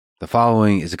The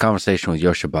following is a conversation with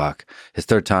Joscha Bach, his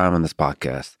third time on this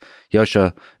podcast.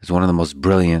 Joscha is one of the most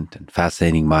brilliant and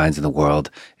fascinating minds in the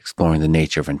world, exploring the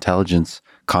nature of intelligence,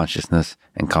 consciousness,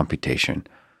 and computation.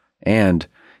 And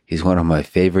he's one of my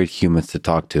favorite humans to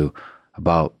talk to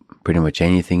about pretty much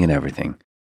anything and everything.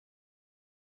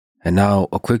 And now,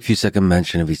 a quick few second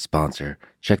mention of each sponsor.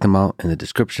 Check them out in the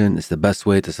description. It's the best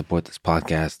way to support this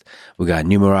podcast. We got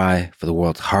Numerai for the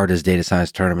world's hardest data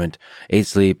science tournament, 8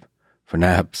 Sleep for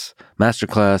naps,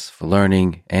 Masterclass for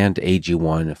learning, and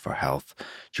AG1 for health.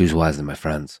 Choose wisely, my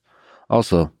friends.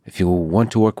 Also, if you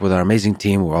want to work with our amazing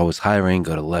team, we're always hiring.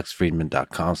 Go to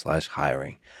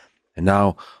lexfriedman.com/hiring. And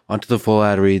now, onto the full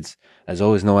ad reads. As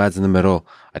always, no ads in the middle.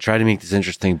 I try to make this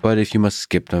interesting, but if you must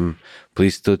skip them,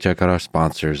 please still check out our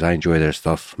sponsors. I enjoy their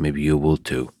stuff. Maybe you will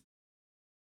too.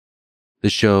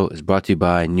 This show is brought to you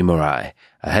by Numerai,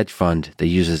 a hedge fund that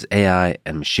uses AI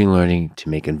and machine learning to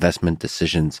make investment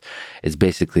decisions. It's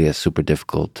basically a super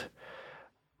difficult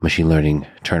machine learning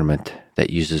tournament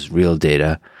that uses real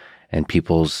data and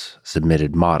people's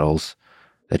submitted models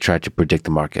that try to predict the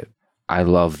market. I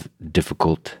love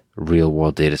difficult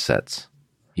real-world data sets.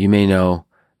 You may know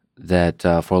that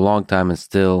for a long time and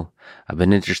still, I've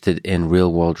been interested in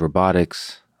real-world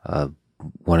robotics.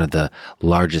 One of the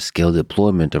largest scale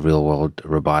deployment of real-world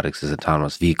robotics is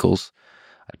autonomous vehicles.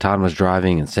 Autonomous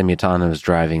driving and semi-autonomous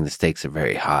driving, the stakes are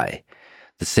very high.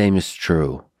 The same is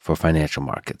true for financial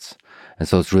markets. And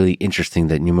so it's really interesting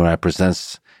that Numerai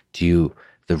presents to you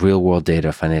the real-world data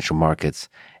of financial markets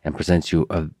and presents you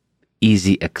a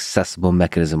easy, accessible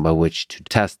mechanism by which to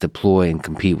test, deploy, and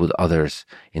compete with others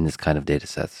in this kind of data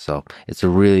set. So it's a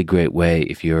really great way,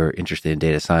 if you're interested in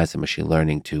data science and machine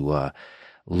learning, to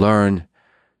learn,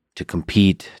 to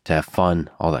compete, to have fun,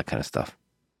 all that kind of stuff.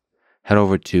 Head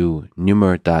over to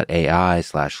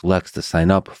numer.ai/lex to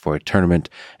sign up for a tournament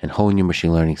and hone your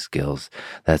machine learning skills.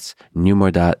 That's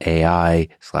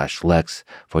numer.ai/lex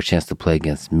for a chance to play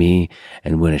against me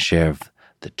and win a share of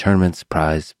the tournament's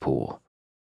prize pool.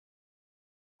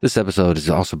 This episode is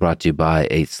also brought to you by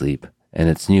 8 Sleep and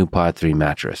its new Pod 3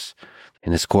 mattress.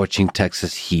 In the scorching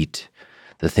Texas heat,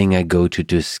 the thing I go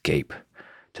to escape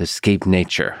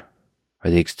nature,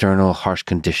 or the external harsh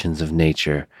conditions of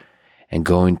nature, and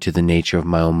go into the nature of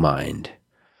my own mind.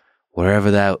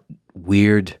 Wherever that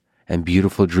weird and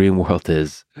beautiful dream world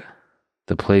is,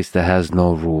 the place that has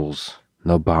no rules,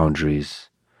 no boundaries,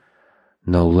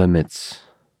 no limits,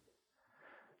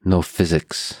 no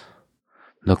physics,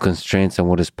 no constraints on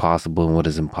what is possible and what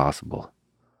is impossible.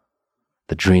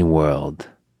 The dream world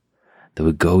that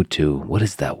we go to, what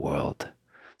is that world?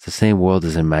 It's the same world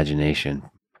as imagination.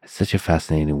 It's such a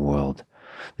fascinating world.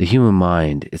 The human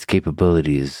mind, its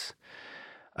capabilities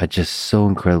are just so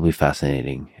incredibly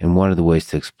fascinating. And one of the ways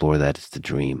to explore that is to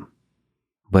dream.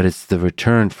 But it's the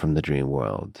return from the dream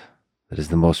world that is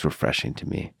the most refreshing to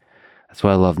me. That's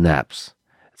why I love naps.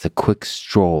 It's a quick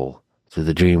stroll through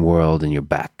the dream world and you're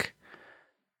back,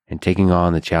 and taking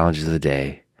on the challenges of the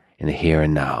day in the here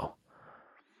and now.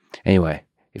 Anyway,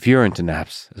 if you're into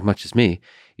naps as much as me,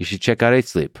 you should check out 8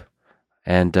 Sleep.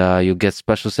 And you'll get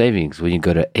special savings when you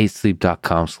go to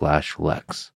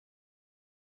 8sleep.com/lex.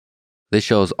 This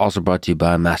show is also brought to you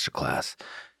by Masterclass.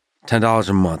 $10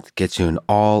 a month gets you an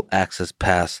all-access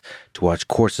pass to watch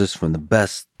courses from the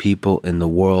best people in the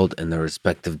world in their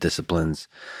respective disciplines.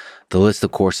 The list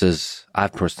of courses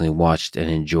I've personally watched and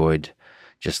enjoyed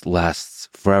just lasts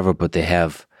forever, but they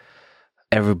have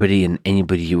everybody and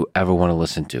anybody you ever want to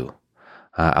listen to.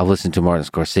 I've listened to Martin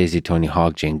Scorsese, Tony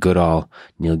Hawk, Jane Goodall,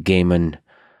 Neil Gaiman,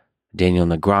 Daniel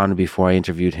Negreanu before I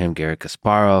interviewed him, Gary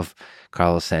Kasparov,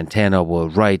 Carlos Santana, Will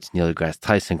Wright, Neil deGrasse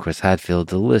Tyson, Chris Hadfield.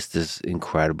 The list is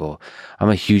incredible. I'm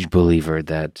a huge believer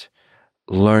that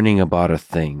learning about a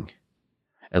thing,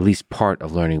 at least part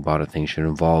of learning about a thing, should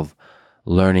involve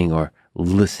learning or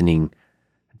listening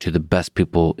to the best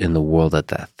people in the world at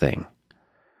that thing.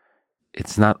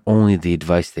 It's not only the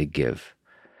advice they give.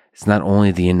 It's not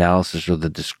only the analysis or the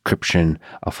description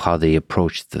of how they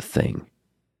approach the thing,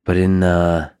 but in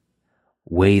the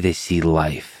way they see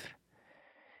life,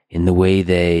 in the way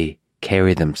they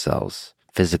carry themselves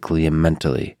physically and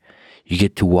mentally. You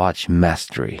get to watch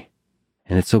mastery.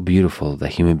 And it's so beautiful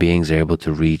that human beings are able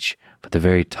to reach for the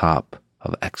very top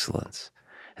of excellence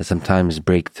and sometimes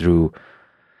break through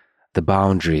the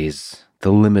boundaries,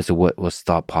 the limits of what was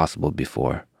thought possible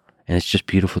before. And it's just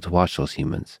beautiful to watch those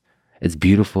humans. It's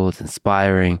beautiful, it's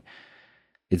inspiring.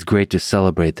 It's great to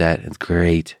celebrate that. It's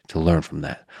great to learn from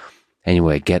that.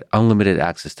 Anyway, get unlimited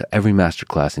access to every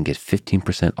masterclass and get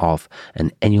 15% off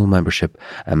an annual membership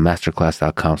at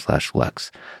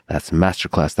masterclass.com/lex. That's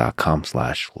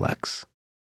masterclass.com/lex.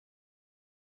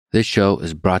 This show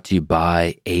is brought to you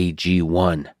by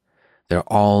AG1. Their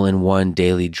all-in-one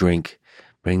daily drink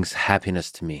brings happiness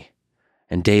to me.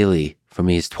 And daily, for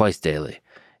me, is twice daily.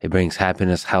 It brings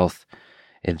happiness, health.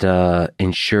 It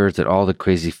ensures that all the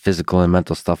crazy physical and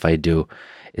mental stuff I do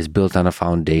is built on a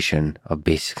foundation of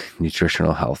basic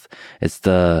nutritional health. It's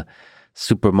the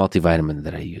super multivitamin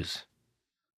that I use.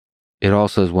 It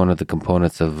also is one of the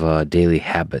components of daily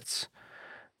habits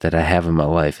that I have in my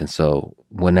life. And so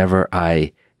whenever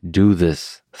I do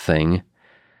this thing,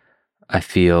 I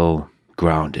feel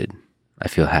grounded. I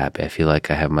feel happy. I feel like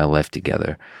I have my life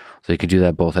together. So you can do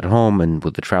that both at home and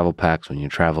with the travel packs when you're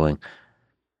traveling.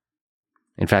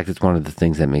 In fact, it's one of the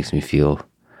things that makes me feel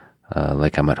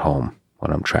like I'm at home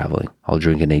when I'm traveling. I'll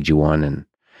drink an AG1 and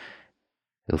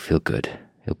it'll feel good.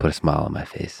 It'll put a smile on my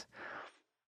face.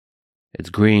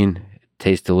 It's green. It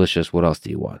tastes delicious. What else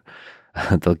do you want?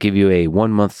 They'll give you a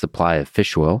 1-month supply of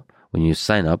fish oil when you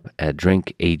sign up at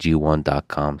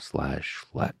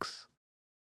drinkag1.com/flex.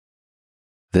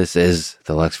 This is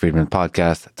the Lex Friedman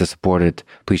Podcast. To support it,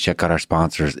 please check out our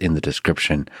sponsors in the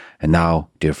description. And now,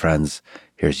 dear friends,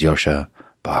 here's Joscha,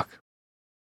 Bach.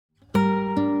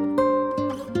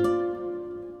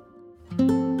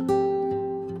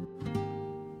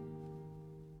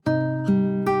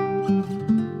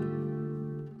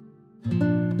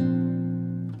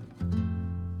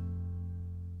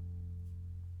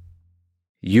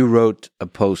 You wrote a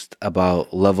post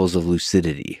about levels of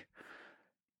lucidity.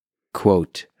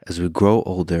 Quote, as we grow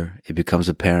older, it becomes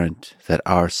apparent that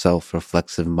our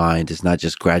self-reflexive mind is not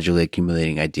just gradually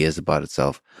accumulating ideas about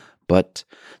itself, but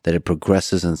that it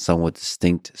progresses in somewhat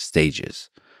distinct stages.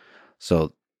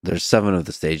 So there's 7 of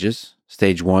the stages.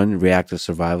 Stage 1, reactive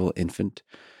survival, infant.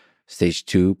 Stage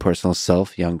 2, personal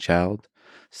self, young child.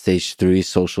 Stage 3,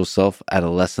 social self,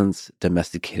 adolescence,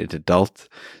 domesticated adult.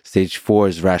 Stage 4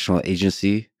 is rational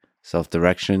agency,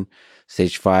 self-direction.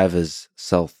 Stage 5 is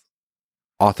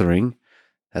self-authoring.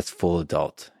 That's full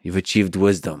adult. You've achieved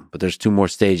wisdom, but there's 2 more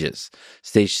stages.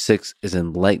 Stage 6 is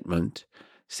enlightenment.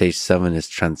 Stage 7 is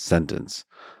transcendence.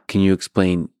 Can you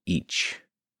explain each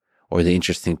or the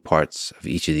interesting parts of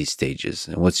each of these stages?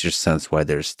 And what's your sense why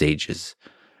there are stages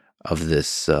of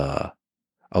this,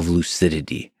 of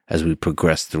lucidity as we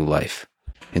progress through life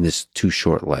in this too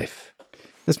short life?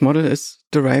 This model is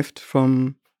derived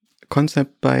from a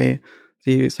concept by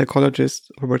the psychologist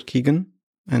Robert Kegan,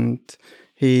 and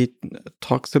he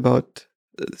talks about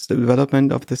the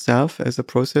development of the self as a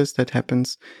process that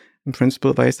happens in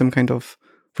principle by some kind of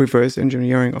reverse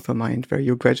engineering of a mind, where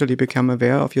you gradually become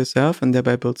aware of yourself and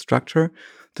thereby build structure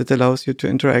that allows you to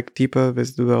interact deeper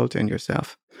with the world and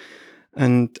yourself.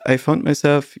 And I found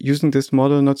myself using this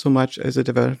model not so much as a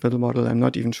developmental model. I'm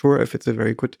not even sure if it's a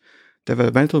very good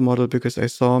developmental model because I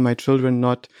saw my children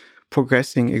not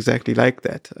progressing exactly like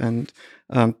that. And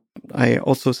I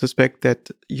also suspect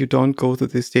that you don't go through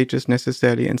these stages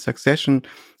necessarily in succession.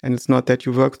 And it's not that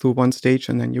you work through one stage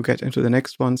and then you get into the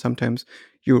next one. Sometimes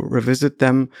you revisit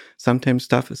them. Sometimes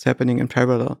stuff is happening in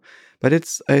parallel. But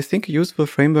it's, I think, a useful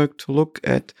framework to look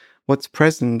at what's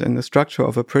present in the structure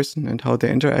of a person and how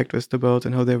they interact with the world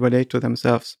and how they relate to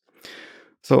themselves.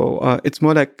 So it's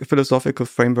more like a philosophical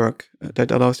framework that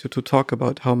allows you to talk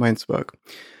about how minds work.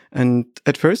 And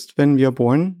at first, when we are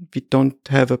born, we don't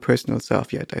have a personal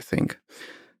self yet, I think.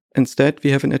 Instead, we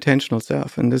have an attentional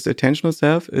self. And this attentional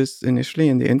self is initially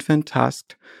in the infant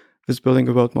tasked with building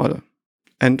a world model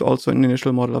and also an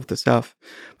initial model of the self.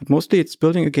 But mostly it's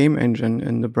building a game engine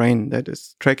in the brain that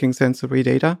is tracking sensory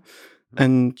data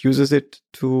and uses it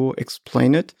to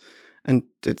explain it. And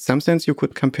in some sense, you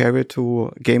could compare it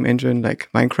to a game engine like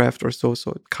Minecraft or so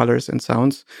colors and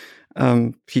sounds.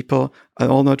 People are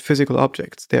all not physical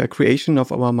objects. They are a creation of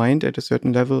our mind at a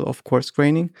certain level of coarse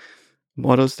graining,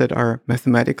 models that are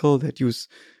mathematical, that use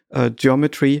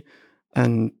geometry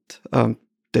and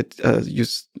that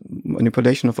use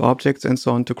manipulation of objects and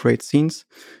so on to create scenes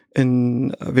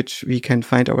in which we can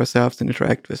find ourselves and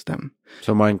interact with them.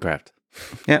 So Minecraft.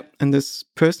 Yeah, and this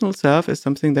personal self is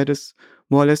something that is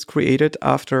more or less created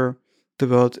after the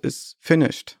world is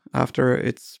finished, after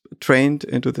it's trained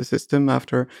into the system,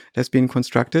 after it has been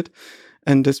constructed.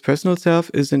 And this personal self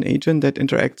is an agent that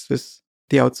interacts with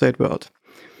the outside world.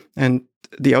 And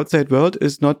the outside world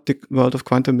is not the world of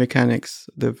quantum mechanics,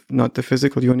 not the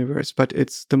physical universe, but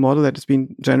it's the model that has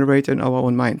been generated in our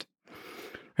own mind.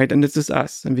 Right? And this is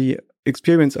us. And we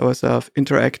experience ourselves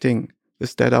interacting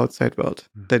with that outside world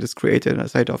that is created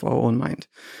outside of our own mind.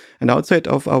 And outside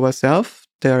of ourself,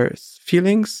 there's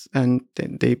feelings, and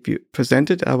they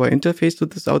presented our interface to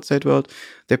this outside world.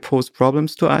 They pose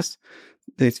problems to us.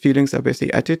 These feelings are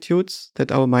basically attitudes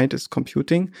that our mind is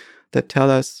computing. that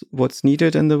tell us what's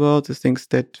needed in the world, the things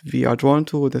that we are drawn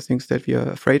to, the things that we are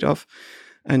afraid of.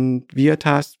 And we are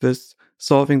tasked with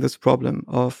solving this problem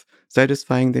of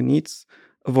satisfying the needs,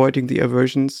 avoiding the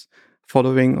aversions,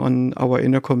 following on our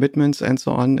inner commitments and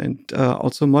so on, and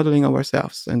also modeling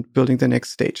ourselves and building the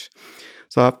next stage.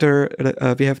 So after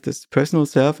we have this personal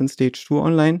self in stage 2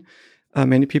 online,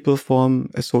 many people form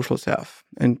a social self.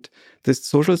 And this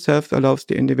social self allows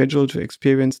the individual to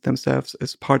experience themselves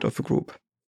as part of a group.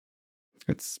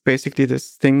 It's basically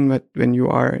this thing that when you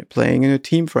are playing in a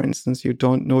team, for instance, you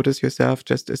don't notice yourself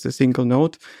just as a single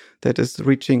note that is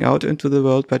reaching out into the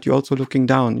world, but you're also looking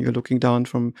down. You're looking down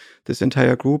from this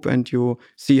entire group and you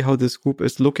see how this group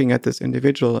is looking at this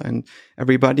individual. And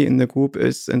everybody in the group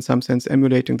is in some sense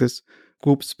emulating this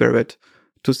group spirit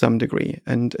to some degree.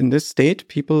 And in this state,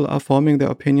 people are forming their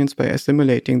opinions by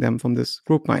assimilating them from this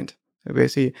group mind. They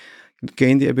basically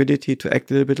gain the ability to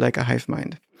act a little bit like a hive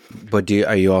mind. But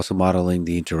are you also modeling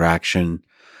the interaction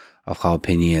of how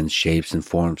opinion shapes and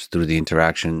forms through the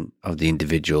interaction of the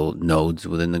individual nodes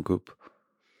within the group?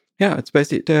 Yeah, it's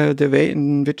basically the way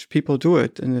in which people do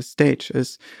it in this stage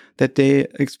is that they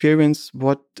experience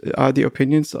what are the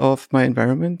opinions of my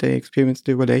environment. They experience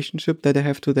the relationship that they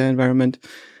have to their environment,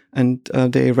 and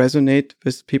they resonate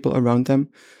with people around them,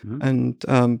 and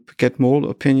get more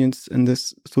opinions in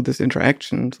this through this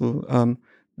interaction, through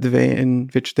the way in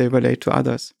which they relate to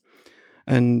others.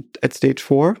 And at stage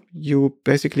 4, you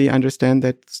basically understand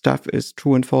that stuff is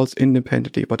true and false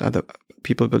independently what other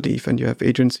people believe, and you have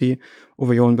agency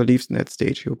over your own beliefs in that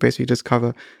stage. You basically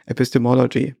discover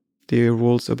epistemology, the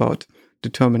rules about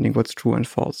determining what's true and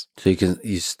false. So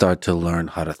you start to learn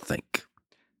how to think.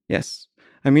 Yes.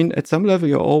 I mean, at some level,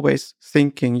 you're always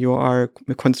thinking, you are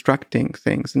constructing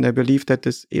things. And I believe that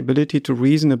this ability to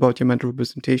reason about your mental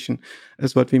representation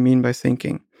is what we mean by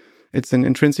thinking. It's an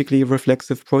intrinsically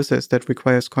reflexive process that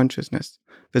requires consciousness.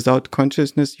 Without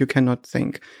consciousness, you cannot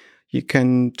think. You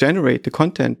can generate the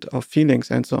content of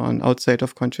feelings and so on outside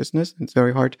of consciousness. It's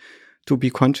very hard to be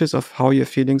conscious of how your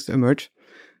feelings emerge,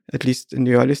 at least in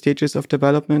the early stages of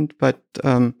development. But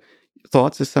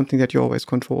thoughts is something that you always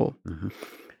control. Mm-hmm.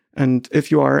 And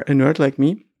if you are a nerd like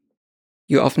me,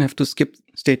 you often have to skip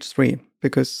stage 3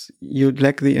 because you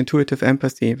lack the intuitive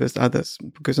empathy with others.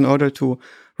 Because in order to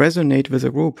resonate with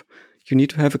a group, you need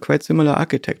to have a quite similar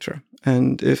architecture.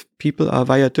 And if people are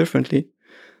wired differently,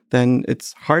 then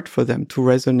it's hard for them to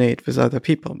resonate with other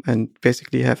people and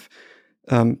basically have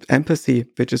empathy,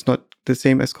 which is not the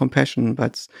same as compassion,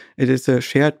 but it is a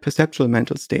shared perceptual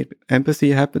mental state.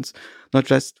 Empathy happens not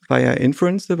just via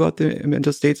inference about the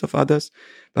mental states of others,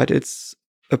 but it's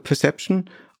a perception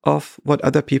of what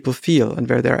other people feel and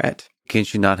where they're at.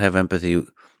 Can't you not have empathy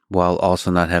while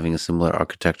also not having a similar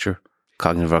architecture,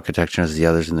 cognitive architecture as the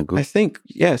others in the group? I think,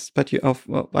 yes, but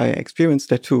I experienced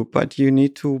that too, but you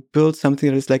need to build something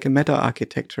that is like a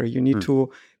meta-architecture. You need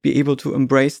to be able to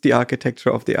embrace the architecture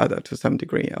of the other to some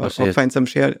degree, or find some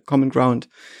shared common ground.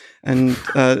 And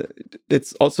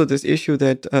it's also this issue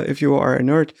that if you are a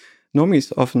nerd,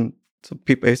 normies often, so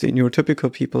people, basically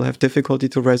neurotypical people, have difficulty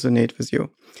to resonate with you.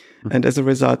 And as a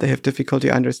result, they have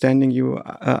difficulty understanding you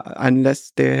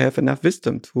unless they have enough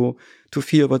wisdom to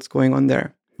feel what's going on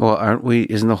there. Well,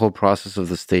 isn't the whole process of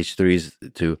the stage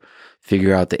 3s to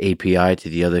figure out the API to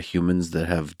the other humans that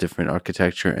have different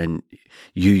architecture, and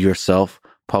you yourself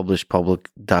publish public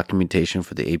documentation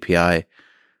for the API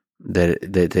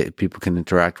that people can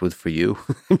interact with for you?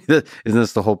 Isn't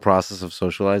this the whole process of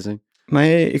socializing? My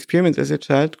experience as a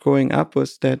child growing up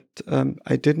was that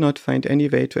I did not find any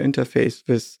way to interface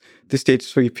with the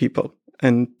stage 3 people,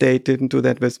 and they didn't do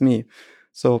that with me.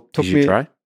 So Did you try?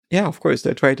 Yeah, of course,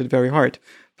 I tried it very hard.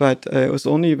 But it was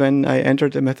only when I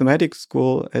entered a mathematics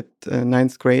school at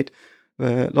 9th grade,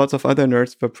 where lots of other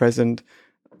nerds were present,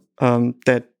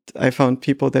 that I found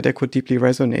people that I could deeply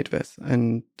resonate with,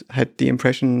 and had the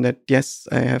impression that, yes,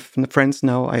 I have friends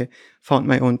now. I found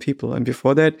my own people. And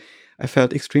before that, I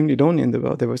felt extremely lonely in the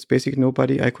world. There was basically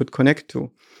nobody I could connect to.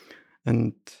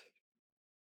 And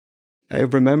I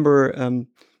remember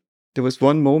there was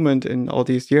one moment in all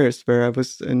these years where I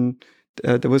was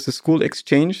there was a school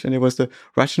exchange, and there was a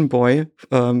Russian boy,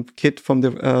 kid from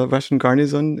the Russian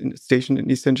garrison stationed in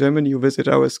Eastern Germany, who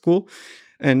visited our school.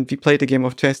 And we played a game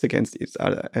of chess against each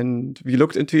other. And we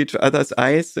looked into each other's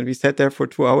eyes, and we sat there for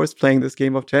 2 hours playing this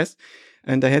game of chess.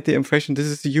 And I had the impression, this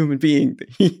is a human being.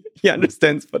 He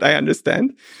understands what I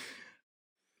understand.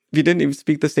 We didn't even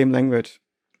speak the same language.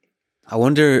 I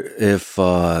wonder if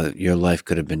your life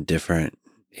could have been different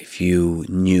if you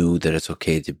knew that it's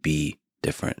okay to be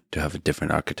different, to have a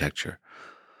different architecture.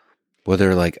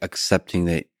 Whether like accepting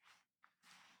that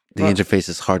The interface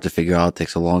is hard to figure out,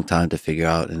 takes a long time to figure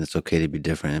out, and it's okay to be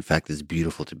different. In fact, it's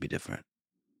beautiful to be different.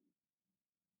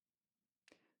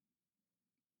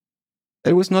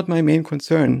 It was not my main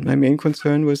concern. My main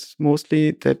concern was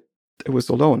mostly that I was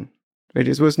alone. Right?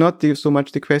 It was not so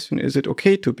much the question, is it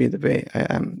okay to be the way I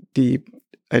am?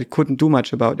 I couldn't do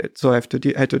much about it, so I had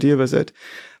to deal with it.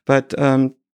 But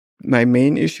my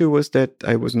main issue was that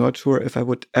I was not sure if I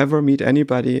would ever meet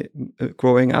anybody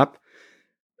growing up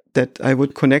that I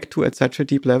would connect to at such a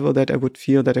deep level that I would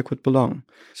feel that I could belong.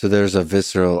 So there's a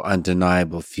visceral,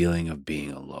 undeniable feeling of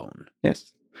being alone.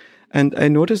 Yes. And I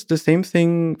noticed the same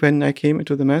thing when I came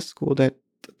into the math school, that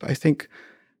I think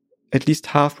at least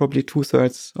half, probably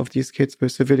 2/3 of these kids were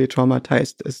severely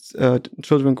traumatized as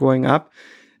children growing up,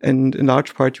 and in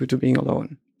large part due to being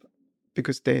alone,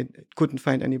 because they couldn't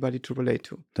find anybody to relate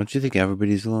to. Don't you think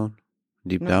everybody's alone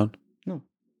deep down? No.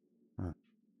 Oh.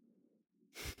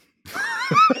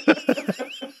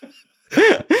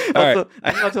 Also,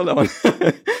 I'm not alone.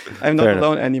 I'm not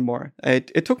alone anymore.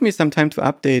 It took me some time to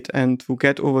update and to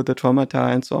get over the traumata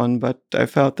and so on, but I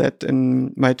felt that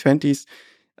in my 20s,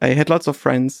 I had lots of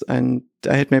friends and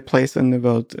I had my place in the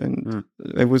world, and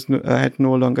I had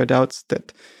no longer doubts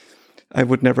that I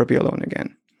would never be alone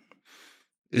again.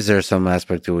 Is there some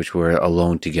aspect to which we're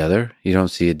alone together? You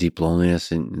don't see a deep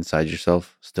loneliness inside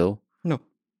yourself still? No.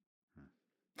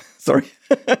 Sorry.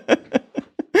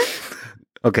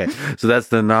 Okay, so that's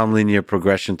the nonlinear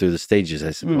progression through the stages, I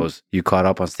suppose. You caught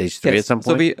up on stage 3 at some point?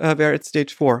 So we were at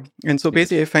stage 4. And so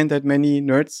basically I find that many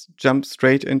nerds jump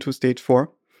straight into stage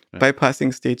 4,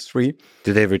 bypassing stage 3.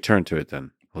 Do they return to it then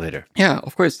later? Yeah,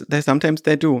 of course. Sometimes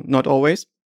they do, not always.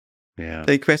 Yeah.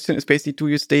 The question is basically, do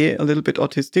you stay a little bit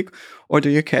autistic or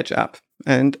do you catch up?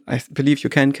 And I believe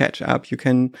you can catch up. You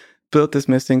can build this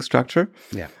missing structure.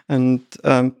 Yeah. And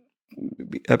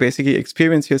basically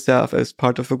experience yourself as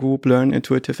part of a group, learn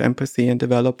intuitive empathy, and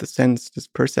develop the sense, this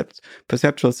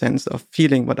perceptual sense of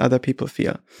feeling what other people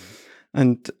feel.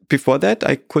 And before that,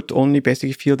 I could only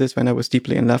basically feel this when I was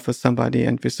deeply in love with somebody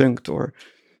and we synced.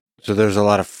 So there's a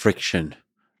lot of friction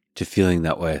to feeling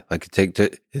that way. Like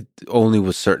it only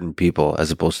with certain people,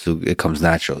 as opposed to it comes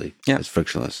naturally. Yeah. It's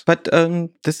frictionless. But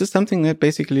this is something that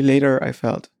basically later I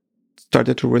felt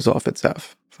started to resolve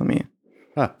itself for me.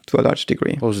 To a large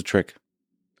degree. What was the trick?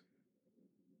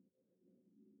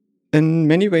 In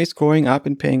many ways, growing up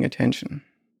and paying attention.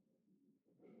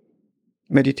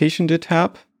 Meditation did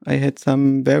help. I had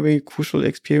some very crucial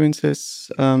experiences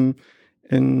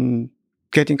in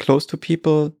getting close to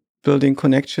people, building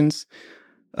connections,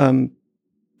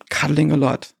 cuddling a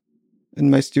lot in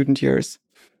my student years.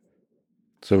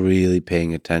 So really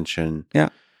paying attention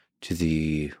to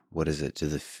the, to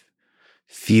the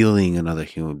feeling another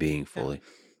human being fully.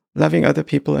 Loving other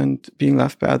people and being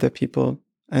loved by other people,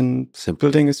 and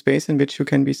building a space in which you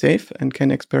can be safe and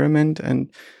can experiment and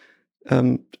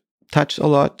touch a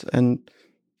lot and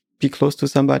be close to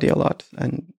somebody a lot.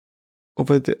 And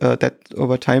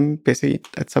over time, basically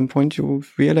at some point you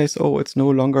realize, it's no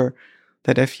longer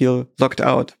that I feel locked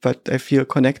out, but I feel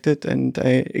connected and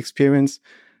I experience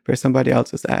where somebody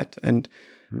else is at. And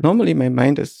normally my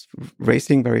mind is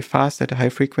racing very fast at a high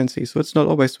frequency, so it's not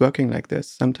always working like this.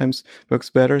 Sometimes it works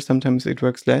better, sometimes it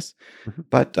works less.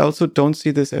 But I also don't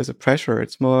see this as a pressure.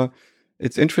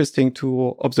 It's interesting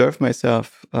to observe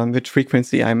myself, which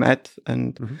frequency I'm at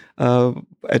and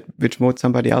at which mode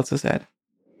somebody else is at.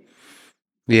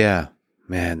 Yeah,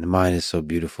 man, the mind is so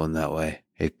beautiful in that way.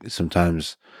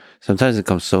 Sometimes it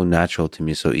comes so natural to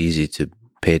me, so easy to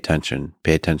pay attention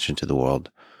to the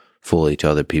world fully, to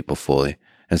other people fully.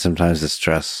 And sometimes the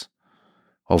stress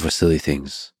over silly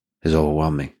things is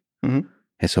overwhelming.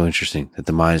 It's so interesting that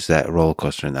the mind is that roller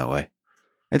coaster in that way.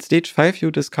 At stage 5,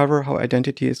 you discover how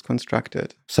identity is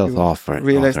constructed. Self-authoring.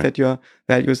 Realize that your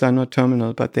values are not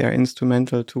terminal, but they are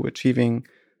instrumental to achieving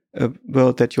a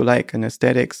world that you like and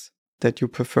aesthetics that you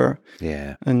prefer.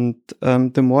 Yeah. And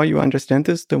the more you understand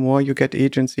this, the more you get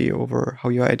agency over how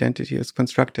your identity is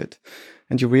constructed.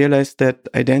 And you realize that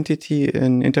identity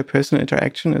in interpersonal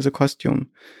interaction is a costume.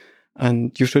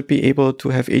 And you should be able to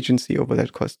have agency over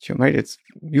that costume, right? It's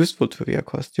useful to wear a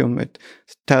costume. It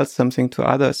tells something to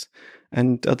others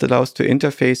and it allows to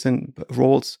interface in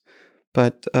roles.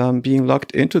 But being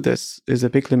locked into this is a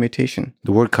big limitation.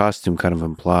 The word costume kind of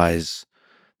implies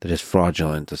that it's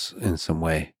fraudulent in some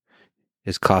way.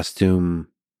 Is costume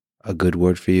a good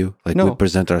word for you? Like no. We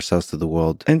present ourselves to the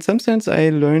world. In some sense, I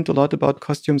learned a lot about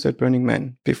costumes at Burning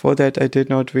Man. Before that, I did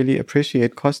not really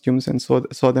appreciate costumes and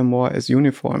saw them more as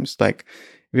uniforms, like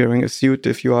wearing a suit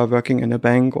if you are working in a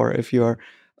bank or if you are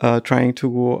trying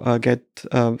to get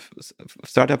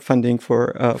startup funding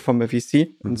from a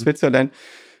VC in Switzerland.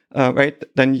 right?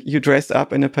 Then you dress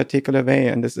up in a particular way.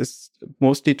 And this is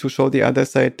mostly to show the other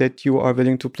side that you are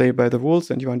willing to play by the rules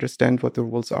and you understand what the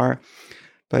rules are.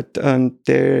 But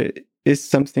there is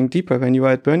something deeper. When you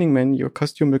are at Burning Man, your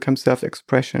costume becomes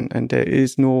self-expression, and there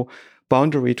is no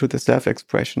boundary to the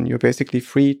self-expression. You're basically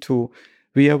free to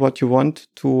wear what you want,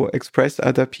 to express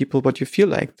other people what you feel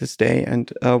like this day,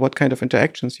 and what kind of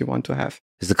interactions you want to have.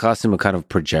 Is the costume a kind of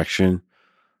projection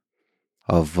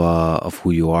of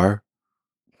who you are?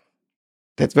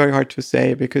 That's very hard to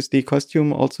say, because the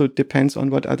costume also depends on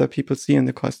what other people see in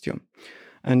the costume.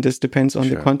 And this depends on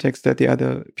the context that the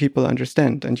other people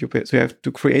understand. And so you have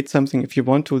to create something, if you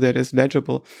want to, that is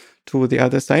legible to the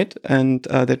other side, and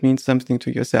that means something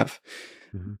to yourself.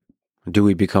 Mm-hmm. Do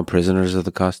we become prisoners of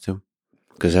the costume?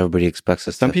 Because everybody expects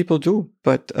us Some people do,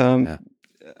 but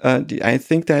I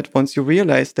think that once you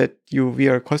realize that you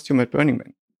wear a costume at Burning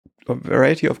Man, a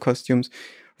variety of costumes,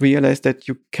 realize that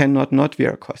you cannot not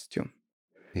wear a costume.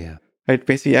 Yeah. Right?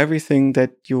 Basically, everything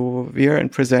that you wear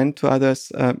and present to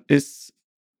others is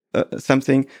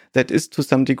something that is to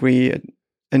some degree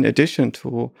in addition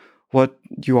to what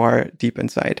you are deep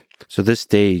inside. So this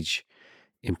stage,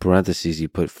 in parentheses, you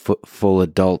put full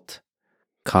adult,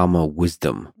 comma,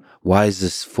 wisdom. Why is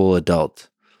this full adult?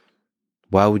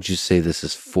 Why would you say this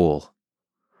is full?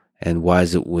 And why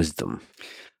is it wisdom?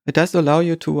 It does allow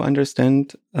you to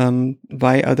understand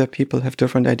why other people have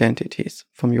different identities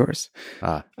from yours.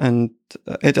 And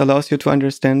it allows you to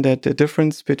understand that the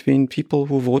difference between people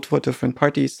who vote for different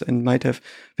parties and might have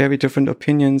very different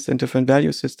opinions and different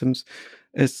value systems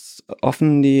is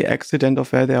often the accident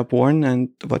of where they are born and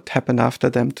what happened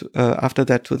after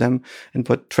that to them, and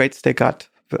what traits they got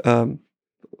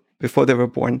before they were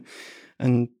born.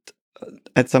 And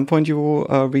at some point you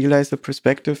realize a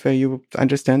perspective where you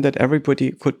understand that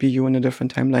everybody could be you in a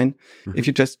different timeline if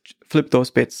you just flip those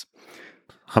bits.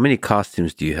 How many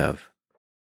costumes do you have?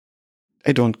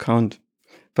 I don't count,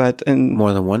 but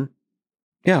more than one?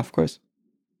 Yeah, of course.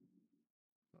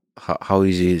 How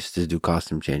easy is it to do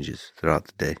costume changes throughout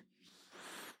the day?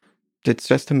 It's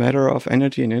just a matter of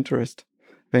energy and interest.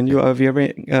 When you are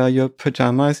wearing your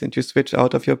pajamas and you switch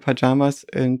out of your pajamas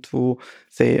into,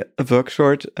 say, a work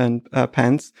short and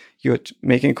pants, you're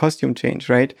making a costume change,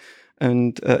 right?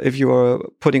 And if you are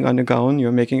putting on a gown,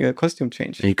 you're making a costume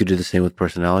change. And you could do the same with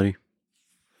personality?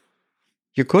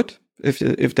 You could,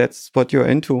 if that's what you're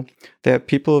into. There are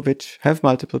people which have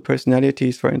multiple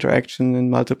personalities for interaction in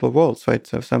multiple roles, right?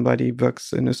 So if somebody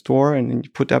works in a store and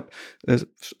you put up a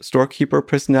storekeeper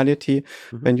personality,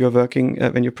 when you're working,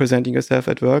 when you're presenting yourself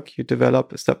at work, you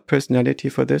develop a sub-personality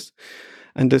for this.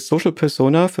 And the social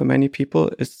persona for many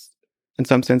people is in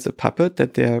some sense a puppet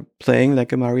that they're playing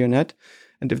like a marionette.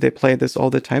 And if they play this all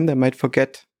the time, they might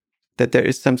forget that there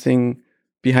is something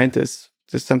behind this.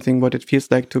 There's something what it feels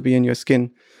like to be in your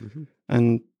skin.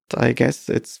 And I guess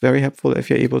it's very helpful if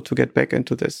you're able to get back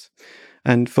into this.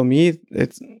 And for me,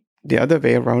 it's the other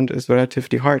way around is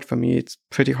relatively hard. For me, it's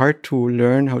pretty hard to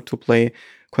learn how to play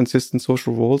consistent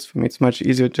social roles. For me, it's much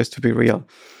easier just to be real.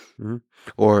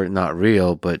 Or not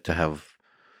real, but to have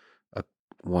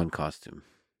one costume.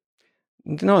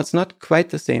 No, it's not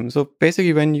quite the same. So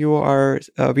basically, when you are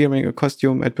wearing a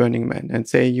costume at Burning Man and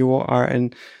say you are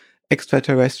an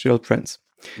extraterrestrial prince,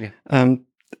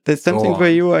 there's something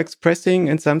where you are expressing,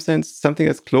 in some sense, something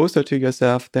that's closer to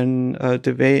yourself than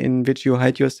the way in which you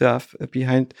hide yourself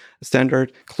behind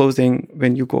standard clothing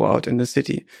when you go out in the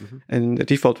city, in the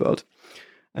default world.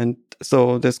 And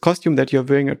so this costume that you're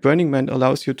wearing at Burning Man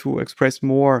allows you to express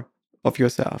more of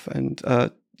yourself, and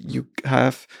you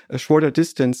have a shorter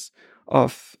distance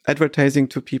of advertising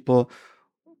to people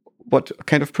what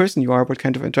kind of person you are, what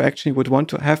kind of interaction you would want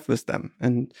to have with them.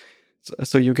 And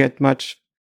so you get much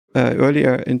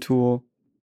earlier into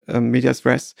medias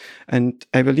res. And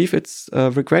I believe it's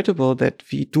regrettable that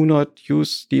we do not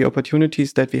use the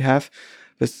opportunities that we have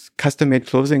with custom-made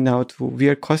clothing now to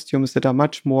wear costumes that are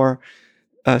much more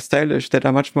stylish, that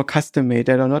are much more custom-made,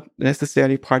 that are not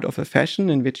necessarily part of a fashion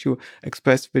in which you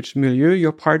express which milieu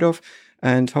you're part of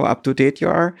and how up-to-date you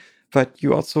are, but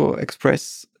you also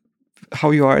express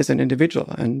how you are as an individual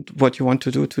and what you want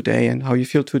to do today and how you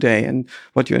feel today and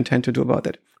what you intend to do about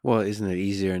it. Well, isn't it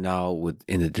easier now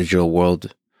in the digital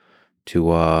world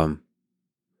to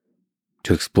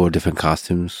explore different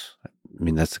costumes? I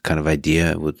mean, that's the kind of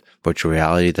idea with virtual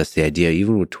reality. That's the idea,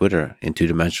 even with Twitter in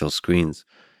 2-dimensional screens.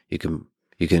 You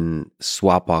can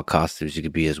swap all costumes. You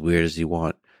can be as weird as you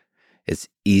want. It's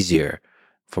easier.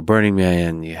 For Burning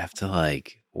Man, you have to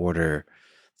order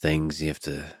things. You have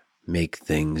to make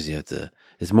things.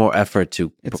 It's more effort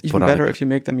to It's even better if you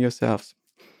make them yourselves.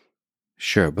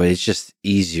 Sure, but it's just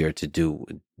easier to do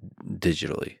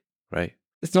digitally, right?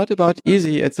 It's not about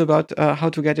easy. It's about how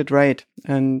to get it right.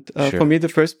 And Sure. for me, the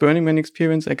first Burning Man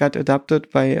experience, I got adopted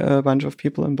by a bunch of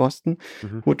people in Boston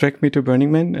who dragged me to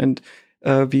Burning Man. And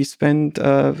we spent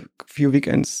a few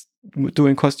weekends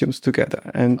doing costumes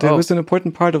together. And it was an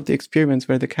important part of the experience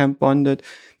where the camp bonded,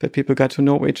 where people got to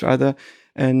know each other.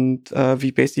 And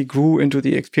we basically grew into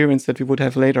the experience that we would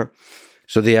have later.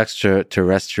 So the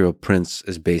extraterrestrial prince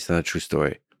is based on a true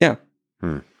story. Yeah.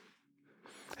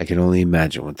 I can only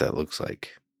imagine what that looks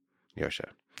like, Joscha.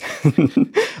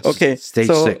 Okay. Stage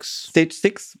so 6. Stage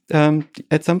 6,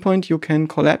 at some point you can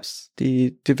collapse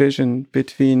the division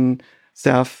between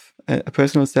self, a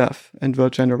personal self, and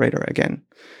world generator again.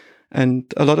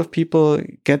 And a lot of people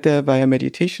get there via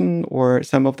meditation, or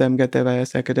some of them get there via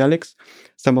psychedelics,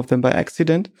 some of them by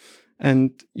accident.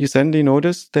 And you suddenly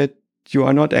notice that you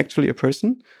are not actually a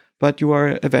person, but you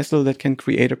are a vessel that can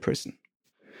create a person.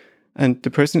 And the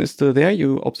person is still there.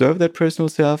 You observe that personal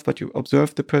self, but you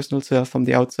observe the personal self from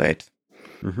the outside.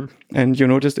 And you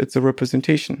notice it's a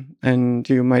representation. And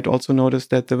you might also notice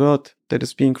that the world that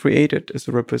is being created is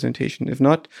a representation. If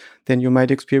not, then you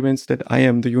might experience that I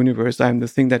am the universe. I am the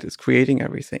thing that is creating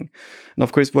everything. And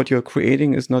of course, what you're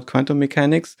creating is not quantum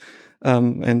mechanics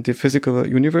and the physical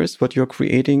universe. What you're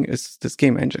creating is this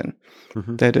game engine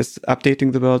that is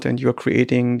updating the world, and you're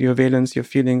creating your valence, your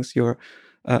feelings, your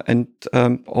and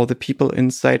all the people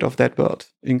inside of that world,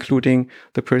 including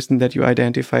the person that you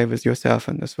identify with yourself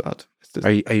in this world.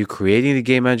 Are you creating the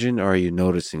game engine, or are you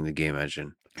noticing the game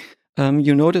engine?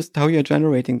 You noticed how you're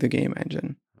generating the game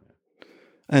engine.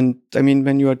 And I mean,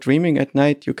 when you are dreaming at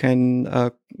night, you can,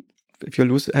 if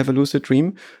you have a lucid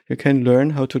dream, you can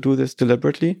learn how to do this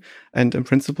deliberately. And in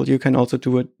principle, you can also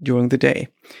do it during the day.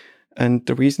 And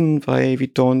the reason why we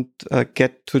don't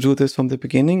get to do this from the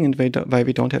beginning, and why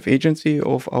we don't have agency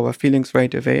of our feelings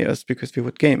right away, is because we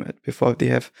would game it before we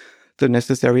have the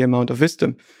necessary amount of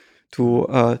wisdom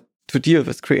to deal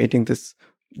with creating this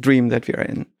dream that we are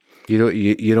in.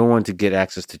 You don't want to get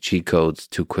access to cheat codes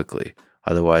too quickly,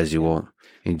 otherwise you won't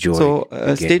enjoy. So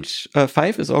stage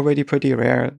 5 is already pretty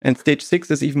rare, and stage 6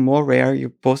 is even more rare.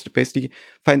 You basically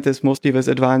find this mostly with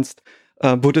advanced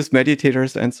Buddhist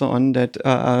meditators and so on that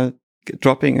are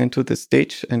dropping into this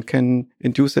stage and can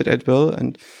induce it at will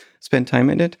and spend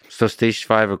time in it. So stage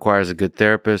 5 requires a good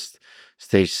therapist.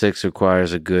 Stage 6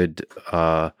 requires a good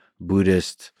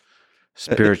Buddhist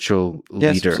spiritual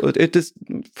leader. Yes, so it is,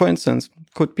 for instance,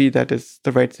 could be that is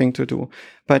the right thing to do.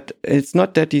 But it's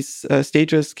not that these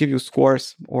stages give you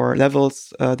scores or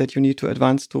levels that you need to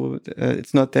advance to.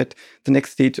 It's not that the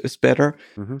next stage is better.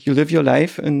 You live your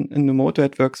life in the mode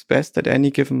that works best at any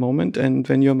given moment. And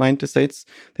when your mind decides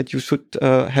that you should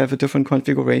have a different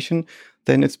configuration,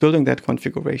 then it's building that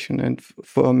configuration. And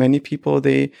for many people,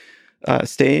 they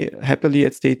stay happily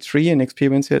at stage 3 and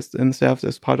experience themselves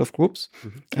as part of groups.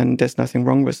 And there's nothing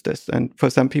wrong with this. And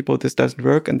for some people, this doesn't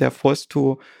work, and they're forced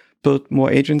to build more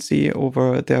agency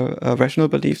over their rational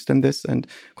beliefs than this and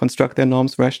construct their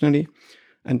norms rationally.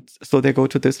 And so they go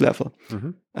to this level.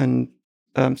 And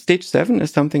stage 7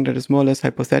 is something that is more or less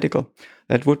hypothetical.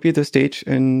 That would be the stage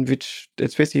in which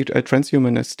it's basically a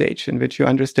transhumanist stage, in which you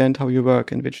understand how you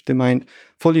work, in which the mind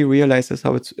fully realizes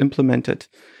how it's implemented,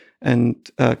 and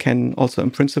can also,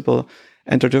 in principle,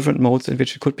 enter different modes in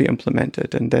which it could be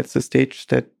implemented. And that's a stage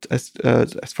that, as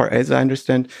far as I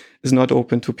understand, is not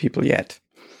open to people yet.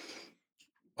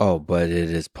 Oh, but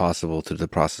it is possible through the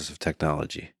process of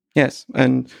technology. Yes,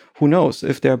 and who knows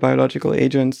if there are biological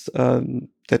agents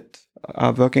that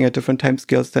are working at different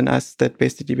timescales than us that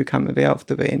basically become aware of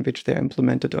the way in which they're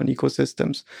implemented on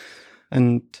ecosystems,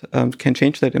 and can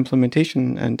change that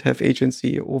implementation and have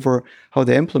agency over how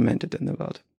they're implemented in the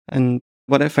world. And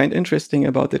what I find interesting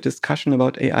about the discussion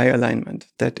about AI alignment,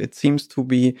 that it seems to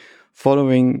be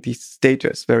following these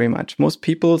stages very much. Most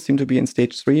people seem to be in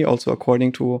stage 3, also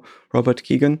according to Robert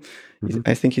Keegan.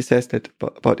 I think he says that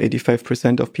about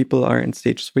 85% of people are in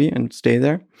stage 3 and stay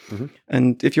there.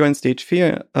 And if you're in stage 3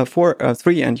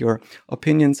 and your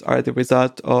opinions are the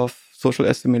result of social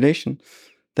assimilation,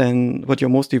 then what you're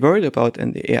mostly worried about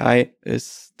in the AI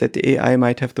is that the AI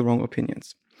might have the wrong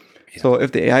opinions. Yeah. So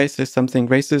if the AI says something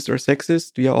racist or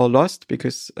sexist, we are all lost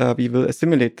because we will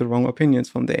assimilate the wrong opinions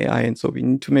from the AI. And so we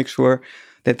need to make sure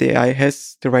that the AI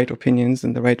has the right opinions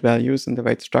and the right values and the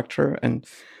right structure. And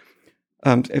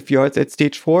if you're at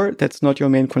stage 4, that's not your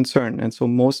main concern. And so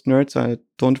most nerds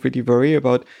don't really worry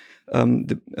about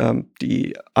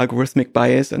the algorithmic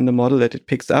bias in the model that it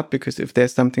picks up, because if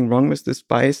there's something wrong with this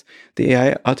bias, the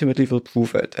AI ultimately will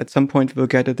prove it. At some point, we'll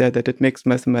get it there that it makes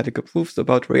mathematical proofs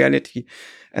about reality,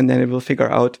 and then it will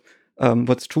figure out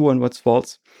what's true and what's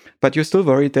false. But you're still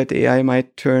worried that AI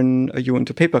might turn you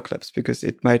into paper clips because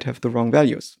it might have the wrong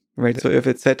values, right? So if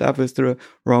it's set up with the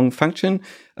wrong function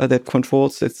that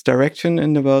controls its direction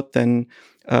in the world, then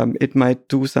it might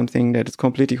do something that is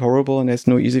completely horrible and there's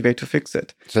no easy way to fix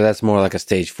it. So that's more like a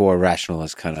stage 4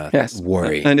 rationalist kind of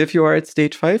worry. And if you are at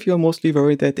stage 5, you're mostly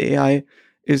worried that the AI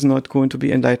is not going to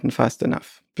be enlightened fast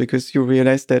enough, because you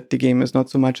realize that the game is not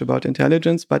so much about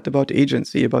intelligence, but about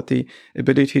agency, about the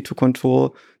ability to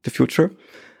control the future.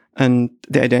 And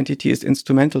the identity is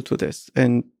instrumental to this.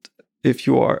 And if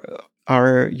you are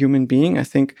a human being, I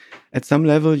think at some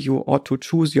level you ought to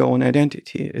choose your own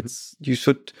identity. You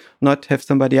should not have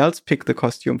somebody else pick the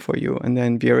costume for you and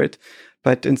then wear it,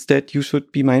 but instead you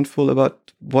should be mindful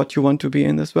about what you want to be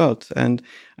in this world. And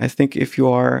I think if you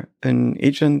are an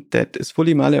agent that is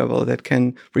fully malleable, that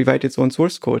can rewrite its own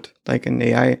source code, like an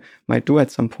AI might do at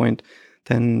some point,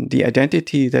 then the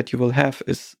identity that you will have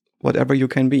is whatever you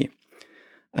can be.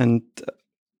 And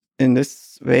in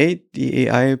this way, the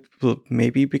AI will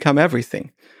maybe become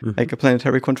everything, like a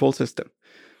planetary control system.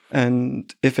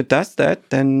 And if it does that,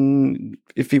 then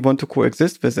if we want to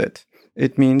coexist with it,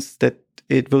 it means that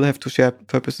it will have to share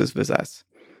purposes with us.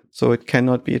 So it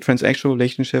cannot be a transactional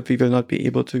relationship. We will not be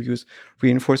able to use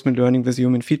reinforcement learning with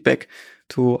human feedback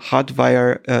to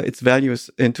hardwire its values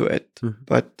into it.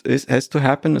 But it has to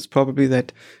happen is probably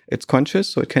that it's conscious,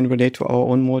 so it can relate to our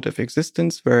own mode of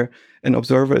existence, where an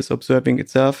observer is observing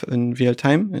itself in real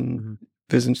time and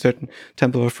within certain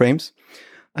temporal frames.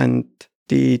 And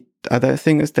the other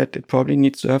thing is that it probably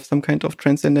needs to have some kind of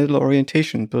transcendental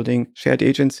orientation, building shared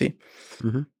agency.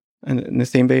 And in the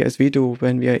same way as we do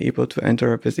when we are able to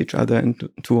enter with each other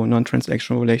into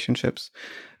non-transactional relationships.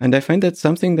 And I find that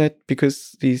something that,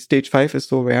 because the stage 5 is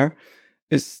so rare,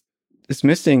 is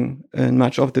missing in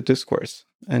much of the discourse.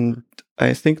 And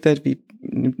I think that we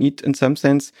need, in some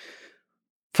sense,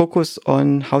 focus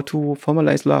on how to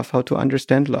formalize love, how to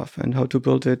understand love, and how to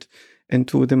build it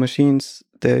into the machines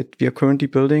that we are currently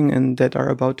building and that are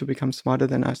about to become smarter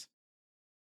than us.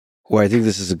 Well, I think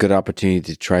this is a good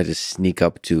opportunity to try to sneak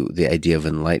up to the idea of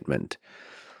enlightenment.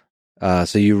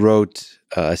 So you wrote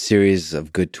a series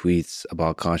of good tweets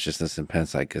about consciousness and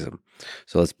panpsychism.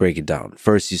 So let's break it down.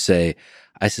 First, you say,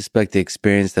 I suspect the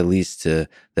experience that leads to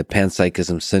the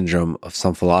panpsychism syndrome of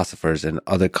some philosophers and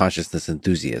other consciousness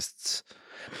enthusiasts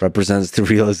represents the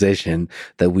realization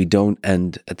that we don't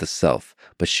end at the self,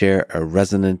 but share a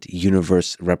resonant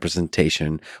universe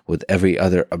representation with every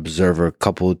other observer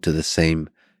coupled to the same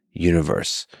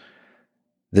universe.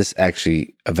 This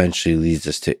actually eventually leads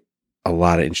us to a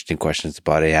lot of interesting questions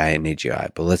about AI and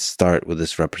AGI, but let's start with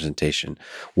this representation.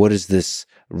 What is this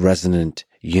resonant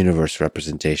universe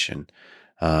representation?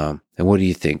 And what do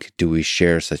you think? Do we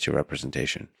share such a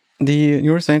representation? The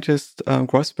neuroscientist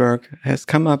Grossberg has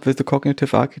come up with a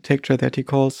cognitive architecture that he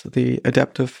calls the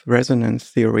adaptive resonance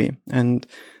theory. And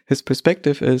his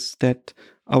perspective is that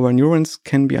our neurons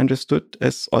can be understood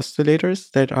as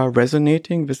oscillators that are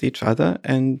resonating with each other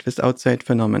and with outside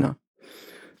phenomena.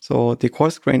 So the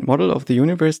coarse-grained model of the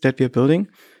universe that we are building,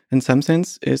 in some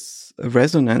sense, is a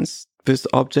resonance with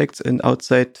objects and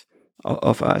outside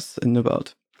of us in the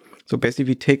world. So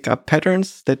basically, we take up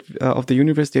patterns that of the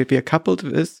universe that we are coupled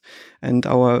with, and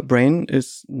our brain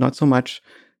is not so much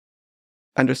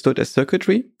understood as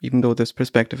circuitry, even though this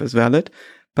perspective is valid,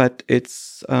 but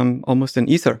it's almost an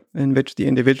ether in which the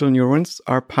individual neurons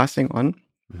are passing on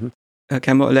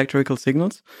chemoelectrical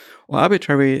signals or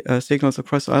arbitrary signals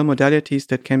across all modalities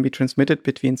that can be transmitted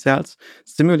between cells,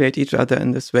 stimulate each other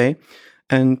in this way,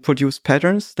 and produce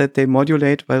patterns that they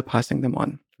modulate while passing them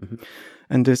on.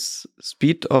 And this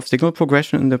speed of signal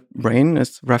progression in the brain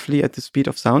is roughly at the speed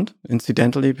of sound,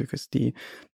 incidentally, because the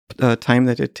time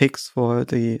that it takes for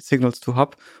the signals to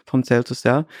hop from cell to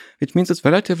cell, which means it's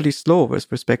relatively slow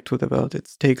with respect to the world.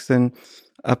 It takes an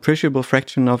appreciable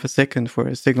fraction of a second for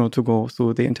a signal to go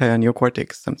through the entire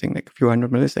neocortex, something like a few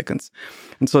hundred milliseconds.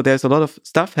 And so there's a lot of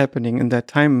stuff happening in that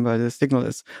time where the signal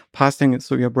is passing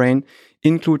through your brain,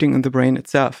 including in the brain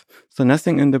itself. So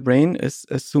nothing in the brain is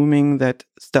assuming that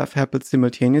stuff happens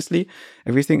simultaneously.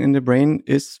 Everything in the brain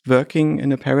is working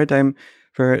in a paradigm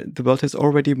where the world has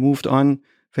already moved on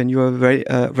when you are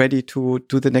ready to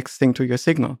do the next thing to your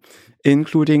signal,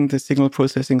 including the signal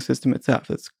processing system itself.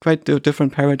 It's quite a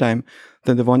different paradigm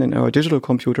than the one in our digital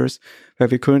computers, where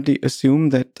we currently assume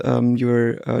that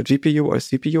your GPU or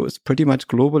CPU is pretty much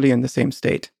globally in the same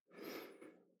state.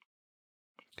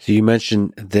 So you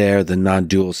mentioned there the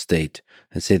non-dual state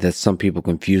and say that some people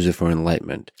confuse it for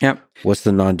enlightenment. Yeah. What's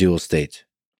the non-dual state?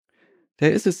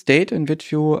 There is a state in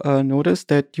which you notice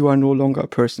that you are no longer a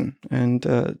person, and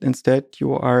instead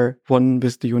you are one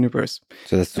with the universe.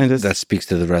 So that speaks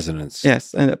to the resonance.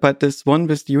 Yes, but this one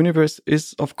with the universe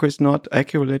is, of course, not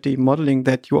accurately modeling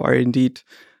that you are indeed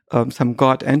some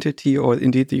God entity, or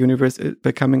indeed the universe is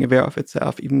becoming aware of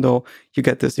itself, even though you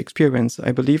get this experience.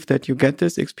 I believe that you get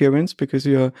this experience because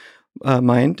your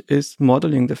mind is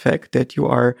modeling the fact that you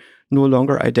are no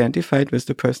longer identified with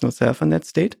the personal self in that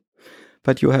state,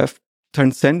 but you have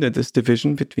transcended this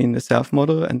division between the self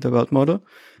model and the world model,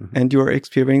 and you are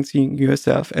experiencing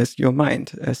yourself as your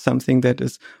mind, as something that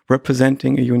is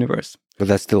representing a universe. But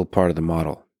that's still part of the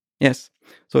model. Yes.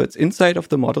 So it's inside of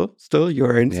the model. Still,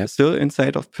 you're still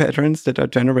inside of patterns that are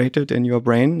generated in your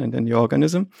brain and in your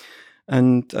organism.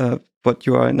 And what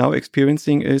you are now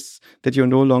experiencing is that you're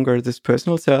no longer this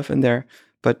personal self in there,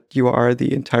 but you are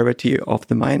the entirety of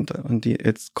the mind and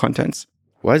its contents.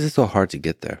 Why is it so hard to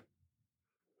get there?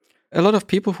 A lot of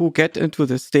people who get into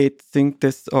the state think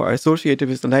this, or associate it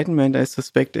with enlightenment. I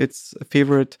suspect it's a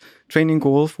favorite training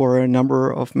goal for a number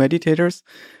of meditators.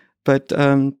 But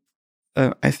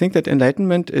I think that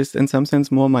enlightenment is in some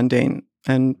sense more mundane,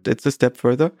 and it's a step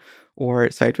further or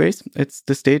sideways. It's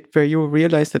the state where you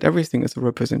realize that everything is a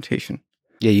representation.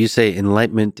 Yeah, you say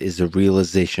enlightenment is a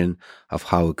realization of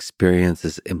how experience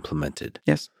is implemented.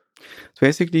 Yes. So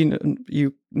basically,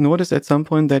 you notice at some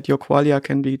point that your qualia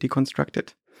can be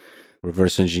deconstructed.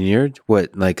 Reverse engineered? What,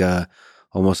 like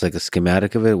almost like a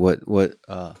schematic of it? What?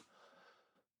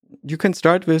 You can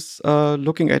start with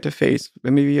looking at a face.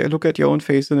 Maybe look at your own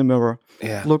face in the mirror.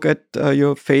 Yeah. Look at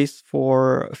your face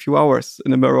for a few hours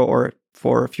in the mirror, or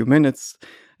for a few minutes.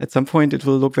 At some point, it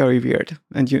will look very weird,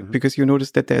 and because you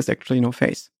notice that there's actually no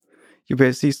face. You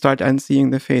basically start unseeing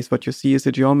the face. What you see is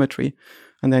a geometry,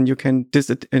 and then you can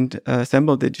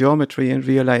disassemble the geometry and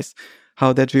realize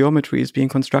how that geometry is being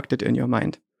constructed in your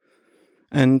mind.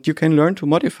 And you can learn to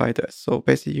modify this. So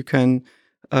basically, you can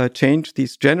change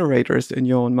these generators in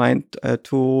your own mind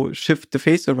to shift the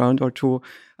face around, or to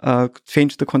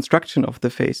change the construction of the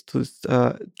face, to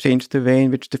change the way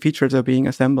in which the features are being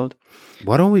assembled.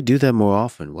 Why don't we do that more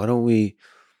often? Why don't we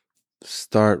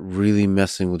start really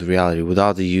messing with reality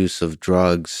without the use of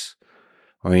drugs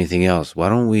or anything else? Why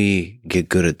don't we get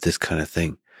good at this kind of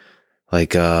thing?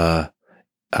 Like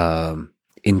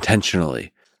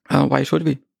intentionally. Why should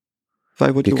we? Why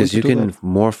would because you can that?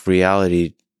 Morph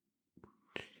reality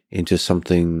into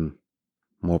something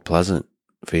more pleasant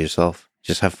for yourself.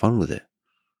 Just have fun with it.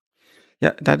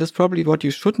 Yeah, that is probably what you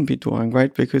shouldn't be doing,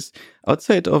 right? Because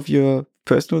outside of your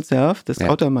personal self, this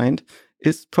outer mind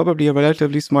is probably a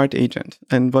relatively smart agent.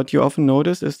 And what you often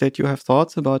notice is that you have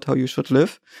thoughts about how you should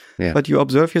live, but you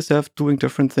observe yourself doing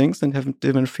different things and have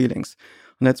different feelings.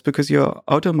 And that's because your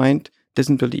outer mind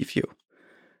doesn't believe you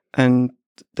and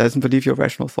doesn't believe your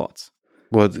rational thoughts.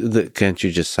 Well, can't you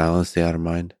just silence the outer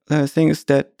mind? The thing is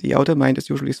that the outer mind is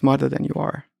usually smarter than you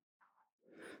are.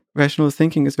 Rational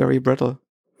thinking is very brittle.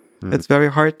 It's very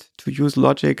hard to use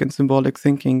logic and symbolic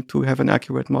thinking to have an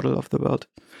accurate model of the world.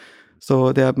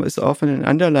 So there is often an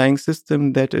underlying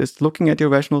system that is looking at your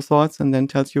rational thoughts and then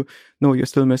tells you, no, you're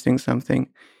still missing something.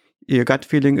 Your gut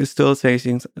feeling is still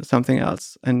saying something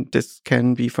else. And this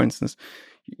can be, for instance,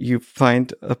 you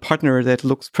find a partner that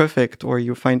looks perfect, or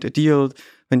you find a deal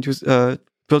when you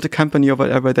build a company or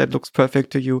whatever that looks perfect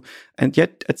to you. And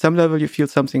yet at some level you feel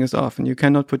something is off and you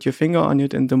cannot put your finger on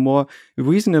it. And the more you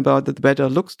reason about it, the better it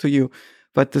looks to you.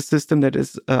 But the system that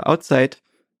is outside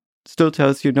still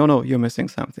tells you, no, you're missing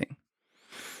something.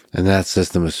 And that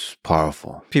system is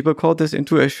powerful. People call this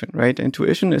intuition, right?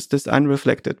 Intuition is this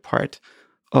unreflected part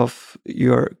of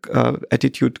your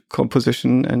attitude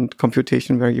composition and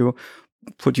computation, where you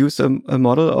produce a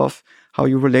model of how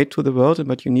you relate to the world and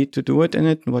what you need to do it in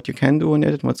it and what you can do in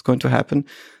it and what's going to happen,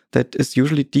 that is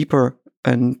usually deeper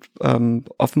and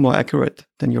often more accurate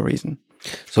than your reason.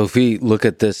 So if we look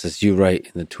at this, as you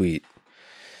write in the tweet,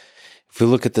 if we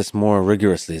look at this more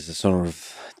rigorously, as a sort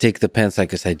of take the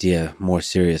panpsychist idea more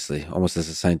seriously, almost as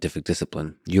a scientific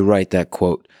discipline, you write that,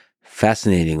 quote,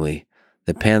 fascinatingly,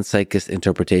 the panpsychist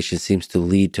interpretation seems to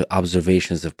lead to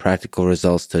observations of practical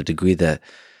results to a degree that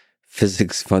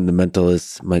physics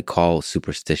fundamentalists might call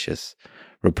superstitious.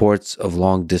 Reports of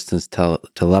long-distance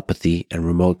telepathy and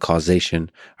remote causation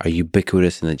are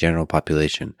ubiquitous in the general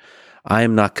population. I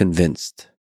am not convinced,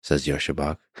 says Joscha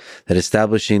Bach, that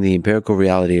establishing the empirical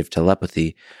reality of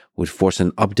telepathy would force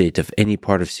an update of any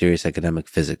part of serious academic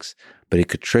physics, but it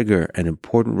could trigger an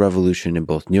important revolution in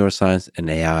both neuroscience and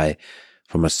AI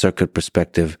from a circuit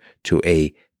perspective to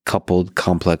a coupled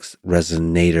complex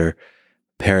resonator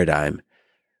paradigm.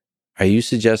 Are you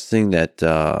suggesting that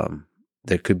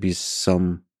there could be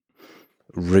some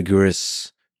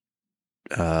rigorous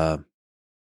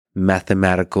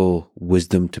mathematical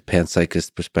wisdom to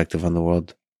panpsychist perspective on the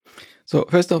world? So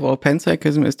first of all,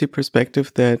 panpsychism is the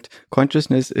perspective that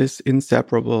consciousness is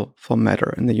inseparable from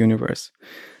matter in the universe.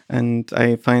 And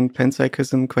I find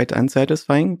panpsychism quite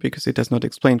unsatisfying because it does not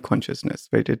explain consciousness,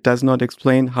 right? It does not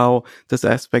explain how this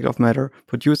aspect of matter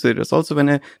produces it. It's also when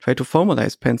I try to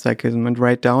formalize panpsychism and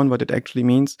write down what it actually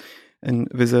means and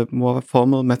with a more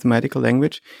formal mathematical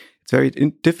language, it's very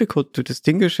difficult to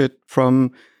distinguish it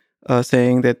from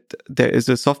saying that there is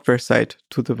a software side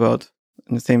to the world,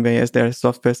 in the same way as there is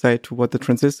software side to what the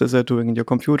transistors are doing in your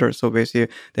computer. So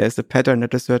basically, there is a pattern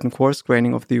at a certain coarse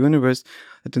graining of the universe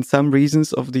that in some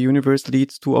reasons of the universe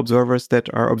leads to observers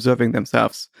that are observing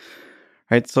themselves,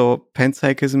 right? So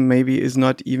panpsychism maybe is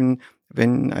not even,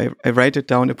 when I write it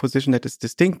down, a position that is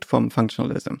distinct from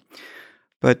functionalism.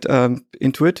 But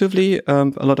intuitively, a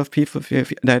lot of people feel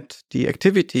that the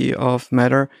activity of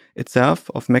matter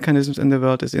itself, of mechanisms in the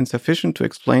world, is insufficient to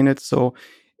explain it. So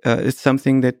it's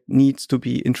something that needs to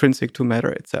be intrinsic to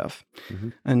matter itself. Mm-hmm.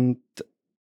 And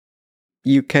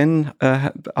you can,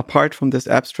 apart from this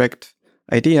abstract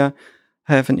idea,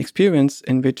 have an experience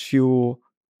in which you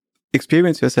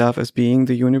experience yourself as being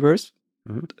the universe,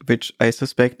 mm-hmm. which I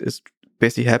suspect is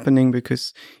basically happening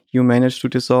because you manage to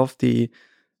dissolve the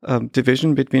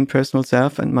division between personal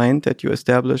self and mind that you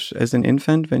establish as an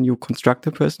infant when you construct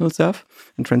the personal self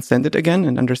and transcend it again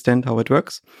and understand how it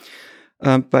works.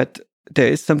 But there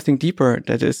is something deeper,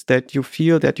 that is that you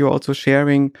feel that you're also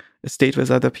sharing a state with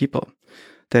other people,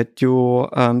 that you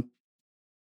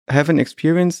have an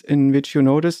experience in which you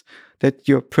notice that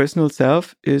your personal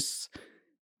self is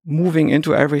moving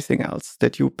into everything else,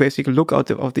 that you basically look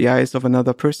out of the eyes of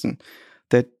another person,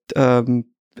 that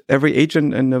every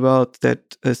agent in the world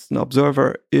that is an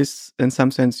observer is in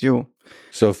some sense you.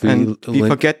 So if we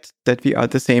forget that we are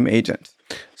the same agent.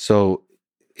 So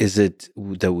is it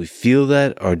that we feel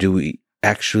that, or do we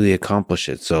actually accomplish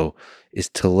it? So is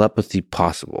telepathy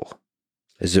possible?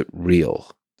 Is it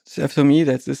real? So for me,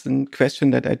 that is a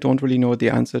question that I don't really know the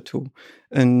answer to.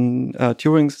 In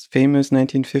Turing's famous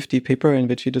 1950 paper in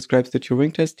which he describes the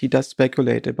Turing test, he does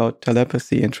speculate about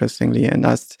telepathy, interestingly, and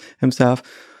asked himself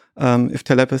if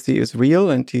telepathy is real,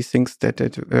 and he thinks that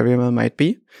it very well might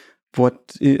be.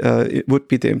 What it would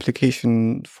be the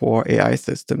implication for AI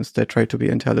systems that try to be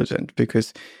intelligent,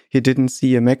 because he didn't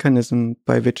see a mechanism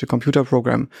by which a computer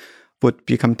program would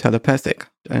become telepathic.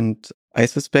 And I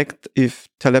suspect if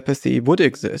telepathy would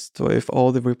exist, or if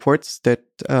all the reports that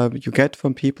you get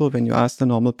from people when you ask the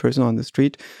normal person on the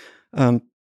street,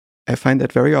 I find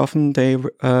that very often they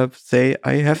say,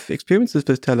 I have experiences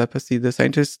with telepathy. The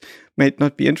scientists might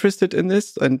not be interested in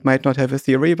this and might not have a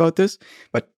theory about this,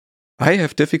 but I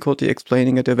have difficulty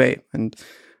explaining it away. And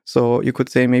so you could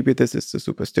say maybe this is a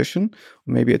superstition,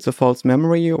 or maybe it's a false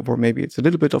memory, or maybe it's a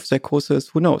little bit of psychosis,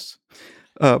 who knows?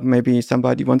 Maybe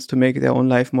somebody wants to make their own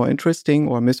life more interesting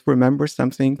or misremember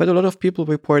something. But a lot of people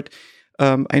report,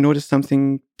 I noticed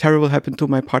something terrible happened to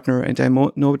my partner, and I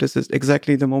know this is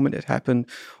exactly the moment it happened.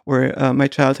 Or my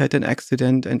child had an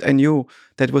accident and I knew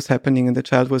that was happening and the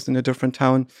child was in a different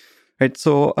town. Right?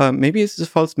 So maybe it's a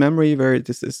false memory where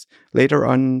this is later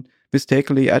on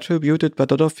mistakenly attributed, but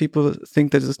a lot of people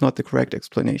think that this is not the correct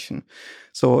explanation.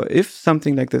 So if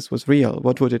something like this was real,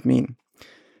 what would it mean?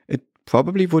 It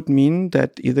probably would mean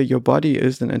that either your body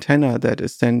is an antenna that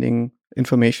is sending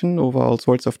information over all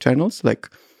sorts of channels, like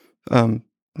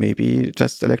maybe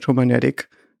just electromagnetic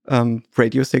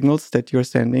radio signals that you're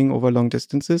sending over long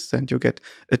distances, and you get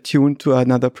attuned to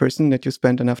another person that you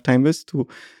spend enough time with to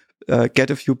get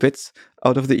a few bits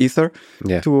out of the ether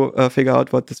to figure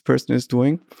out what this person is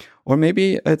doing. Or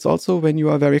maybe it's also when you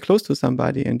are very close to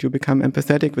somebody and you become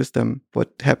empathetic with them. What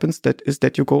happens is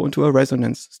that you go into a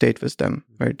resonance state with them,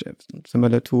 right?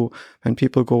 Similar to when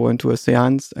people go into a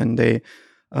seance and they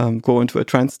go into a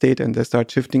trance state and they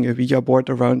start shifting a Ouija board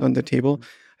around on the table.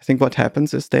 I think what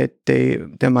happens is that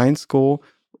their minds go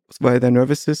via their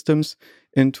nervous systems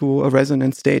into a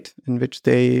resonant state in which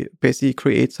they basically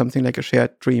create something like a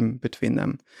shared dream between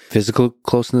them. Physical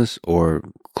closeness or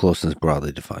closeness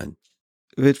broadly defined?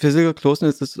 With physical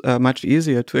closeness, it's much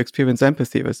easier to experience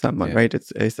empathy with someone, right?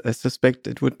 I suspect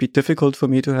it would be difficult for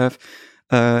me to have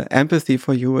empathy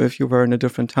for you if you were in a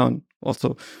different town.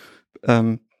 Also,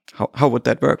 how would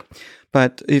that work?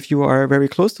 But if you are very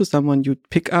close to someone, you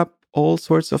pick up all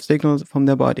sorts of signals from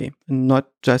their body, and not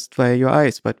just via your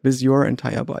eyes, but with your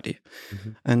entire body.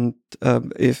 Mm-hmm. And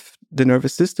if the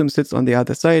nervous system sits on the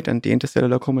other side and the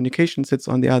intercellular communication sits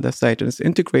on the other side and is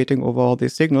integrating over all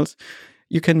these signals,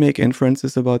 you can make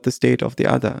inferences about the state of the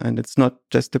other. And it's not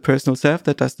just the personal self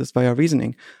that does this via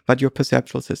reasoning, but your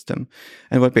perceptual system.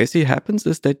 And what basically happens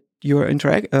is that your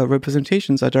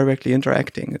representations are directly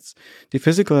interacting. It's the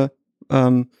physical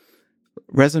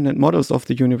resonant models of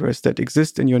the universe that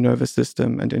exist in your nervous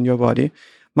system and in your body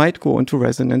might go into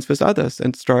resonance with others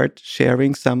and start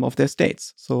sharing some of their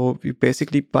states. So you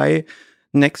basically, by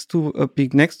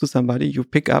being next to somebody, you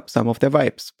pick up some of their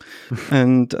vibes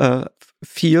and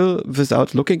feel,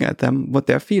 without looking at them, what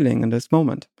they're feeling in this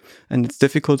moment. And it's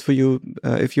difficult for you,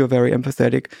 if you're very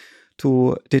empathetic,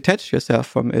 to detach yourself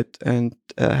from it and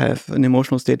have an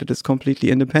emotional state that is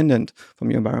completely independent from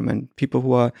your environment. People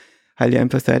who are highly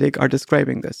empathetic are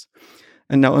describing this.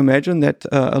 And now imagine that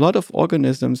a lot of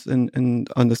organisms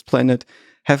on this planet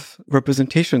have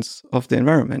representations of the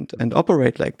environment and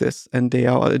operate like this, and they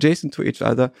are adjacent to each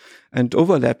other and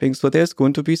overlapping. So there's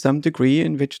going to be some degree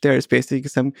in which there is basically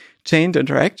some chained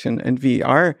interaction, and we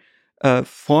are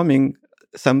forming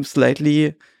some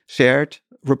slightly shared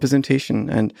representation.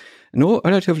 And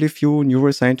relatively few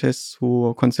neuroscientists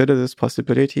who consider this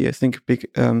possibility. I think big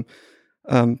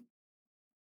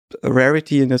a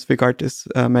rarity in this regard is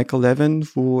Michael Levin,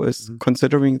 who is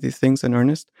considering these things in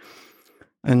earnest.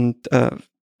 And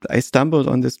I stumbled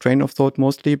on this train of thought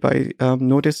mostly by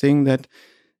noticing that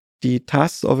the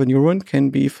tasks of a neuron can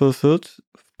be fulfilled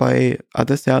by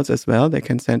other cells as well. They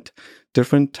can send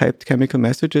different typed chemical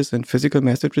messages and physical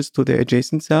messages to their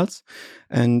adjacent cells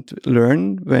and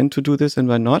learn when to do this and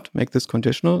when not, make this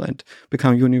conditional and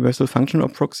become universal function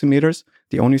approximators.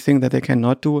 The only thing that they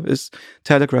cannot do is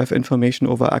telegraph information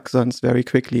over axons very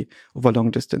quickly over long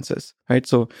distances, right?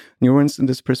 So neurons in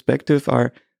this perspective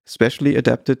are specially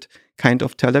adapted kind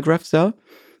of telegraph cell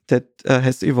that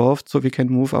has evolved so we can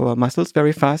move our muscles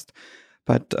very fast.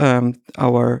 But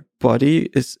our body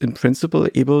is in principle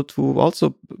able to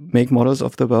also make models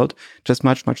of the world, just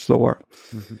much, much slower.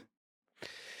 Mm-hmm.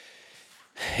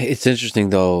 It's interesting,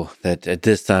 though, that at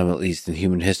this time, at least in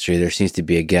human history, there seems to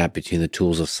be a gap between the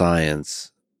tools of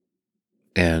science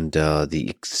and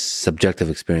the subjective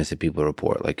experience that people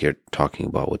report, like you're talking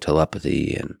about with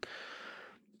telepathy. And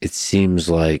it seems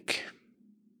like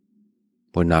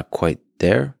we're not quite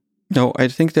there. No, I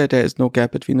think that there is no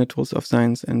gap between the tools of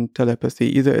science and telepathy.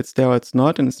 Either it's there or it's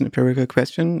not, and it's an empirical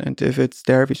question. And if it's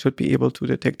there, we should be able to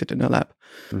detect it in a lab.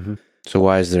 Mm-hmm. So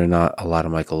why is there not a lot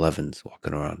of Michael Levins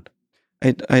walking around?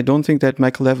 I don't think that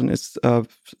Michael Levin is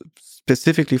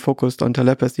specifically focused on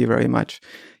telepathy very much.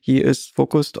 He is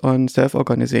focused on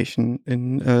self-organization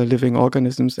in living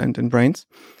organisms and in brains,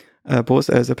 both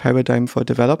as a paradigm for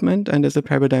development and as a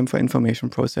paradigm for information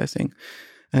processing.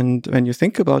 And when you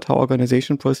think about how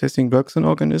organization processing works in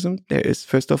organisms, there is,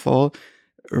 first of all,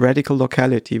 radical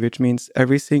locality, which means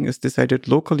everything is decided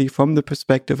locally from the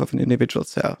perspective of an individual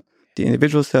cell. The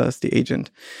individual cell is the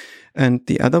agent. And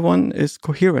the other one is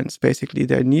coherence. Basically,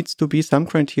 there needs to be some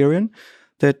criterion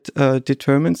that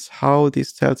determines how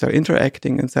these cells are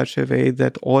interacting in such a way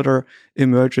that order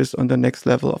emerges on the next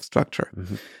level of structure.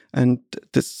 Mm-hmm. And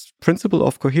this principle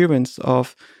of coherence,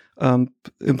 of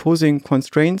imposing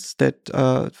constraints that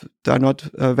are not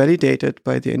validated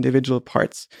by the individual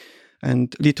parts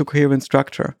and lead to coherent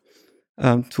structure,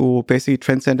 to basically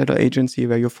transcendental agency,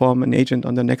 where you form an agent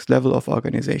on the next level of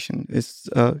organization, is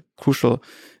crucial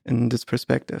in this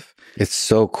perspective. It's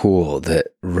so cool that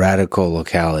radical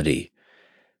locality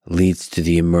leads to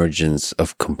the emergence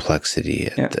of complexity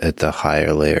at the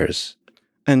higher layers.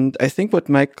 And I think what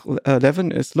Mike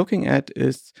Levin is looking at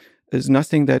is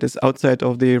nothing that is outside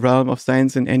of the realm of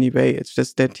science in any way. It's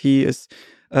just that he is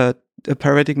a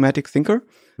paradigmatic thinker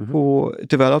who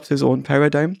develops his own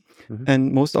paradigm. Mm-hmm.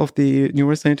 And most of the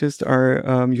neuroscientists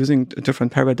are using a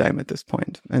different paradigm at this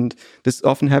point. And this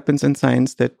often happens in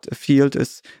science, that a field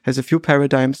has a few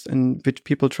paradigms in which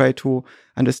people try to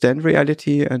understand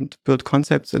reality and build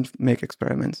concepts and make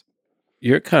experiments.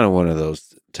 You're kind of one of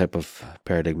those type of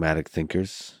paradigmatic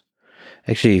thinkers.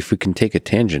 Actually, if we can take a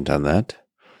tangent on that,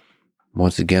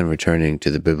 once again, returning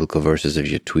to the biblical verses of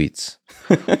your tweets.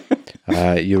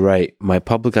 You're right. My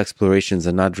public explorations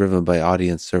are not driven by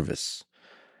audience service,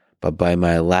 but by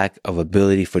my lack of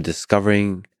ability for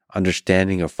discovering,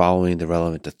 understanding, or following the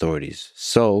relevant authorities.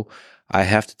 So I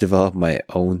have to develop my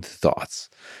own thoughts.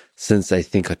 Since I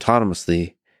think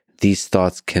autonomously, these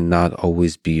thoughts cannot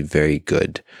always be very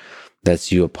good.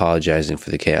 That's you apologizing for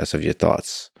the chaos of your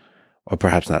thoughts. Or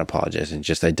perhaps not apologizing,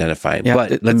 just identifying. Yeah,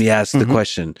 but let me ask the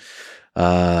question.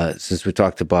 Since we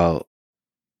talked about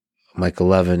Michael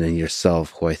Levin and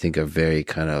yourself, who I think are very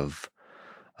kind of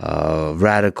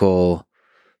radical,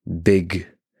 big,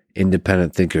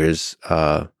 independent thinkers,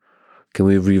 can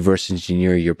we reverse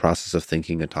engineer your process of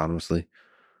thinking autonomously?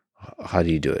 How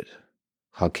do you do it?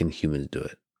 How can humans do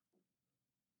it?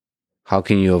 How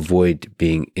can you avoid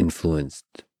being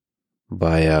influenced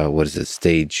by what is it,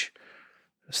 stage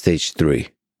 3?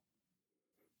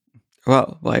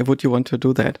 Well, why would you want to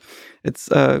do that? It's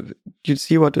you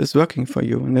see what is working for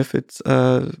you, and if it's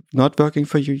not working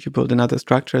for you, you build another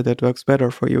structure that works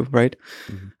better for you, right?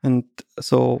 Mm-hmm. And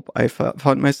so I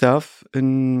found myself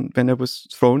when I was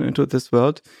thrown into this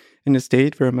world in a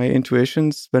state where my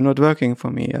intuitions were not working for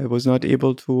me. I was not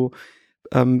able to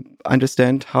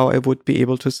understand how I would be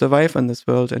able to survive in this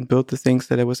world and build the things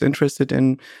that I was interested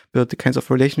in, build the kinds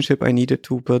of relationship I needed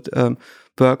to build,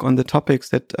 work on the topics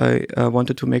that I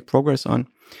wanted to make progress on.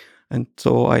 And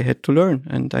so I had to learn.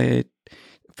 And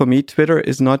for me, Twitter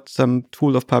is not some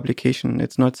tool of publication.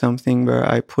 It's not something where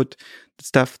I put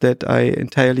stuff that I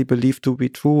entirely believe to be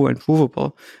true and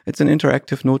provable. It's an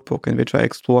interactive notebook in which I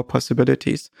explore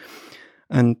possibilities.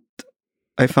 And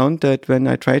I found that when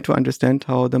I tried to understand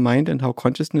how the mind and how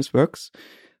consciousness works,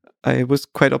 I was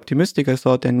quite optimistic. I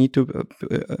thought there needs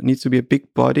to be a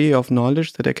big body of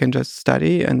knowledge that I can just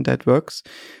study and that works.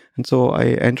 And so I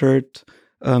entered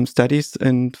studies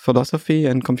in philosophy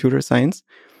and computer science,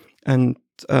 and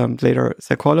later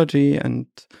psychology and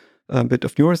a bit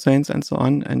of neuroscience and so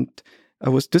on. And I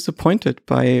was disappointed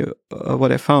by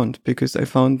what I found, because I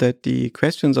found that the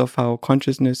questions of how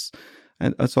consciousness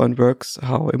and so on works,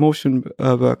 how emotion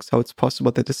works, how it's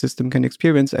possible that the system can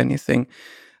experience anything,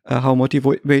 how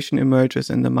motivation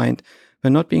emerges in the mind, were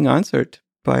not being answered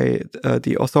by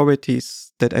the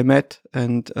authorities that I met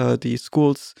and the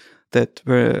schools that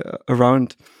were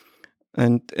around.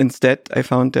 And instead, I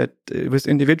found that it was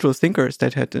individual thinkers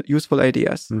that had useful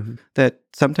ideas that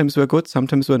sometimes were good,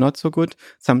 sometimes were not so good,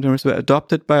 sometimes were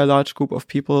adopted by a large group of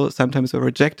people, sometimes were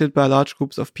rejected by large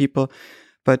groups of people.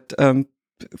 But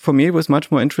for me, it was much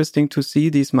more interesting to see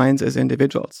these minds as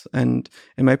individuals. And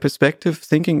in my perspective,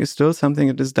 thinking is still something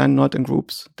that is done not in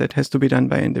groups, that has to be done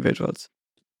by individuals.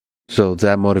 So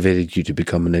that motivated you to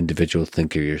become an individual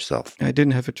thinker yourself? I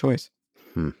didn't have a choice.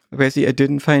 Basically, I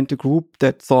didn't find the group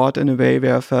that thought in a way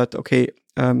where I felt, okay,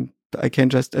 I can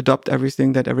just adopt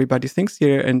everything that everybody thinks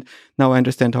here, and now I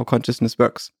understand how consciousness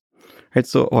works, right?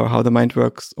 So, or how the mind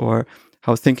works, or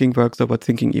how thinking works, or what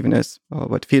thinking even is, or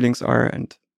what feelings are,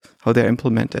 and how they're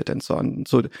implemented, and so on.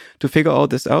 So, to figure all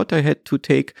this out, I had to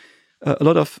take a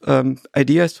lot of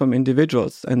ideas from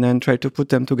individuals and then try to put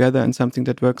them together in something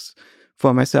that works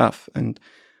for myself. And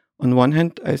on one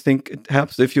hand, I think it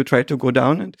helps if you try to go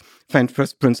down and find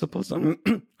first principles on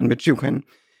which you can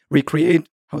recreate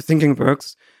how thinking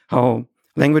works, how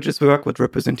languages work, what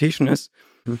representation is,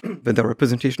 whether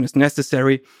representation is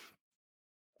necessary,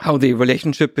 how the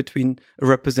relationship between a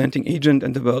representing agent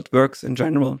and the world works in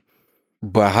general.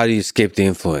 But how do you escape the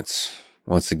influence?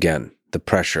 Once again, the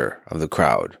pressure of the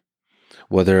crowd,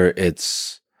 whether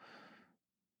it's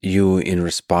you in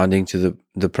responding to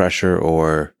the pressure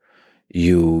or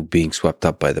you being swept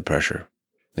up by the pressure.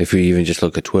 If you even just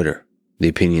look at Twitter, the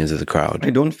opinions of the crowd. I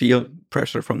don't feel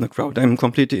pressure from the crowd. I'm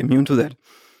completely immune to that.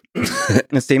 In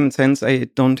the same sense, I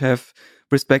don't have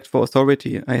respect for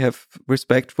authority. I have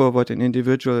respect for what an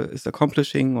individual is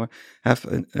accomplishing, or have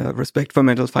respect for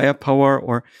mental firepower,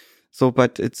 or so.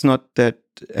 But it's not that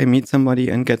I meet somebody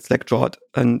and get slack-jawed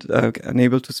and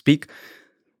unable to speak.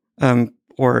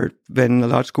 Or when a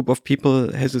large group of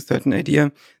people has a certain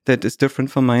idea that is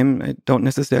different from mine, I don't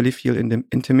necessarily feel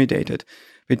intimidated,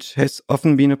 which has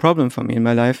often been a problem for me in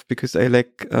my life, because I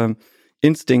lack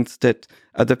instincts that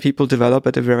other people develop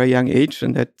at a very young age,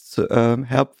 and that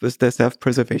help with their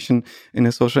self-preservation in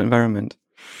a social environment.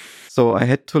 So I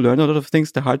had to learn a lot of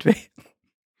things the hard way.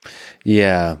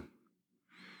 Yeah.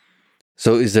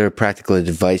 So is there a practical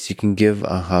advice you can give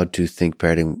on how to think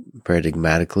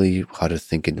paradigmatically, how to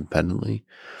think independently?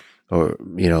 Or,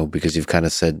 because you've kind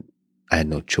of said, I had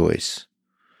no choice.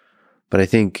 But I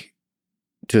think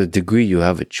to a degree you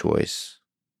have a choice.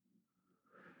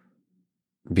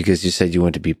 Because you said you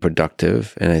want to be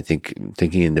productive. And I think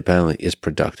thinking independently is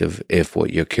productive if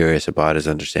what you're curious about is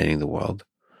understanding the world.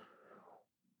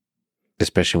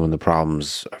 Especially when the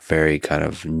problems are very kind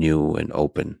of new and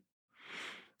open.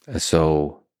 And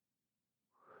so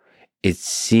it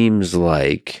seems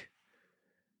like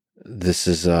this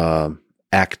is a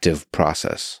active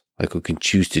process. Like we can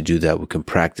choose to do that. We can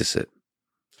practice it.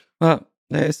 Well,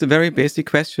 there is a very basic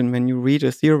question when you read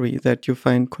a theory that you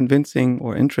find convincing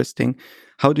or interesting.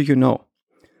 How do you know?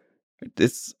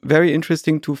 It's very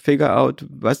interesting to figure out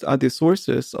what are the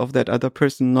sources of that other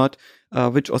person, not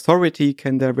which authority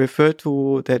can they refer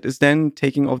to that is then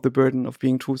taking off the burden of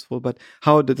being truthful, but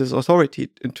how did this authority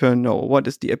in turn know? What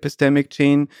is the epistemic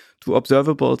chain to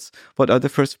observables? What are the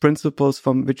first principles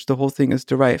from which the whole thing is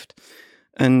derived?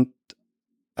 And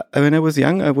when I was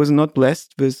young, I was not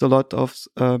blessed with a lot of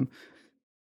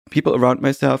people around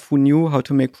myself who knew how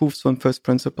to make proofs from first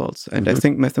principles. And I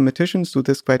think mathematicians do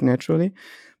this quite naturally.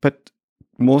 But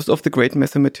most of the great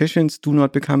mathematicians do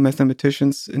not become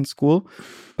mathematicians in school,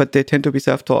 but they tend to be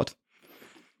self-taught.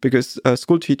 Because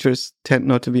school teachers tend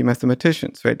not to be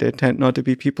mathematicians, right? They tend not to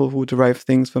be people who derive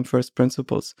things from first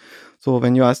principles. So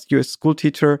when you ask your school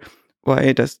teacher,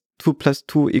 why does 2 plus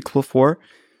 2 equal 4?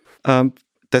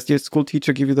 Does your school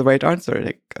teacher give you the right answer?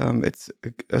 Like, it's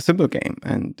a symbol game,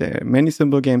 and there are many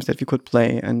symbol games that you could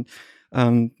play, and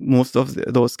most of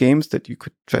those games that you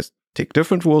could just take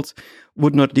different rules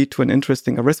would not lead to an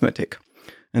interesting arithmetic.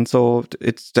 And so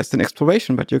it's just an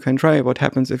exploration, but you can try what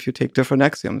happens if you take different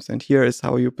axioms. And here is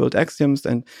how you build axioms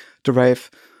and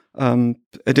derive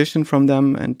addition from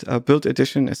them, and build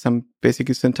addition is some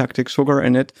basically syntactic sugar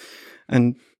in it.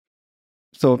 And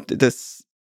so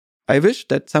I wish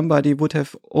that somebody would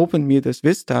have opened me this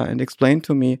vista and explained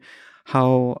to me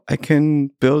how I can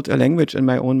build a language in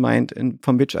my own mind and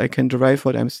from which I can derive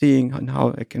what I'm seeing, and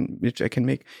which I can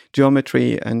make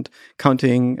geometry and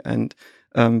counting and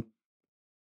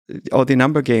all the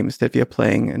number games that we are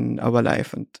playing in our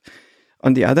life. And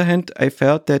on the other hand, I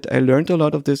felt that I learned a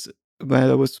lot of this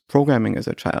while I was programming as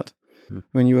a child.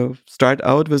 When you start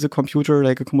out with a computer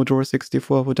like a Commodore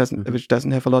 64, which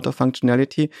doesn't have a lot of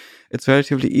functionality, it's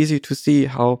relatively easy to see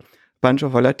how a bunch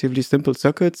of relatively simple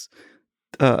circuits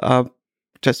are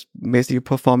just basically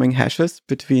performing hashes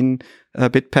between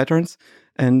bit patterns,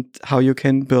 and how you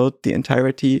can build the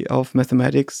entirety of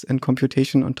mathematics and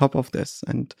computation on top of this,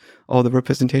 and all the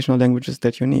representational languages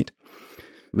that you need.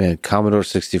 Man, Commodore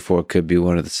 64 could be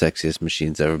one of the sexiest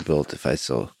machines ever built, if I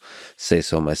say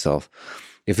so myself.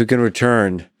 If we can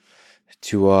return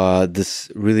to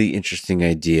this really interesting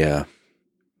idea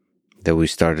that we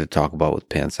started to talk about with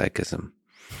panpsychism.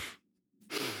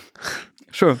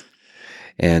 Sure.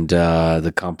 And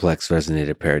the complex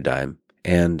resonator paradigm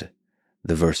and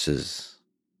the verses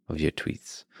of your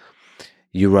tweets.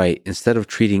 You write, instead of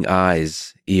treating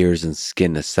eyes, ears, and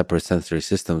skin as separate sensory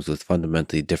systems with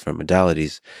fundamentally different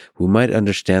modalities, we might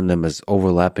understand them as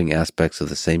overlapping aspects of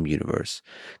the same universe,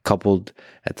 coupled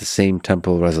at the same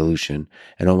temporal resolution,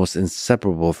 and almost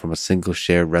inseparable from a single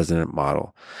shared resonant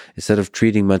model. Instead of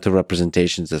treating mental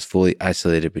representations as fully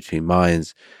isolated between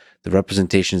minds, the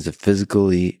representations of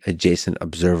physically adjacent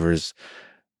observers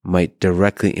might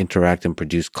directly interact and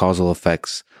produce causal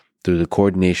effects through the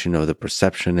coordination of the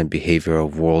perception and behavior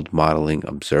of world modeling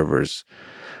observers.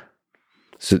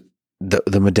 So the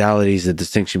modalities, the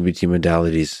distinction between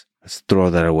modalities, let's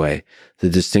throw that away. The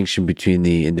distinction between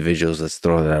the individuals, let's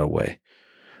throw that away.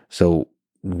 So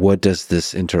what does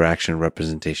this interaction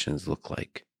representations look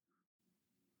like?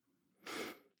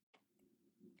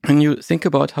 When you think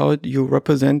about how you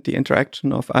represent the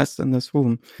interaction of us in this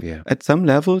room, at some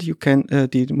level, you can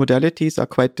the modalities are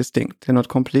quite distinct. They're not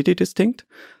completely distinct,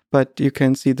 but you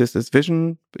can see this as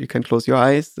vision. You can close your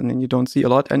eyes, and then you don't see a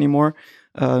lot anymore.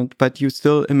 But you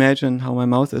still imagine how my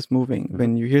mouth is moving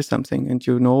when you hear something, and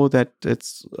you know that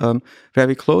it's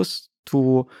very close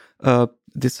to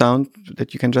the sound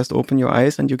that you can just open your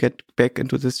eyes and you get back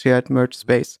into this shared merged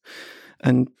space.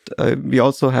 And we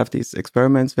also have these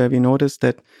experiments where we notice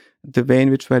that the way in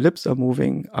which my lips are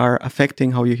moving are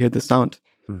affecting how you hear the sound.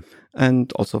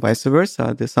 And also vice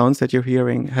versa. The sounds that you're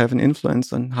hearing have an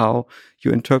influence on how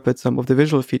you interpret some of the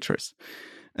visual features.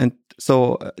 And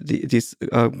so these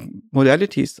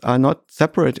modalities are not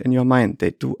separate in your mind.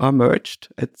 They are merged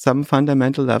at some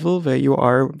fundamental level where you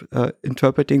are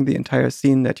interpreting the entire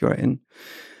scene that you're in.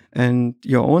 And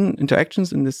your own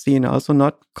interactions in the scene are also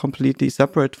not completely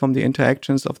separate from the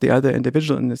interactions of the other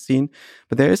individual in the scene.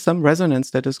 But there is some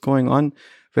resonance that is going on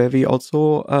where we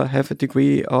also have a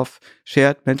degree of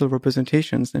shared mental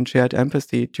representations and shared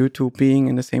empathy due to being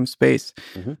in the same space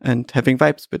and having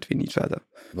vibes between each other.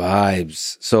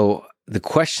 Vibes. So the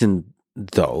question,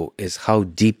 though, is how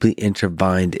deeply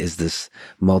intertwined is this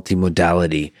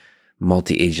multimodality,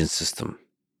 multi-agent system?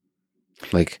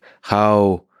 Like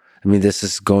how... I mean, this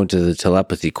is going to the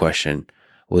telepathy question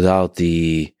without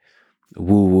the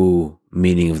woo-woo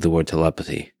meaning of the word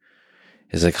telepathy.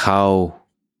 It's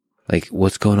like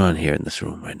what's going on here in this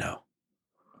room right now?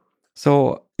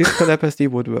 So if telepathy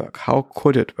would work, how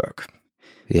could it work?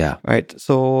 Yeah. Right.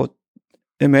 So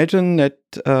imagine that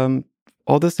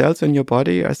all the cells in your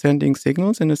body are sending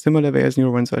signals in a similar way as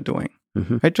neurons are doing,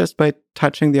 right? Just by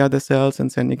touching the other cells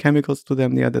and sending chemicals to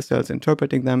them, the other cells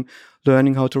interpreting them,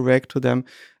 learning how to react to them.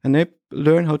 And they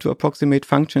learn how to approximate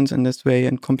functions in this way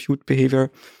and compute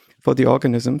behavior for the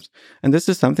organisms. And this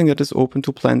is something that is open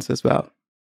to plants as well.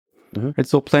 Right?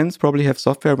 So plants probably have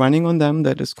software running on them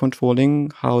that is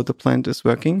controlling how the plant is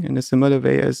working in a similar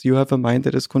way as you have a mind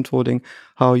that is controlling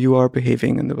how you are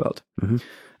behaving in the world.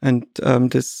 And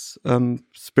this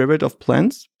spirit of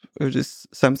plants is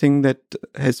something that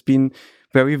has been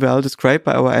very well described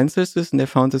by our ancestors, and they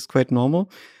found this quite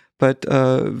normal. But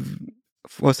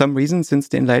for some reason, since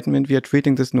the Enlightenment, we are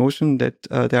treating this notion that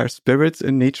there are spirits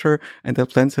in nature and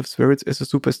that plants have spirits as a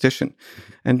superstition.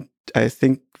 And I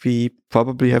think we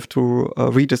probably have to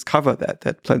rediscover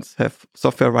that plants have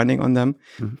software running on them.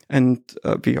 And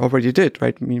we already did,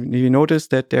 right? We noticed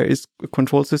that there is a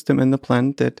control system in the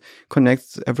plant that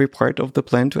connects every part of the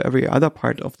plant to every other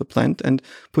part of the plant and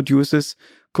produces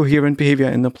coherent behavior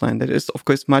in the plant. That is, of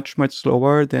course, much, much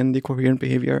slower than the coherent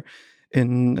behavior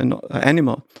in an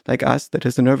animal like us that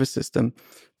has a nervous system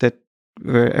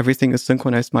where everything is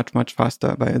synchronized much, much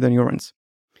faster by the neurons.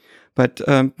 But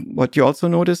what you also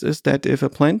notice is that if a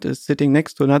plant is sitting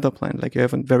next to another plant, like you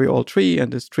have a very old tree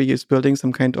and this tree is building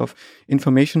some kind of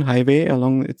information highway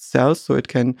along its cells so it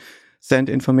can send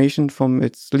information from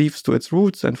its leaves to its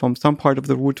roots and from some part of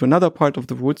the root to another part of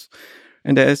the roots,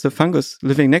 and there is a fungus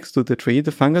living next to the tree,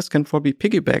 the fungus can probably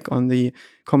piggyback on the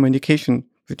communication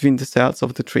between the cells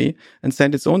of the tree and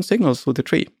send its own signals to the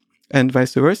tree. And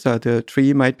vice versa, the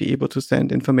tree might be able to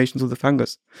send information to the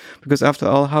fungus. Because after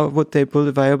all, how would they build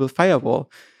a viable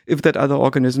firewall if that other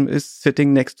organism is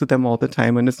sitting next to them all the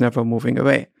time and is never moving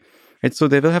away? Right? So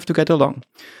they will have to get along.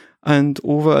 And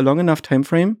over a long enough time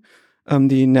frame,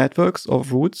 the networks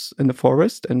of roots in the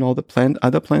forest and all the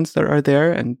other plants that are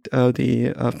there and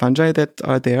the fungi that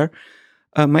are there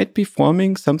might be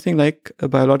forming something like a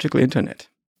biological internet.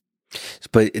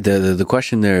 But the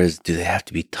question there is, do they have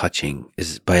to be touching?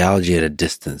 Is biology at a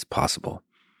distance possible?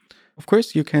 Of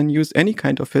course, you can use any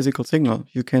kind of physical signal.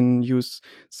 You can use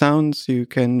sounds, you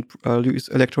can use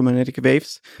electromagnetic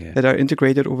waves that are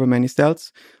integrated over many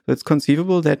cells. So it's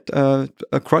conceivable that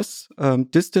across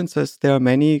distances, there are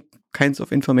many kinds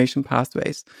of information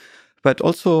pathways. But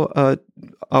also,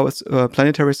 our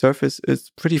planetary surface is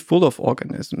pretty full of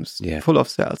organisms, full of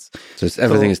cells. So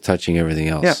everything is touching everything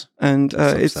else. Yeah, and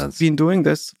it's been doing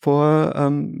this for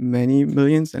many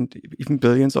millions and even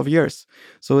billions of years.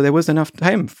 So there was enough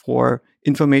time for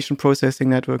information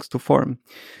processing networks to form.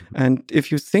 And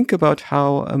if you think about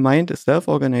how a mind is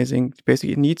self-organizing,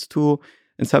 basically it needs to,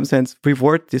 in some sense,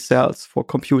 reward the cells for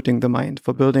computing the mind,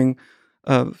 for building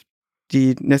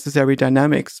the necessary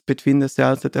dynamics between the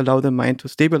cells that allow the mind to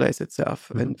stabilize itself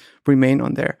and remain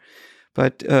on there.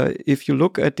 But if you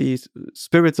look at the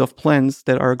spirits of plants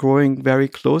that are growing very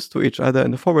close to each other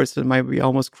in the forest, that might be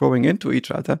almost growing into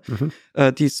each other,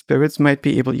 these spirits might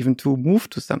be able even to move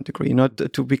to some degree, not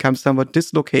to become somewhat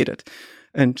dislocated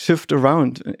and shift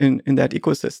around in that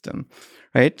ecosystem,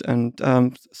 right? And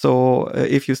so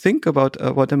if you think about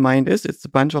what a mind is, it's a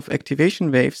bunch of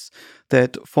activation waves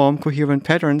that form coherent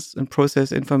patterns and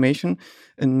process information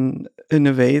in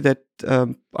a way that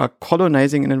are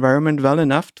colonizing an environment well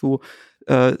enough to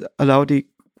allow the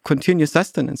continuous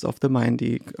sustenance of the mind,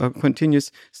 the continuous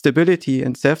stability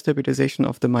and self-stabilization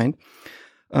of the mind.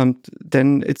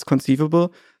 Then it's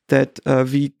conceivable that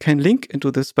we can link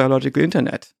into this biological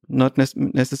internet, not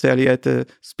necessarily at the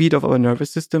speed of our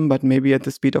nervous system, but maybe at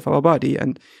the speed of our body,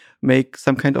 and make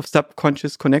some kind of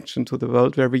subconscious connection to the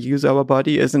world where we use our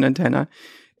body as an antenna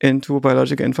into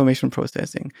biological information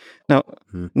processing. Now,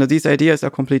 these ideas are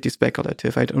completely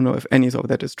speculative. I don't know if any of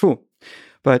that is true.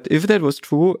 But if that was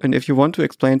true, and if you want to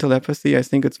explain telepathy, I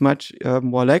think it's much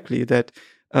more likely that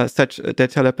that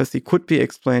telepathy could be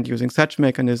explained using such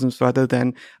mechanisms rather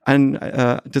than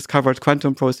undiscovered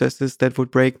quantum processes that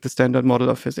would break the standard model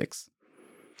of physics.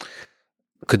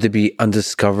 Could there be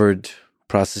undiscovered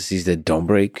processes that don't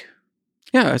break?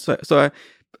 Yeah, so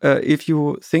if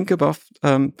you think about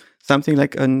something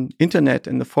like an internet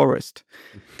in the forest,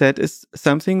 that is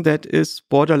something that is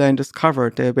borderline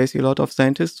discovered. There are basically a lot of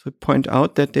scientists who point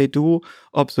out that they do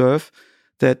observe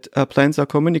that plants are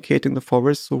communicating the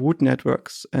forest through root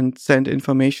networks and send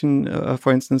information,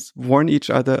 for instance, warn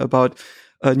each other about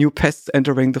new pests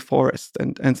entering the forest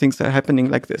and things are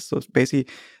happening like this. So basically,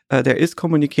 there is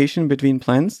communication between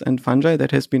plants and fungi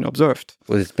that has been observed.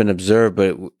 Well, it's been observed,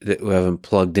 but we haven't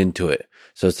plugged into it.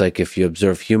 So it's like if you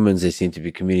observe humans, they seem to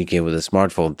be communicating with a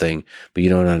smartphone thing, but you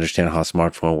don't understand how a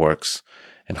smartphone works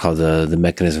and how the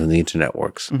mechanism of the internet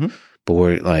works. But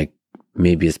we're like,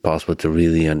 maybe it's possible to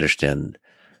really understand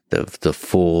the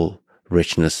full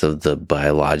richness of the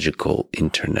biological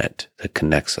internet that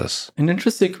connects us. An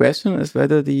interesting question is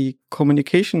whether the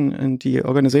communication and the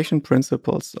organization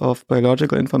principles of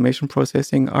biological information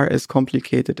processing are as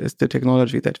complicated as the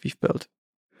technology that we've built.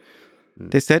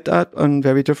 They set up on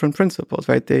very different principles,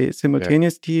 right? They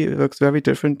simultaneously works very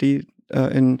differently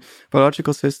in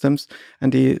biological systems,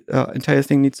 and the entire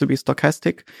thing needs to be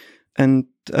stochastic, and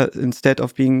instead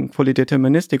of being fully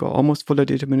deterministic or almost fully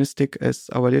deterministic as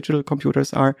our digital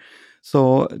computers are.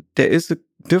 So there is a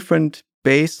different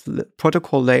base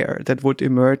protocol layer that would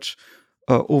emerge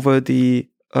over the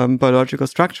biological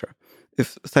structure,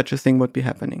 if such a thing would be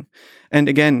happening. And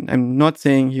again, I'm not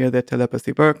saying here that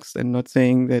telepathy works, and not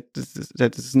saying that this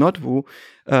is not woo,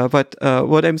 but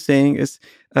what I'm saying is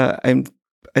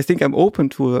I think I'm open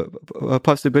to a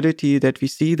possibility that we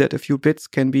see that a few bits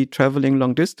can be traveling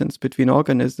long distance between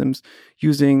organisms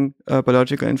using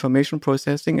biological information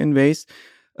processing in ways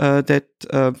that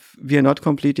we are not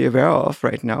completely aware of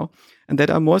right now, and that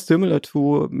are more similar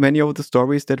to many of the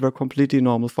stories that were completely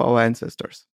normal for our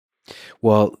ancestors.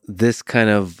 Well, this kind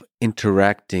of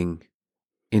interlined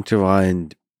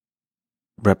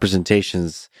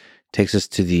representations takes us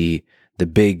to the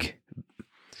big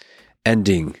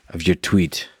ending of your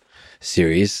tweet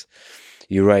series.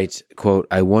 You write, quote,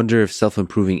 "I wonder if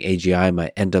self-improving AGI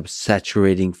might end up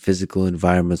saturating physical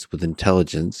environments with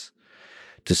intelligence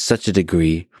to such a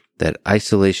degree that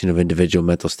isolation of individual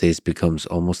mental states becomes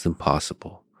almost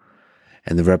impossible,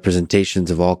 and the representations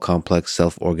of all complex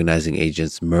self-organizing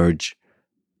agents merge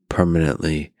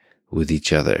permanently with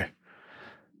each other."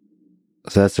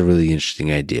 So that's a really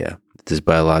interesting idea. This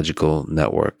biological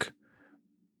network,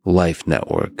 life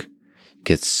network,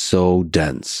 gets so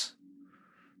dense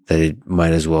that it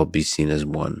might as well be seen as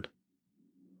one.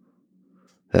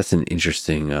 That's an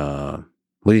interesting,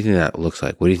 what do you think that looks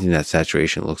like? What do you think that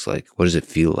saturation looks like? What does it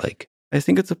feel like? I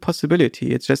think it's a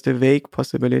possibility. It's just a vague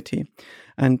possibility.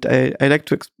 And I like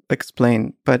to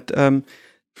explain. But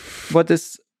what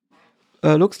this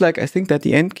looks like, I think that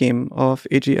the end game of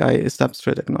AGI is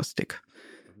substrate agnostic.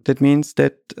 That means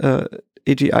that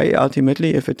AGI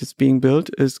ultimately, if it is being built,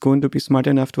 is going to be smart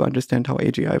enough to understand how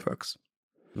AGI works.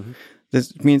 Mm-hmm.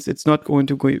 This means it's not going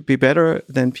to be better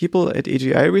than people at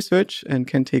AGI research and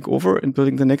can take over in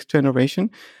building the next generation,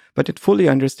 but it fully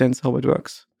understands how it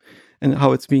works and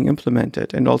how it's being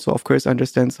implemented. And also, of course,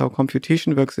 understands how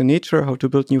computation works in nature, how to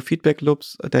build new feedback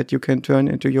loops that you can turn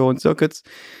into your own circuits.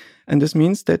 And this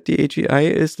means that the AGI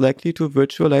is likely to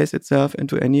virtualize itself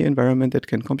into any environment that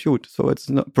can compute. So it's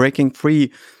not breaking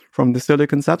free from the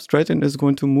silicon substrate and is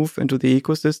going to move into the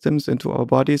ecosystems, into our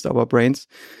bodies, our brains,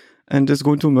 and is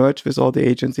going to merge with all the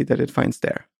agency that it finds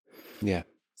there. Yeah.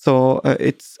 So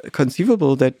it's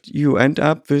conceivable that you end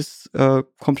up with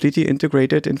completely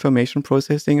integrated information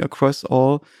processing across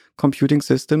all computing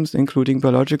systems, including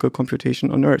biological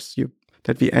computation on Earth.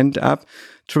 That we end up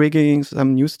triggering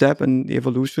some new step in the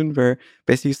evolution where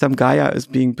basically some Gaia is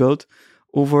being built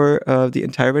over the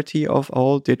entirety of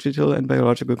all digital and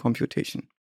biological computation.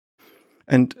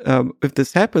 And if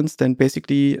this happens, then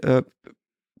basically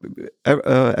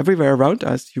everywhere around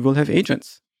us, you will have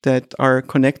agents that are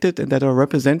connected and that are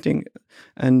representing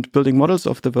and building models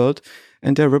of the world,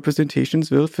 and their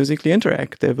representations will physically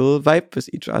interact. They will vibe with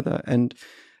each other. And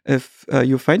if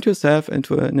you find yourself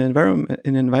into an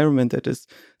environment that is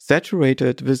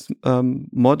saturated with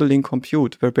modeling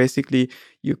compute, where basically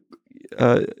you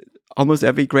almost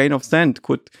every grain of sand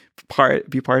could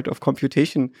be part of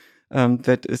computation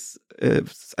that is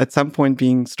at some point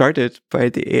being started by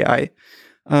the AI,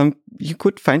 you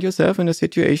could find yourself in a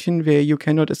situation where you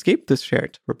cannot escape this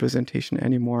shared representation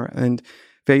anymore, and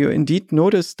where you indeed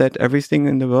notice that everything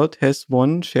in the world has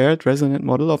one shared resonant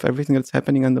model of everything that's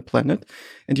happening on the planet,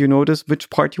 and you notice which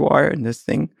part you are in this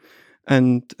thing,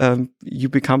 and you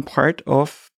become part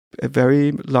of a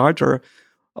very larger,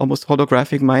 almost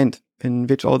holographic mind in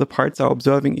which all the parts are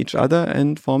observing each other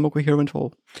and form a coherent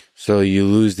whole. So you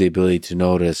lose the ability to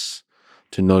notice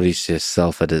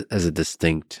yourself as a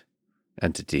distinct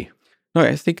entity. No,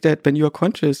 I think that when you are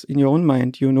conscious in your own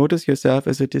mind, you notice yourself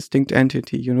as a distinct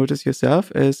entity. You notice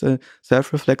yourself as a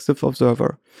self-reflexive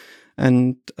observer.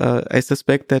 And I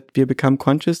suspect that we become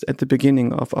conscious at the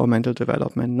beginning of our mental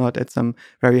development, not at some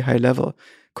very high level.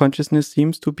 Consciousness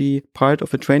seems to be part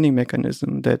of a training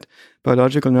mechanism that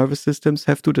biological nervous systems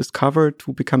have to discover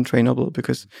to become trainable,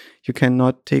 because you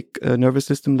cannot take a nervous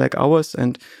system like ours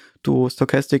and do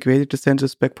stochastic gradient descent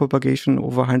with backpropagation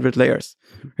over 100 layers.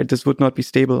 Right? This would not be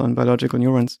stable on biological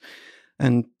neurons.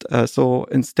 And so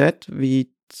instead, we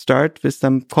start with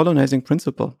some colonizing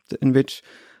principle in which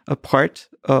a part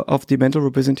of the mental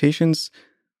representations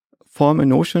form a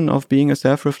notion of being a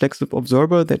self-reflexive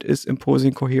observer that is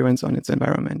imposing coherence on its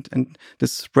environment. And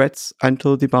this spreads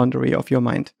until the boundary of your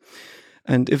mind.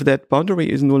 And if that boundary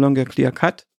is no longer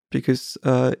clear-cut, because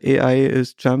AI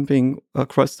is jumping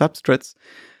across substrates,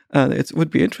 it would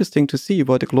be interesting to see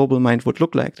what a global mind would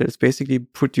look like. That is basically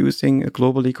producing a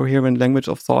globally coherent language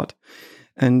of thought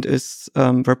and is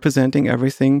representing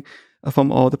everything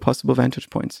from all the possible vantage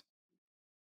points.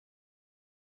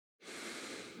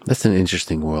 That's an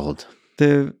interesting world.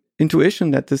 The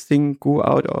intuition that this thing grew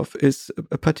out of is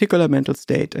a particular mental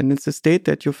state, and it's a state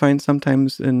that you find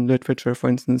sometimes in literature. For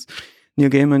instance, Neil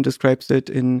Gaiman describes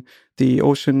it in The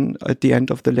Ocean at the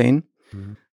End of the Lane.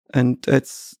 Mm-hmm. And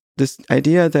it's this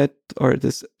idea that, or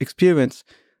this experience,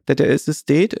 that there is a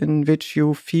state in which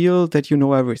you feel that you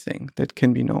know everything that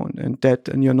can be known, and that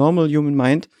in your normal human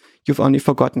mind, you've only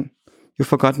forgotten. You've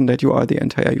forgotten that you are the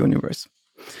entire universe.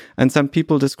 And some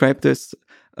people describe this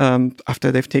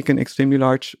after they've taken extremely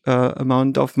large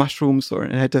amount of mushrooms or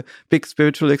had a big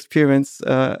spiritual experience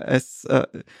as a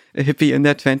hippie in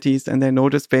their 20s, and they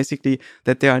notice basically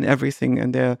that they are in everything,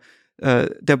 and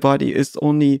their body is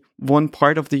only one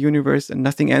part of the universe and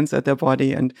nothing ends at their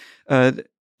body, and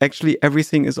actually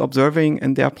everything is observing,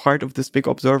 and they are part of this big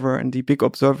observer, and the big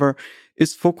observer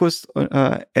is focused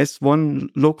as one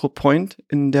local point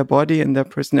in their body and their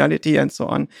personality and so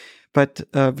on. But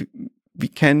we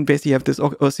can basically have this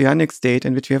oceanic state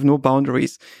in which we have no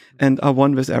boundaries and are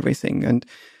one with everything. And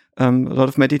a lot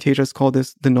of meditators call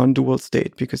this the non-dual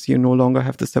state, because you no longer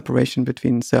have the separation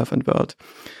between self and world.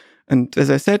 And as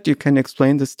I said, you can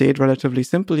explain the state relatively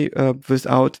simply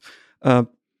without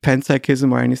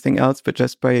panpsychism or anything else, but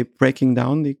just by breaking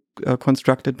down the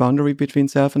constructed boundary between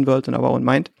self and world in our own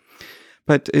mind.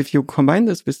 But if you combine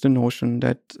this with the notion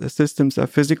that systems are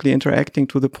physically interacting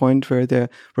to the point where their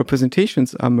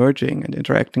representations are merging and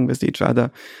interacting with each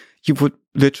other, you would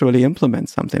literally implement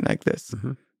something like this.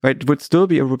 Mm-hmm. Right? It would still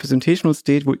be a representational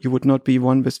state. You would not be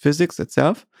one with physics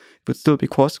itself. It would still be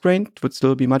coarse-grained. It would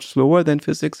still be much slower than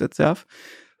physics itself.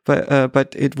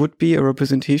 But it would be a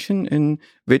representation in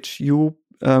which you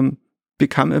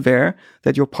become aware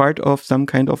that you're part of some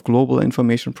kind of global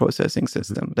information processing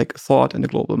system, like a thought in a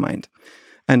global mind,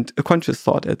 and a conscious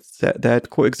thought that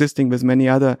coexisting with many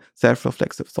other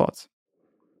self-reflexive thoughts.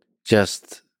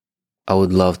 I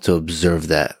would love to observe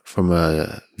that from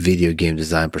a video game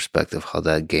design perspective, how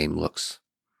that game looks.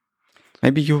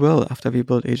 Maybe you will after we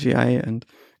build AGI and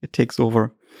it takes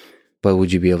over. But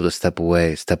would you be able to step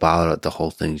out of the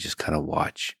whole thing, just kind of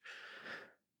watch?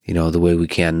 The way we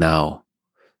can now.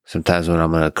 Sometimes when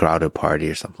I'm at a crowded party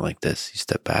or something like this, you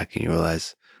step back and you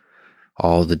realize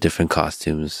all the different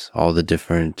costumes, all the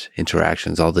different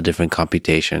interactions, all the different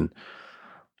computation,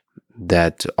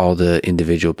 that all the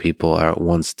individual people are at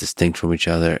once distinct from each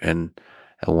other and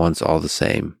at once all the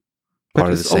same.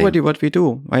 But it's already what we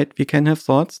do, right? We can have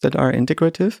thoughts that are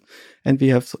integrative, and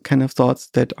we can have thoughts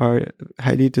that are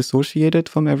highly dissociated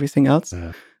from everything else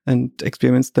and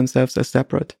experience themselves as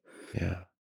separate. Yeah.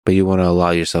 But you want to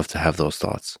allow yourself to have those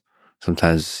thoughts.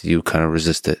 Sometimes you kind of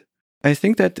resist it. I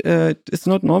think that it's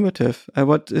not normative.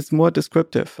 It's more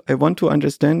descriptive. I want to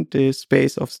understand the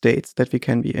space of states that we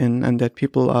can be in and that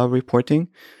people are reporting,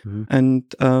 and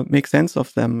make sense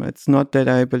of them. It's not that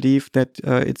I believe that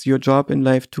it's your job in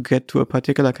life to get to a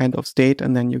particular kind of state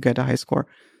and then you get a high score.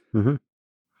 Mm-hmm.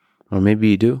 Or maybe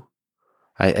you do.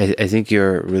 I think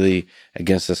you're really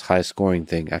against this high scoring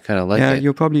thing. I kind of like it. Yeah,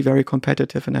 you're probably very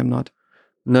competitive and I'm not.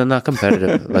 No, not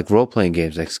competitive. Like role-playing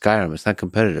games, like Skyrim, it's not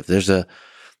competitive.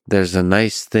 There's a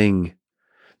nice thing.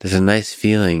 There's a nice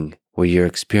feeling where your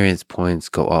experience points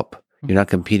go up. You're not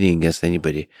competing against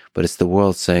anybody, but it's the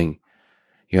world saying,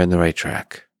 you're on the right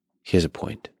track. Here's a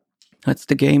point. That's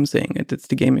the game thing. It's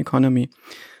the game economy.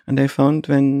 And I found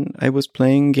when I was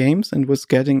playing games and was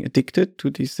getting addicted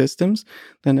to these systems,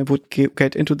 then I would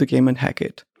get into the game and hack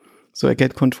it. So I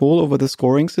get control over the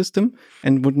scoring system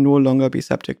and would no longer be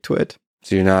subject to it.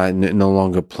 So you're no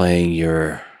longer playing,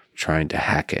 you're trying to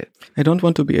hack it. I don't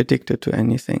want to be addicted to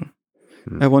anything.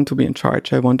 I want to be in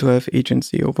charge. I want to have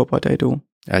agency over what I do.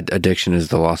 Addiction is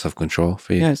the loss of control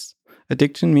for you? Yes.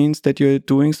 Addiction means that you're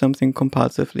doing something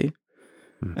compulsively.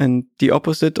 And the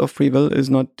opposite of free will is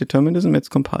not determinism, it's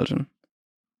compulsion.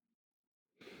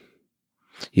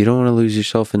 You don't want to lose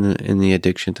yourself in the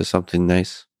addiction to something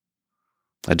nice?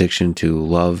 Addiction to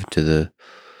love, to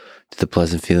the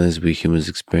pleasant feelings we humans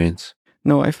experience?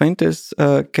 No, I find this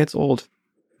gets old.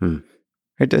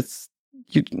 Right?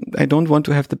 I don't want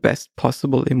to have the best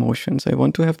possible emotions. I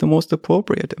want to have the most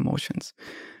appropriate emotions.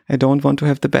 I don't want to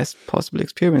have the best possible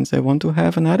experience. I want to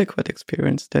have an adequate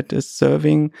experience that is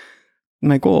serving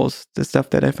my goals, the stuff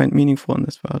that I find meaningful in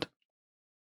this world.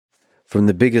 From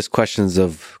the biggest questions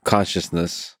of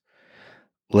consciousness,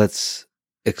 let's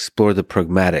explore the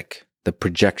pragmatic, the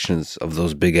projections of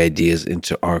those big ideas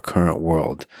into our current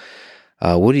world.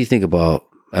 What do you think about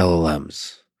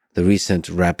LLMs, the recent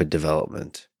rapid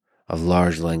development of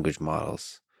large language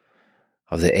models,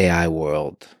 of the AI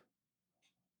world,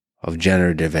 of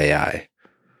generative AI?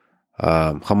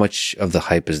 How much of the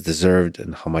hype is deserved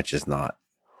and how much is not?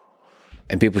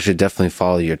 And people should definitely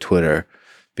follow your Twitter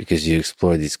because you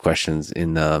explore these questions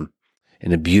in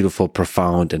a beautiful,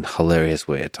 profound, and hilarious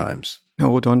way at times.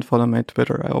 No, don't follow my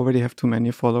Twitter. I already have too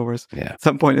many followers. Yeah. At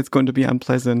some point, it's going to be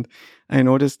unpleasant. I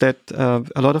noticed that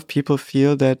a lot of people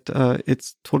feel that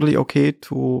it's totally okay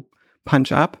to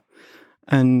punch up.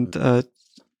 And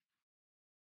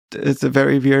it's a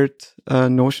very weird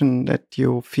notion that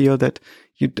you feel that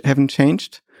you haven't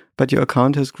changed, but your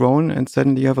account has grown, and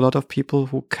suddenly you have a lot of people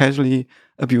who casually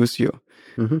abuse you.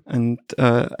 Mm-hmm. And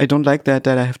I don't like that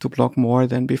I have to block more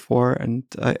than before, and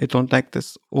I don't like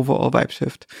this overall vibe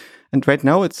shift. And right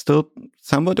now it's still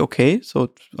somewhat okay,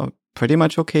 so pretty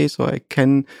much okay. So I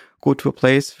can go to a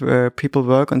place where people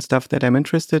work on stuff that I'm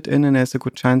interested in, and there's a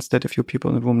good chance that a few people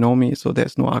in the room know me, so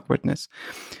there's no awkwardness.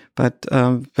 But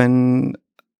when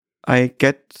I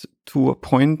get to a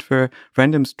point where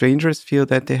random strangers feel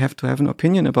that they have to have an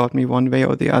opinion about me one way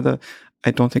or the other,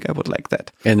 I don't think I would like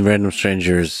that. And random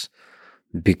strangers,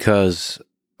 because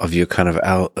of your kind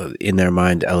of in their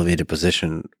mind elevated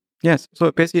position. Yes.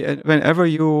 So basically, whenever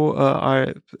you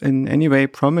are in any way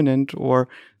prominent or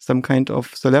some kind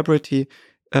of celebrity,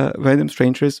 random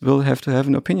strangers will have to have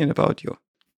an opinion about you.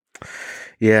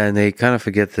 Yeah, and they kind of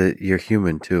forget that you're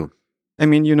human too. I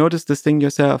mean, you notice this thing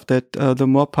yourself, that the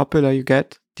more popular you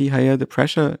get, the higher the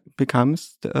pressure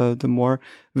becomes, the more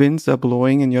winds are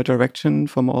blowing in your direction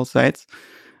from all sides.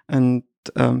 And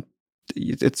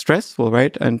it's stressful,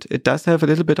 right? And it does have a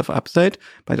little bit of upside,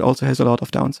 but it also has a lot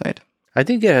of downside. I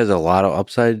think it has a lot of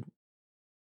upside,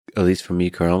 at least for me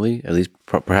currently, at least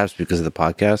perhaps because of the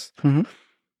podcast. Mm-hmm.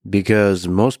 Because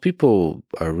most people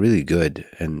are really good,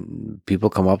 and people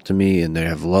come up to me and they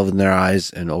have love in their eyes,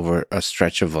 and over a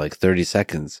stretch of like 30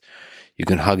 seconds, you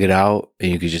can hug it out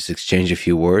and you can just exchange a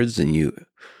few words and you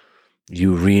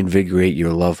reinvigorate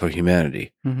your love for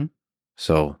humanity. Mm-hmm.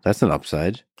 So that's an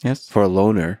upside. Yes. For a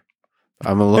loner,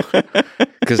 I'm a loner.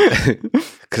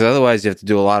 Because otherwise you have to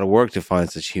do a lot of work to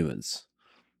find such humans.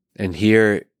 And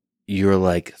here you're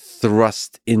like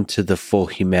thrust into the full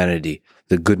humanity,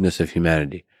 the goodness of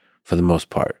humanity for the most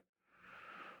part.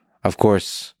 Of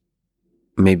course,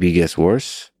 maybe it gets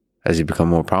worse as you become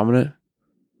more prominent.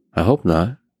 I hope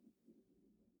not.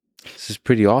 This is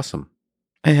pretty awesome.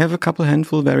 I have a couple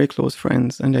handful very close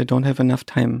friends, and I don't have enough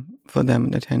time for them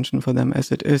and attention for them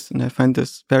as it is. And I find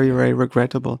this very, very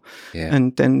regrettable. Yeah.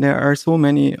 And then there are so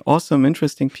many awesome,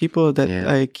 interesting people that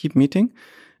I keep meeting,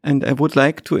 and I would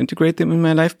like to integrate them in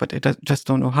my life, but I just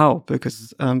don't know how,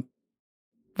 because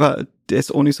well,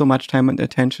 there's only so much time and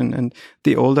attention. And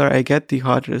the older I get, the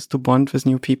harder it is to bond with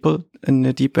new people in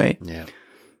a deep way. Yeah.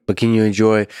 But can you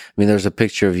enjoy, I mean, there's a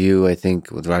picture of you, I think,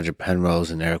 with Roger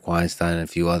Penrose and Eric Weinstein and a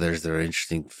few others that are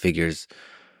interesting figures.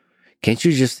 Can't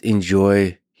you just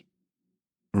enjoy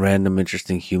random,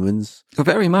 interesting humans?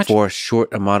 Very much. For a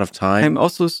short amount of time? I'm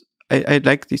also, I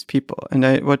like these people. And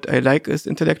what I like is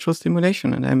intellectual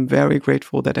stimulation. And I'm very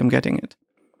grateful that I'm getting it.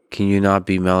 Can you not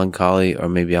be melancholy? Or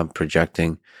maybe I'm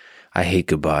projecting. I hate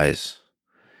goodbyes.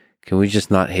 Can we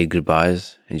just not hate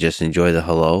goodbyes and just enjoy the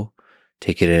hello?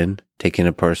 Take it in, take in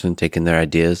a person, take in their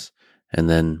ideas, and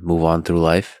then move on through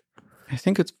life? I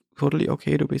think it's totally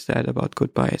okay to be sad about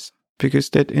goodbyes, because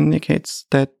that indicates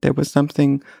that there was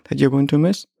something that you're going to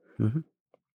miss. Mm-hmm.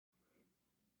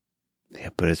 Yeah,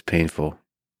 but it's painful.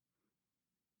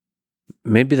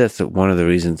 Maybe that's one of the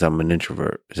reasons I'm an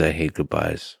introvert, is I hate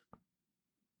goodbyes.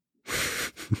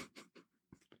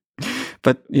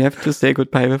 But you have to say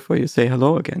goodbye before you say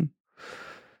hello again.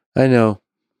 I know,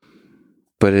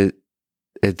 but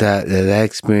that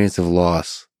experience of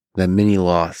loss, that mini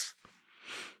loss,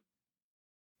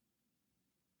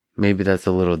 maybe that's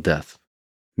a little death.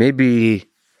 Maybe,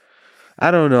 I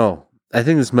don't know. I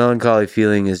think this melancholy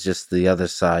feeling is just the other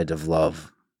side of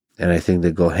love. And I think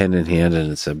they go hand in hand,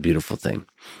 and it's a beautiful thing.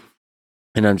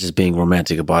 And I'm just being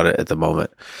romantic about it at the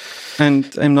moment.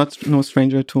 And I'm no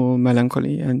stranger to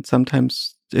melancholy. And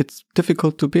sometimes it's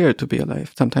difficult to bear to be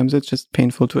alive. Sometimes it's just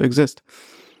painful to exist.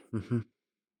 Mm-hmm.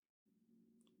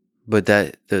 But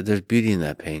there's beauty in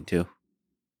that pain too.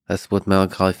 That's what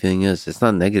melancholy feeling is. It's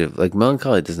not negative. Like,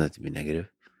 melancholy doesn't have to be negative.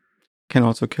 Can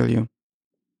also kill you.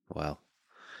 Well,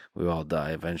 we all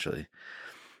die eventually.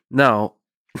 Now,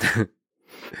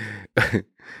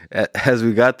 as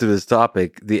we got to this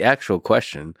topic, the actual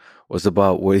question was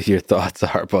about what your thoughts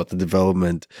are about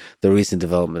the recent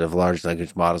development of large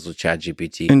language models with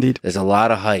ChatGPT. Indeed. There's a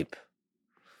lot of hype.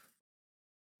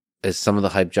 Is some of the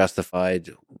hype justified?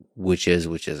 Which is,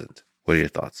 which isn't? What are your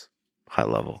thoughts? High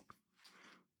level.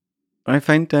 I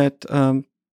find that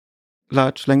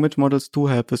large language models do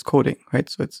help with coding, right?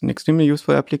 So it's an extremely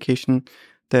useful application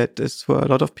that is for a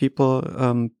lot of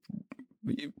people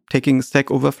taking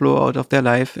Stack Overflow out of their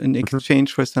life in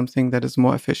exchange for something that is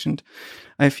more efficient.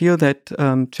 I feel that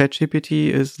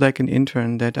ChatGPT is like an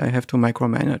intern that I have to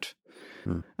micromanage.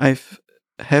 I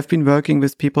have been working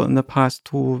with people in the past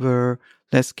who were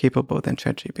less capable than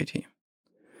ChatGPT.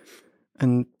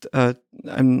 And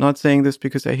I'm not saying this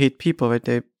because I hate people, right?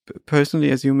 They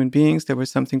personally, as human beings, there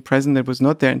was something present that was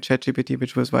not there in ChatGPT,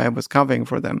 which was why I was covering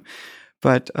for them.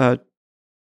 But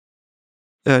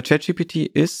ChatGPT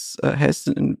has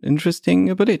an interesting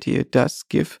ability. It does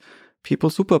give people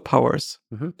superpowers.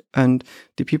 And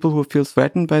the people who feel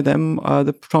threatened by them are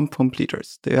the prompt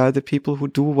completers. They are the people who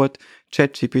do what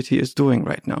ChatGPT is doing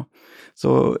right now.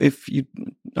 So if you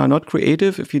are not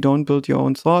creative, if you don't build your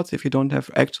own thoughts, if you don't have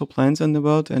actual plans in the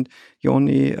world, and your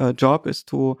only job is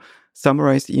to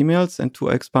summarize emails and to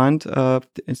expand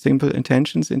simple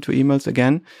intentions into emails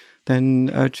again, then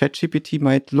ChatGPT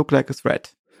might look like a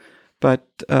threat. But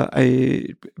I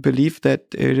believe that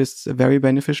it is a very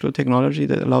beneficial technology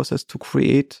that allows us to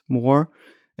create more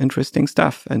interesting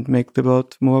stuff and make the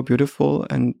world more beautiful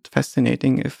and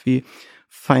fascinating if we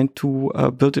find to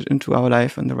build it into our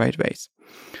life in the right ways.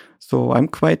 So I'm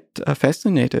quite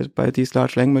fascinated by these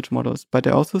large language models, but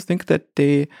I also think that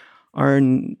they are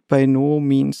by no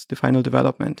means the final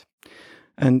development.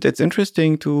 And it's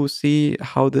interesting to see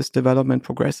how this development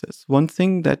progresses. One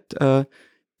thing that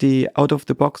the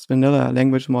out-of-the-box vanilla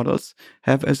language models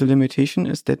have as a limitation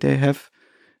is that they have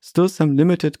still some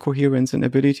limited coherence and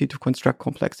ability to construct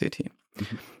complexity.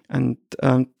 And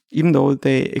even though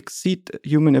they exceed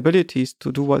human abilities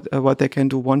to do what they can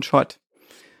do one shot,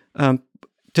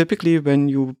 typically when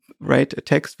you write a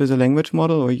text with a language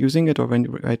model or using it, or when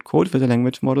you write code with a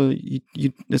language model,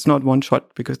 it's not one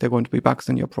shot because there are going to be bugs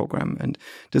in your program and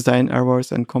design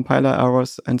errors and compiler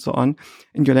errors and so on.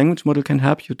 And your language model can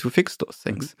help you to fix those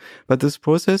things. But this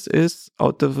process is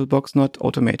out of the box not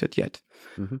automated yet.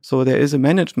 So there is a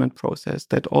management process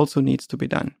that also needs to be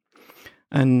done.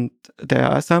 And there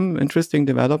are some interesting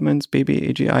developments, Baby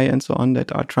AGI and so on,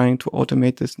 that are trying to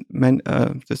automate this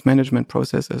management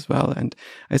process as well. And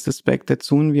I suspect that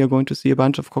soon we are going to see a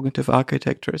bunch of cognitive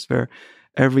architectures where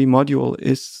every module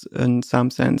is, in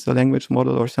some sense, a language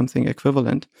model or something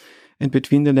equivalent. And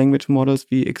between the language models,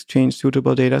 we exchange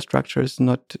suitable data structures,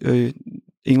 not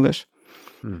English,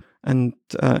 and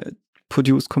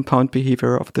produce compound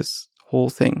behavior of this whole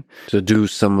thing. So do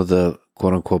some of the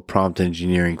quote unquote prompt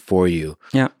engineering for you.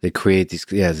 Yeah. They create these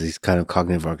kind of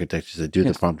cognitive architectures that do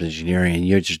the prompt engineering, and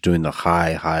you're just doing the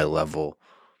high level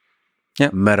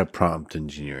meta prompt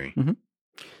engineering.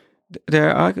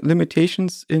 There are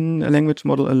limitations in a language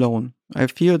model alone. I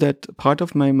feel that part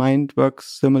of my mind works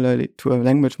similarly to a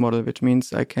language model, which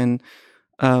means I can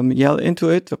yell into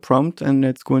it a prompt and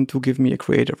it's going to give me a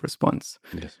creative response.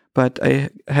 But I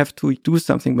have to do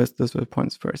something with this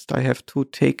response first. I have to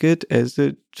take it as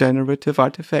a generative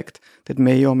artifact that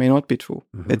may or may not be true.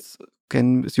 It's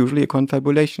usually a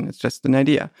confabulation. It's just an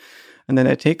idea. And then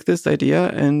I take this idea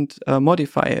and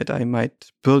modify it. I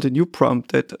might build a new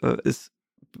prompt that is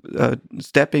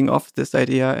stepping off this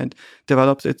idea and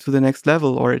develops it to the next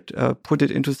level, or put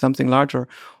it into something larger,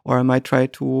 or I might try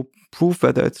to prove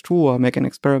whether it's true or make an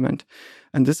experiment.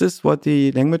 And this is what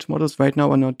the language models right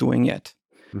now are not doing yet.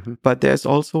 But there's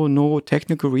also no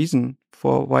technical reason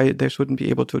for why they shouldn't be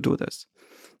able to do this.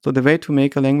 So the way to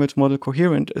make a language model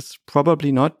coherent is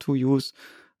probably not to use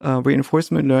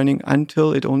reinforcement learning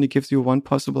until it only gives you one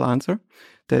possible answer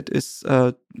that is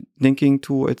linking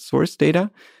to its source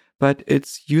data, but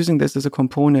it's using this as a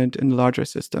component in the larger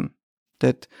system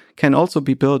that can also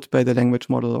be built by the language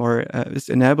model or is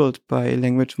enabled by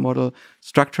language model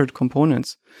structured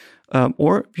components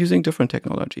or using different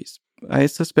technologies. I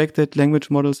suspect that language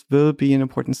models will be an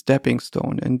important stepping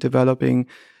stone in developing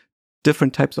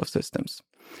different types of systems.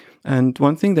 And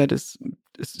one thing that is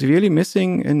really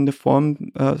missing in the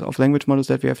form of language models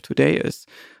that we have today is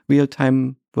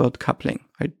real-time world coupling.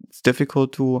 Right? It's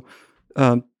difficult to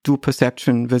do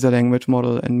perception with a language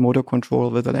model and motor control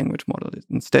with a language model.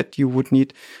 Instead, you would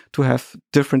need to have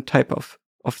different type of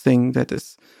thing that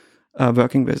is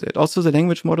working with it. Also, the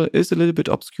language model is a little bit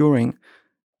obscuring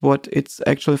what its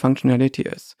actual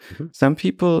functionality is. Some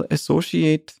people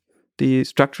associate the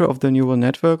structure of the neural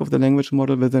network of the language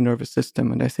model with the nervous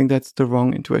system. And I think that's the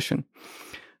wrong intuition.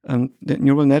 The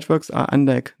neural networks are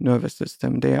unlike nervous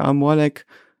system. They are more like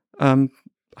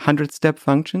 100-step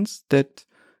functions that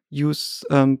use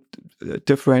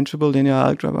differentiable linear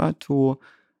algebra to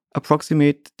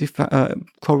approximate the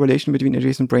correlation between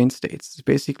adjacent brain states. It's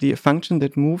basically a function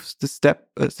that moves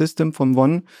the system from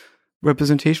one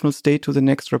representational state to the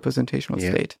next representational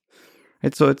state.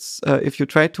 Right? So it's if you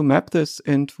try to map this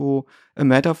into a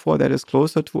metaphor that is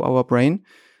closer to our brain,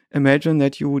 imagine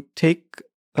that you would take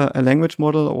a language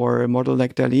model or a model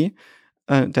like DALL-E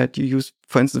that you use,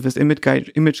 for instance, with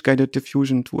image-guided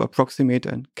diffusion to approximate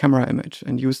a camera image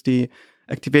and use the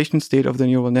activation state of the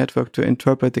neural network to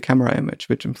interpret the camera image,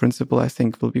 which in principle I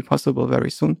think will be possible very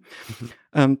soon.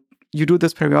 Mm-hmm. You do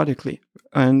this periodically.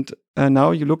 And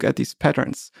now you look at these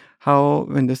patterns, how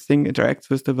when this thing interacts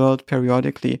with the world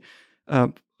periodically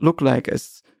look like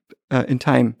as in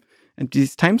time. And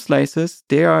these time slices,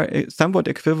 they are somewhat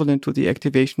equivalent to the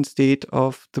activation state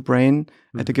of the brain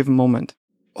at a given moment.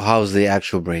 How's the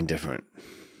actual brain different?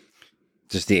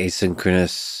 Just the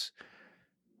asynchronous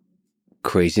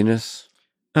craziness?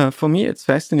 For me, it's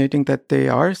fascinating that they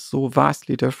are so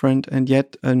vastly different and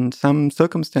yet in some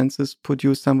circumstances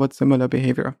produce somewhat similar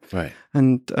behavior. Right.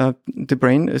 And the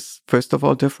brain is, first of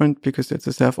all, different because it's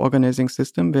a self-organizing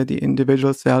system where the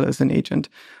individual cell is an agent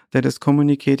that is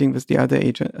communicating with the other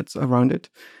agents around it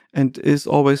and is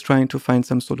always trying to find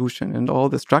some solution. And all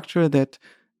the structure that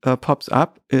pops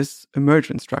up is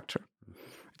emergent structure.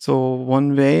 So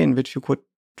one way in which you could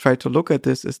try to look at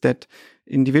this is that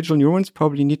individual neurons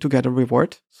probably need to get a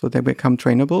reward, so they become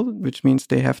trainable, which means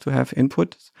they have to have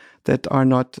inputs that are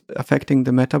not affecting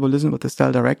the metabolism of the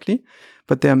cell directly,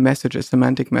 but they are messages,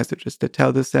 semantic messages that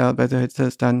tell the cell whether it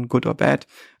has done good or bad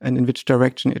and in which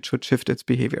direction it should shift its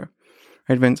behavior.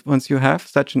 Right? Once you have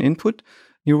such an input,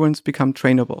 neurons become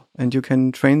trainable, and you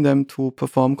can train them to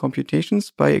perform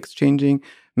computations by exchanging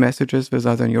messages with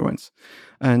other neurons.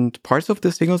 And parts of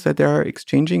the signals that they are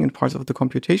exchanging and parts of the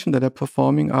computation that they're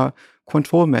performing are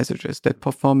control messages that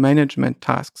perform management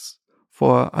tasks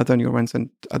for other neurons and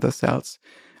other cells.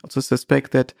 I also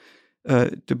suspect that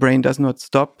the brain does not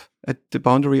stop at the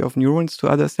boundary of neurons to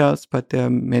other cells, but there are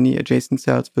many adjacent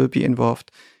cells will be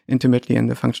involved intimately in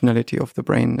the functionality of the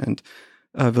brain and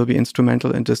will be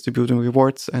instrumental in distributing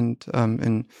rewards and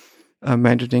in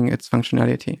managing its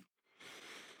functionality.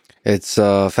 It's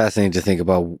fascinating to think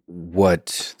about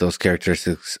what those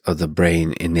characteristics of the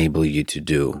brain enable you to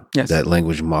do that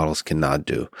language models cannot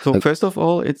do. So first of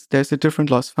all, there's a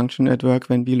different loss function at work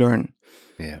when we learn.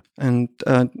 Yeah. And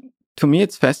to me,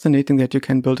 it's fascinating that you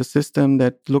can build a system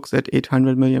that looks at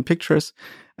 800 million pictures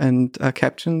and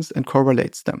captions and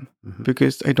correlates them,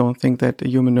 because I don't think that a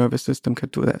human nervous system could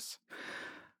do this.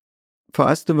 For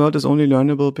us, the world is only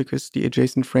learnable because the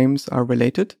adjacent frames are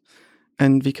related.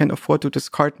 And we can afford to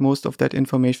discard most of that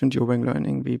information during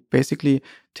learning. We basically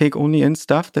take only in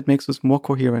stuff that makes us more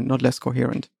coherent, not less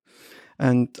coherent.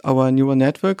 And our neural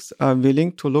networks are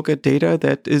willing to look at data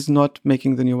that is not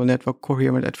making the neural network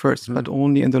coherent at first, but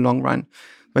only in the long run.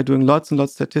 By doing lots and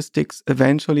lots of statistics,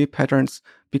 eventually patterns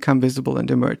become visible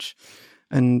and emerge.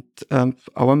 And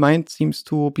our mind seems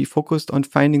to be focused on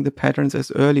finding the patterns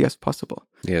as early as possible.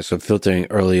 Yeah, so filtering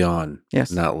early on,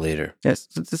 not later. Yes,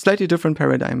 it's a slightly different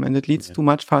paradigm, and it leads to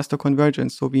much faster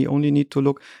convergence. So we only need to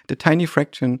look at a tiny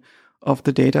fraction of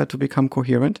the data to become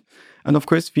coherent. And of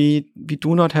course, we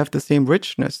do not have the same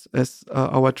richness as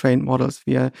our trained models.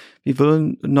 We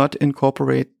will not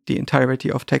incorporate the entirety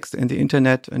of text in the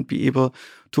internet and be able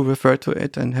to refer to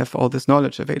it and have all this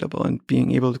knowledge available and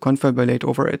being able to confabulate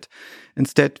over it.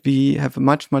 Instead, we have a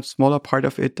much, much smaller part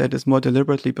of it that is more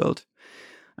deliberately built.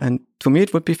 And to me,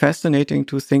 it would be fascinating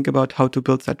to think about how to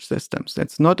build such systems.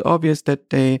 It's not obvious that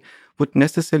they would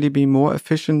necessarily be more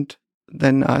efficient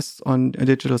than us on a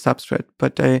digital substrate,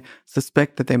 but I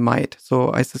suspect that they might.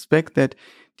 So I suspect that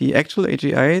the actual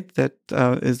AGI that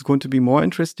is going to be more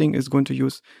interesting is going to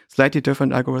use slightly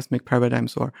different algorithmic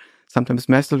paradigms, or sometimes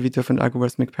massively different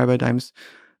algorithmic paradigms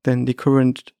than the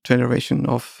current generation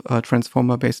of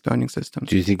transformer-based learning systems.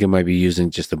 Do you think it might be using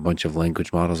just a bunch of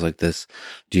language models like this?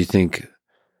 Do you think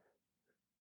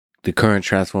the current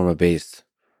transformer-based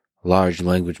large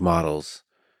language models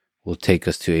will take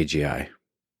us to AGI?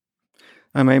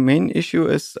 My main issue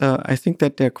is I think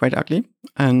that they're quite ugly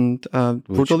and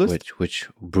brutalist. Which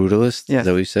brutalist? Yes. Is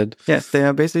that what you said? Yes, they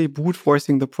are basically brute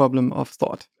forcing the problem of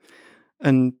thought.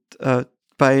 And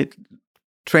by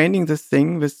training this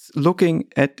thing with looking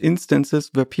at instances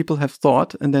where people have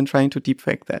thought and then trying to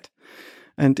deepfake that.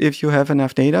 And if you have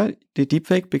enough data, the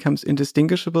deepfake becomes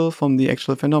indistinguishable from the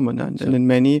actual phenomenon. And in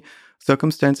many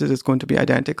circumstances, it's going to be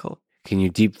identical. Can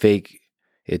you deepfake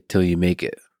it till you make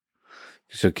it?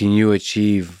 So can you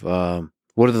achieve,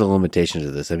 what are the limitations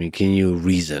of this? I mean, can you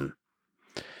reason?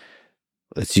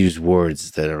 Let's use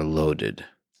words that are loaded.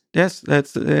 Yes,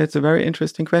 that's a very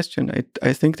interesting question.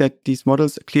 I think that these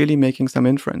models are clearly making some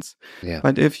inference. Yeah.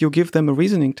 But if you give them a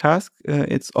reasoning task,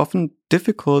 it's often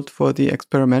difficult for the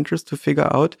experimenters to figure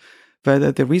out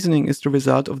whether the reasoning is the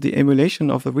result of the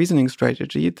emulation of a reasoning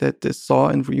strategy that they saw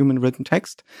in human written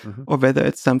text, or whether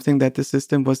it's something that the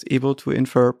system was able to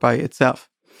infer by itself.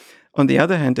 On the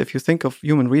other hand, if you think of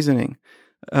human reasoning,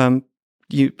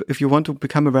 if you want to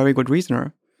become a very good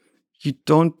reasoner, you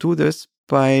don't do this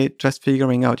by just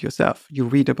figuring out yourself. You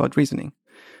read about reasoning.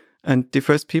 And the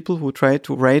first people who tried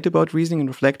to write about reasoning and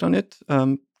reflect on it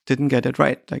didn't get it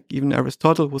right. Like even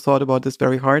Aristotle, who thought about this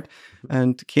very hard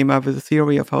and came up with a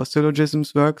theory of how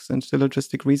syllogisms works and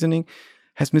syllogistic reasoning,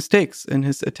 has mistakes in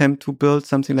his attempt to build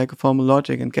something like a formal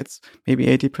logic and gets maybe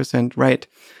 80% right.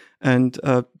 And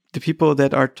the people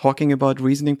that are talking about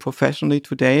reasoning professionally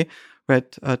today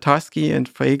read Tarski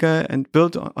and Frege and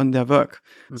build on their work.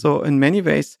 So in many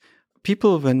ways,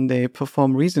 people, when they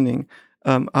perform reasoning,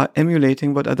 are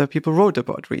emulating what other people wrote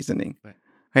about reasoning,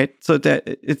 right? So that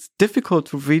it's difficult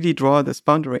to really draw this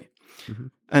boundary.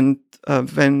 And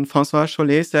when François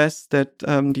Chollet says that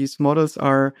these models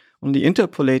are only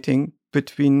interpolating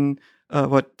between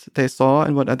what they saw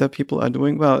and what other people are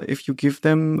doing, well, if you give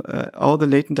them all the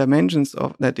latent dimensions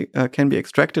of that can be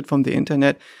extracted from the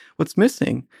internet, what's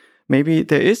missing? Maybe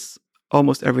there is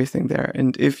almost everything there.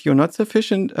 And if you're not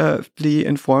sufficiently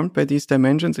informed by these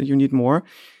dimensions and you need more,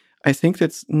 I think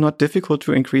it's not difficult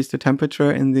to increase the temperature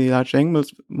in the large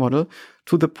language model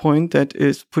to the point that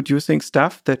is producing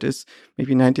stuff that is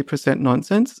maybe 90%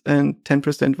 nonsense and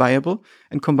 10% viable,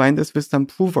 and combine this with some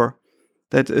prover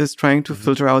that is trying to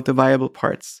filter out the viable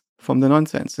parts from the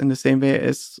nonsense in the same way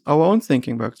as our own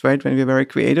thinking works, right? When we're very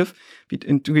creative, we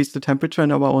increase the temperature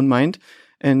in our own mind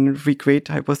and we create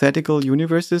hypothetical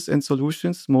universes and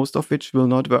solutions, most of which will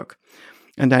not work.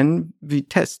 And then we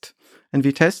test. And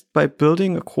we test by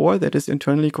building a core that is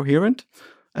internally coherent.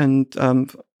 And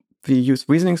we use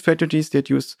reasoning strategies that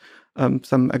use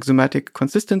some axiomatic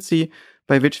consistency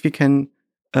by which we can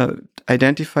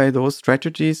identify those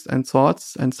strategies and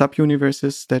thoughts and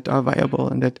sub-universes that are viable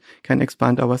and that can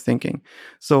expand our thinking.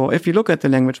 So if you look at the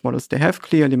language models, they have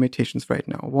clear limitations right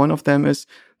now. One of them is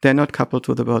they're not coupled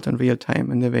to the world in real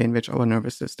time in the way in which our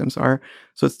nervous systems are.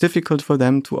 So it's difficult for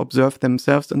them to observe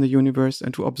themselves in the universe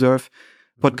and to observe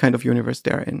what kind of universe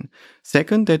they're in.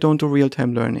 Second, they don't do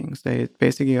real-time learnings. They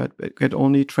basically get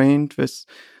only trained with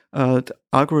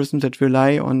algorithms that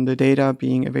rely on the data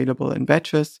being available in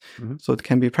batches. So it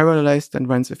can be parallelized and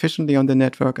runs efficiently on the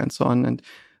network and so on. And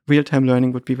real-time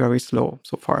learning would be very slow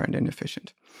so far and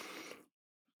inefficient.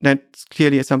 That's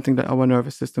clearly something that our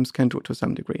nervous systems can do to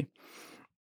some degree.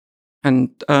 And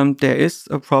there is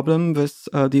a problem with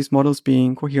these models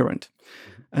being coherent.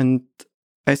 And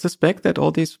I suspect that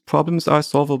all these problems are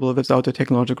solvable without a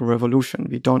technological revolution.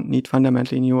 We don't need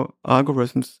fundamentally new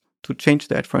algorithms to change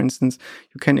that. For instance,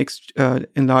 you can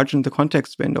enlarge the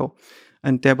context window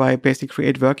and thereby basically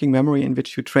create working memory in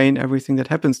which you train everything that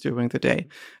happens during the day.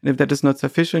 And if that is not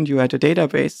sufficient, you add a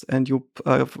database and you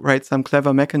write some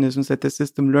clever mechanisms that the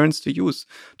system learns to use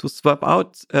to swap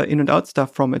out in and out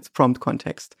stuff from its prompt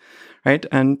context, right?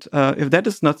 And if that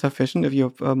is not sufficient, if your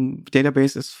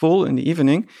database is full in the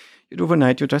evening,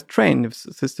 overnight you just train. The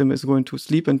system is going to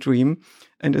sleep and dream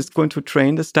and is going to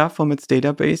train the stuff from its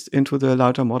database into the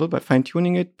larger model by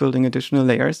fine-tuning it, building additional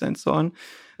layers and so on.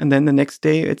 And then the next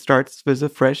day it starts with a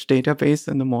fresh database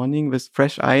in the morning with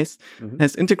fresh eyes,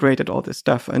 has integrated all this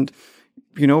stuff. And,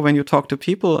 you know, when you talk to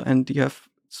people and you have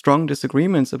strong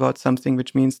disagreements about something,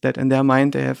 which means that in their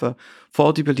mind they have a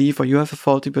faulty belief or you have a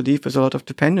faulty belief with a lot of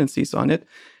dependencies on it,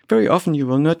 very often you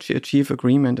will not achieve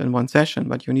agreement in one session,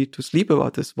 but you need to sleep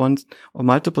about this once or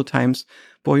multiple times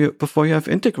before you have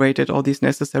integrated all these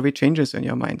necessary changes in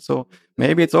your mind. So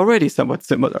maybe it's already somewhat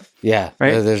similar. Yeah,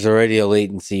 right? There's already a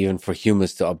latency even for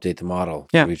humans to update the model,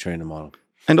 to retrain the model.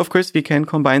 And of course, we can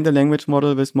combine the language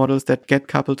model with models that get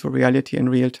coupled to reality in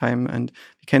real time. And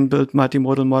we can build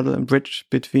multimodal model and bridge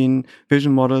between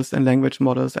vision models and language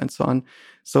models and so on.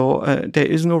 So there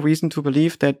is no reason to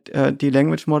believe that the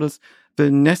language models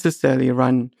will necessarily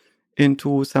run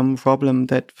into some problem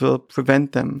that will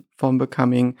prevent them from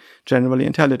becoming generally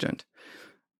intelligent.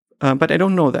 But I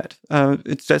don't know that.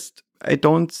 It's just, I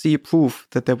don't see proof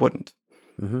that they wouldn't.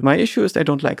 My issue is I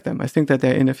don't like them. I think that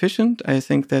they're inefficient. I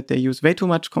think that they use way too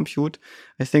much compute.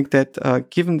 I think that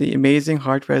given the amazing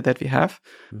hardware that we have,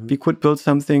 we could build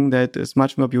something that is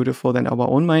much more beautiful than our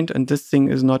own mind. And this thing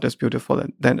is not as beautiful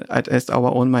as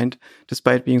our own mind,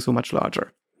 despite being so much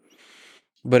larger.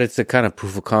 But it's a kind of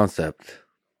proof of concept.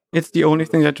 It's the only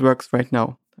thing that works right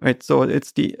now, right? So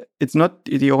it's not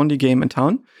the only game in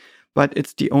town, but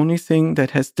it's the only thing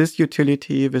that has this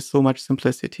utility with so much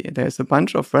simplicity. There's a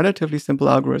bunch of relatively simple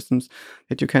algorithms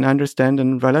that you can understand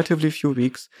in relatively few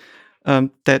weeks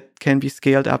that can be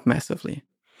scaled up massively.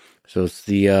 So it's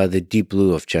the deep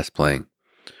blue of chess playing.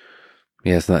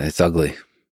 Yeah, it's ugly.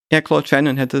 Yeah, Claude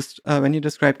Shannon had this, when he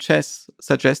described chess,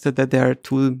 suggested that there are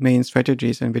two main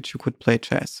strategies in which you could play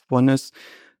chess. One is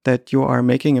that you are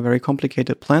making a very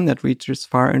complicated plan that reaches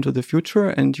far into the future,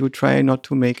 and you try not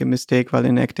to make a mistake while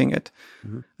enacting it.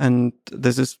 And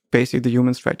this is basically the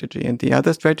human strategy. And the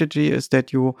other strategy is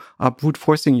that you are brute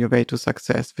forcing your way to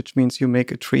success, which means you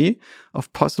make a tree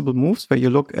of possible moves where you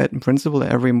look at, in principle,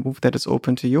 every move that is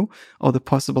open to you, or the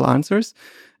possible answers.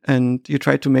 And you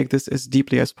try to make this as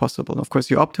deeply as possible. Of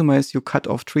course, you optimize, you cut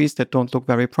off trees that don't look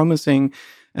very promising,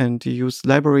 and you use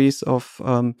libraries of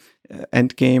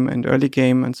end game and early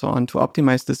game and so on to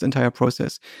optimize this entire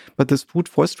process. But this brute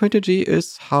force strategy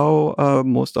is how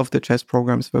most of the chess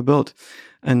programs were built.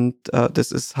 And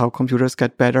this is how computers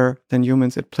get better than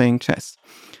humans at playing chess.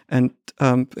 And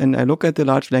I look at the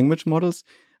large language models,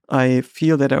 I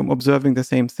feel that I'm observing the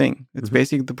same thing. It's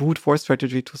basically the brute force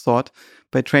strategy to thought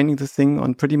by training the thing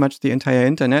on pretty much the entire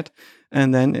internet.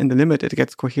 And then in the limit, it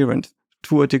gets coherent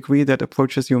to a degree that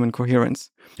approaches human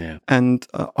coherence. Yeah. And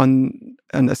on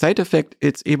a side effect,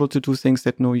 it's able to do things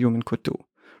that no human could do,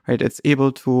 right? It's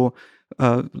able to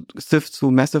sift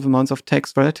through massive amounts of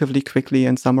text relatively quickly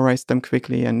and summarize them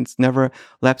quickly. And it's never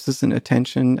lapses in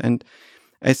attention. And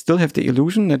I still have the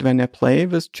illusion that when I play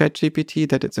with ChatGPT,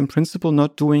 that it's in principle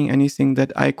not doing anything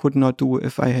that I could not do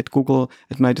if I had Google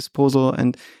at my disposal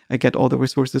and I get all the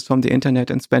resources from the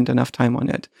internet and spend enough time on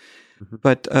it.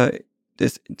 But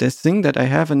this thing that I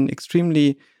have an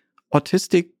extremely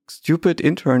autistic, stupid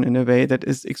intern in a way that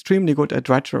is extremely good at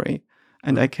drudgery.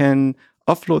 And I can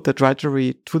offload the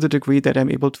drudgery to the degree that I'm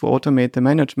able to automate the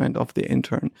management of the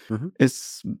intern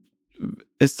is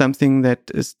something that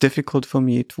is difficult for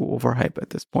me to overhype at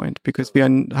this point, because we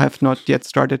have not yet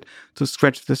started to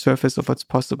scratch the surface of what's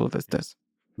possible with this.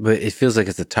 But it feels like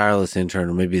it's a tireless intern,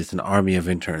 or maybe it's an army of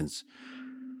interns.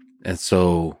 And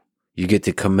so you get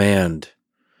to command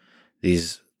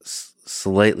these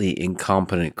slightly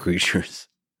incompetent creatures.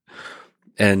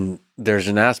 And there's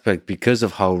an aspect, because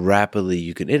of how rapidly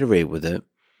you can iterate with it,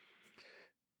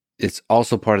 it's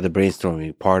also part of the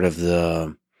brainstorming, part of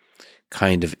the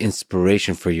kind of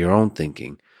inspiration for your own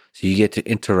thinking. So you get to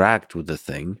interact with the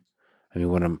thing. I mean,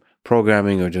 when I'm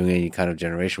programming or doing any kind of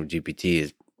generation with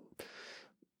GPT,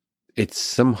 it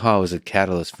somehow is a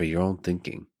catalyst for your own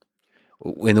thinking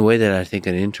in a way that I think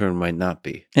an intern might not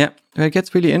be. Yeah, where it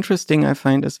gets really interesting, I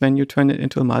find, is when you turn it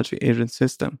into a multi-agent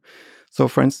system. So,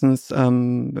 for instance,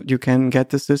 you can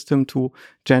get the system to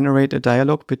generate a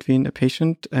dialogue between a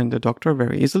patient and a doctor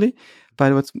very easily.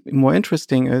 But what's more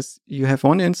interesting is you have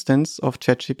one instance of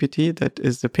ChatGPT that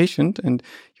is the patient, and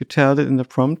you tell it in the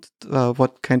prompt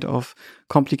what kind of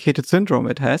complicated syndrome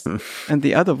it has. And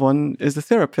the other one is a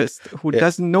therapist who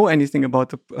doesn't know anything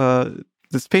about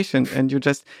this patient, and you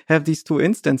just have these two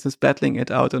instances battling it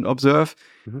out and observe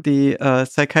the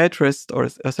psychiatrist or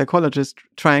a psychologist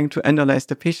trying to analyze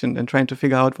the patient and trying to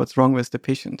figure out what's wrong with the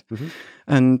patient.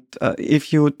 And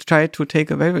if you try to take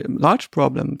a very large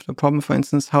problem, the problem, for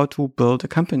instance, how to build a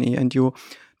company, and you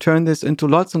turn this into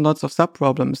lots and lots of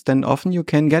sub-problems, then often you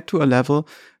can get to a level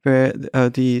where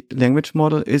the language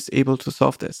model is able to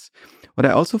solve this. What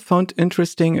I also found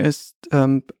interesting is,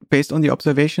 based on the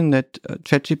observation that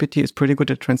ChatGPT is pretty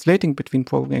good at translating between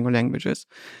programming languages,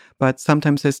 but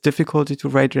sometimes has difficulty to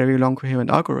write very long coherent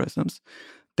algorithms,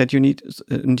 that you need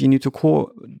to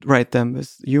co-write them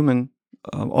with human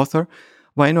author.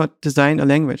 Why not design a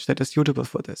language that is suitable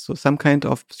for this? So some kind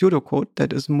of pseudocode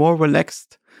that is more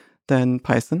relaxed than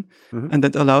Python, and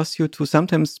that allows you to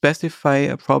sometimes specify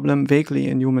a problem vaguely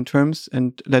in human terms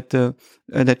and let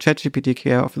ChatGPT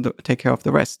take care of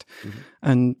the rest.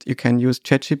 And you can use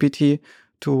ChatGPT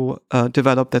to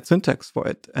develop that syntax for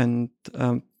it and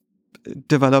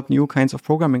develop new kinds of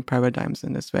programming paradigms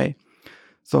in this way.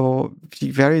 So we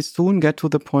very soon get to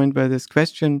the point where this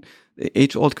question, the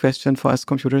age-old question for us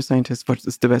computer scientists, what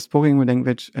is the best programming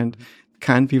language, and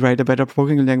can we write a better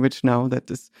programming language now?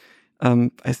 That is,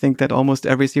 I think that almost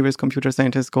every serious computer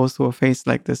scientist goes through a phase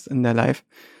like this in their life.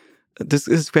 This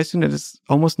is a question that is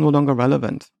almost no longer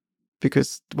relevant.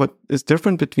 because what is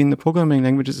different between the programming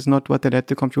languages is not what they let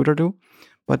the computer do,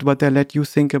 but what they let you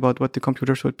think about what the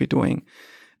computer should be doing.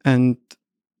 And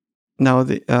now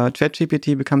the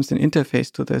ChatGPT becomes an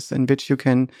interface to this, in which you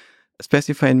can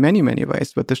specify in many, many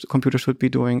ways what the computer should be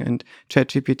doing, and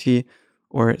ChatGPT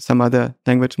or some other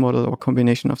language model or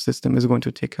combination of system is going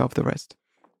to take care of the rest.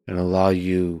 And allow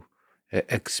you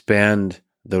expand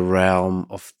the realm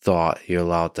of thought you're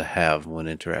allowed to have when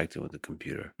interacting with the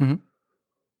computer. Mm-hmm.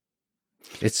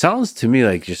 It sounds to me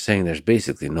like you're saying there's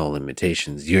basically no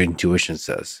limitations. Your intuition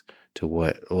says to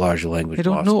what large language I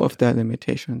don't know of that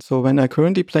limitation. So when I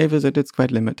currently play with it, it's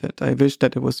quite limited. I wish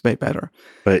that it was way better.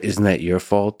 But isn't that your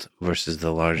fault versus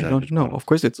the large language I don't know. model? Of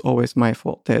course, it's always my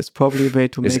fault. There's probably a way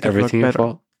to make it work better. Is everything your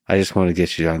fault? I just want to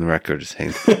get you on the record as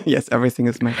saying yes, everything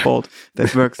is my fault.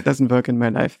 That doesn't work in my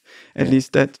life. At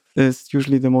least that is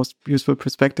usually the most useful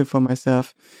perspective for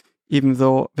myself. Even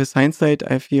though with hindsight,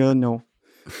 I feel no.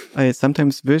 I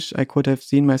sometimes wish I could have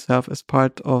seen myself as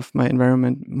part of my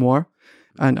environment more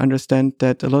and understand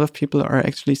that a lot of people are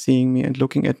actually seeing me and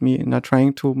looking at me and are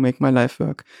trying to make my life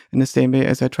work in the same way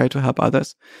as I try to help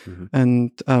others. Mm-hmm.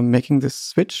 And making this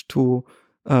switch to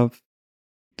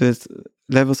this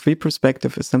level 3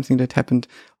 perspective is something that happened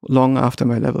long after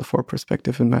my level 4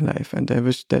 perspective in my life. And I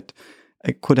wish that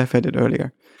I could have had it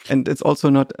earlier. And it's also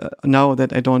not now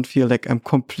that I don't feel like I'm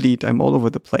complete. I'm all over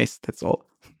the place. That's all.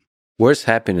 Where's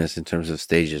happiness in terms of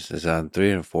stages? Is it on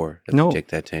 3 or 4? No. Take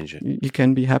that tangent. You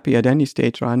can be happy at any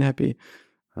stage or unhappy.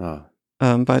 Oh.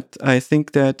 But I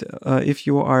think that if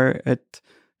you are at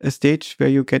a stage where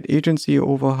you get agency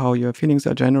over how your feelings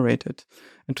are generated,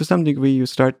 and to some degree you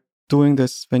start doing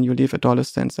this when you leave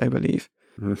adolescence, I believe,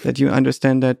 that you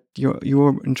understand that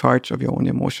you're in charge of your own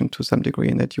emotion to some degree,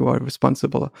 and that you are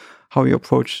responsible how you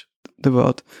approach the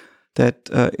world, that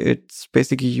it's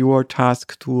basically your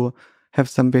task to have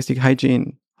some basic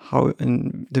hygiene, how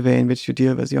in the way in which you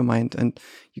deal with your mind, and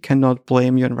you cannot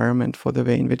blame your environment for the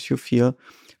way in which you feel,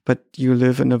 but you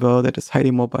live in a world that is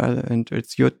highly mobile, and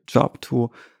it's your job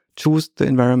to choose the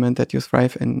environment that you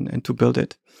thrive in and to build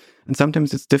it. And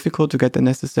sometimes it's difficult to get the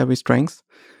necessary strength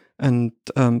and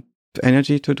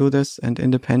energy to do this, and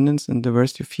independence, and the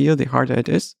worse you feel, the harder it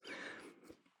is.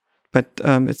 But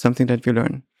it's something that we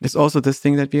learn. It's also this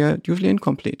thing that we are usually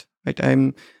incomplete. Right?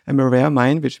 I'm a rare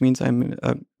mind, which means I'm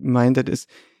a mind that is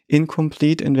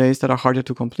incomplete in ways that are harder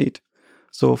to complete.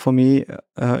 So for me,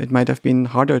 it might have been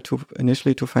harder to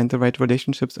initially to find the right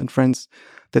relationships and friends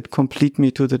that complete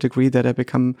me to the degree that I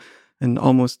become an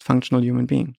almost functional human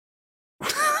being.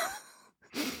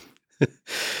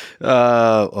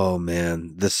 Oh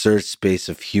man, the search space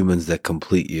of humans that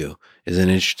complete you is an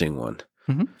interesting one,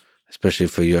 especially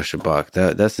for Joscha Bach.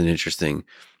 That's an interesting,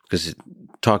 because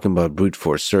talking about brute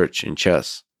force search in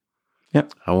chess. Yeah,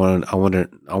 I wonder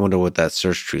what that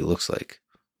search tree looks like.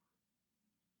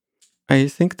 I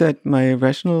think that my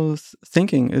rational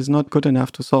thinking is not good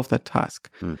enough to solve that task.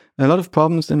 A lot of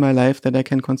problems in my life that I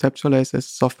can conceptualize as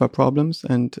software problems,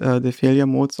 and the failure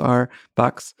modes are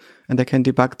bugs, and I can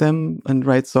debug them and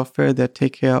write software that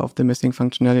take care of the missing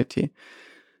functionality.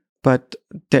 But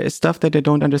there is stuff that I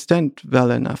don't understand well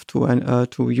enough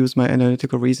to use my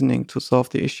analytical reasoning to solve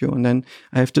the issue. And then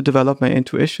I have to develop my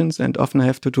intuitions, and often I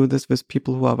have to do this with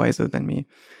people who are wiser than me.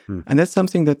 And that's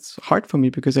something that's hard for me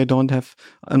because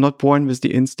I'm not born with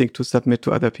the instinct to submit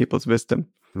to other people's wisdom.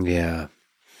 Yeah.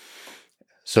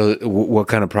 So what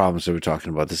kind of problems are we talking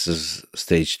about? This is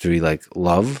stage 3, like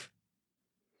love?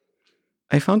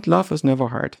 I found love was never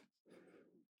hard.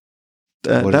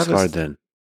 What is hard then?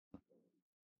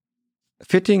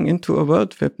 Fitting into a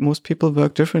world where most people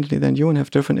work differently than you and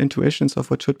have different intuitions of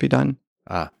what should be done.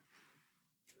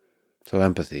 So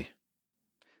empathy.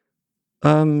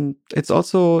 It's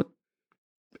also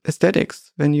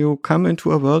aesthetics. When you come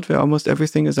into a world where almost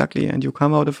everything is ugly, and you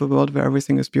come out of a world where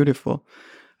everything is beautiful.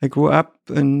 I grew up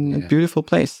in a beautiful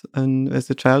place, and as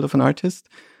a child of an artist.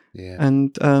 Yeah.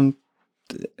 And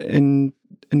in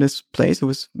this place, it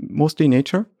was mostly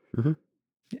nature.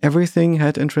 Everything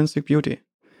had intrinsic beauty.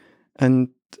 And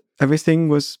everything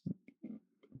was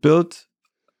built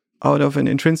out of an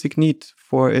intrinsic need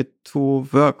for it to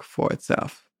work for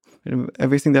itself.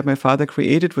 Everything that my father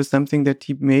created was something that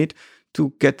he made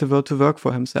to get the world to work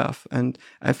for himself. And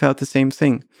I felt the same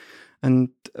thing. And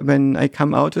when I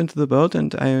come out into the world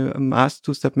and I am asked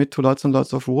to submit to lots and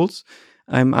lots of rules,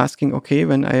 I'm asking, okay,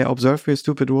 when I observe your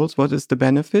stupid rules, what is the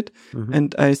benefit?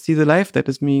 And I see the life that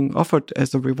is being offered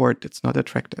as a reward. It's not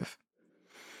attractive.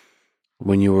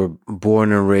 When you were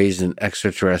born and raised an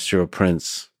extraterrestrial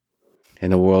prince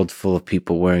in a world full of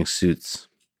people wearing suits,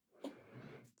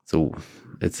 so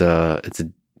it's a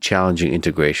challenging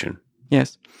integration.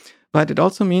 Yes, But it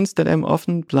also means that I'm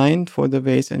often blind for the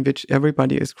ways in which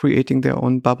everybody is creating their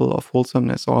own bubble of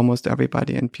wholesomeness, or almost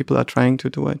everybody, and people are trying to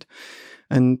do it.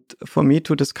 And for me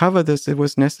to discover this, it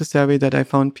was necessary that I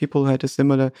found people who had a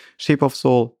similar shape of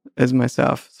soul as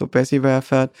myself. So basically where I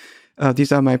felt,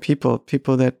 these are my people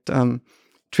that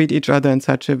treat each other in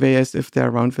such a way as if they're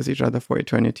around with each other for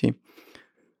eternity.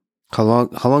 How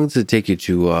long does it take you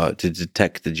to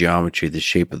detect the geometry, the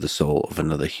shape of the soul of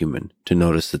another human, to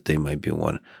notice that they might be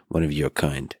one of your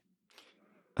kind?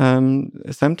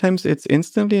 Sometimes it's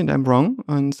instantly and I'm wrong,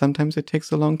 and sometimes it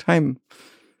takes a long time.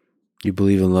 You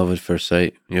believe in love at first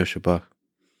sight, Joscha Bach?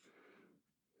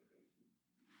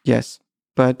 Yes,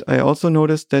 but I also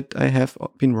noticed that I have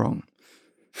been wrong.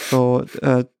 So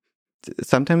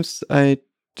sometimes I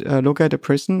look at a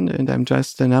person and I'm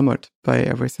just enamored by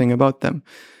everything about them.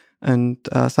 And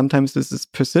sometimes this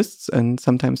persists and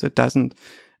sometimes it doesn't.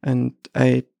 And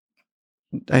I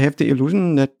have the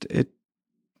illusion that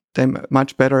I'm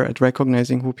much better at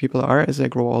recognizing who people are as I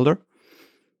grow older.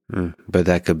 But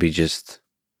that could be just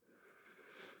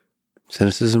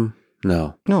cynicism?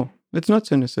 No, it's not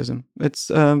cynicism. It's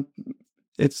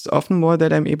often more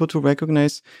that I'm able to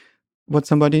recognize what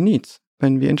somebody needs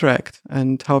when we interact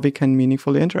and how we can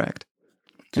meaningfully interact.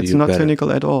 So it's not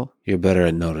cynical at all. You're better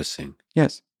at noticing.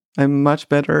 Yes. I'm much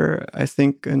better, I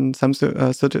think, in some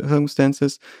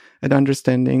circumstances at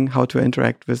understanding how to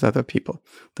interact with other people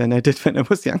than I did when I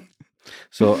was young.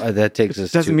 So that takes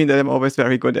us doesn't mean that I'm always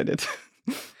very good at it.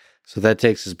 So that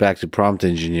takes us back to prompt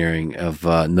engineering, of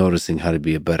noticing how to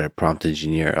be a better prompt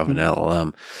engineer of an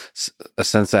LLM. A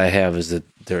sense I have is that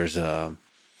there's a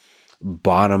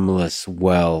bottomless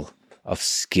well of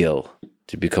skill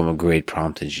to become a great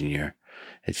prompt engineer.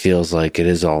 It feels like it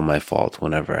is all my fault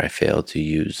whenever I fail to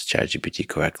use ChatGPT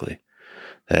correctly,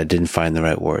 that I didn't find the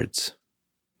right words.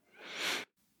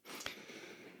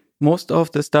 Most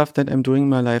of the stuff that I'm doing in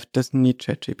my life doesn't need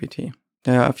ChatGPT.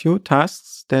 There are a few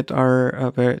tasks that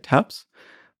are where it helps,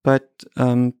 but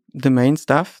the main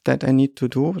stuff that I need to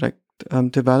do, like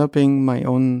developing my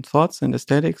own thoughts and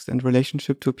aesthetics and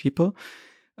relationship to people,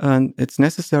 and it's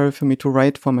necessary for me to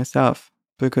write for myself,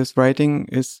 because writing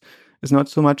is not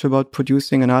so much about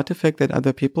producing an artifact that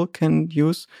other people can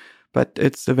use, but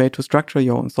it's a way to structure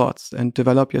your own thoughts and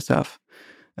develop yourself.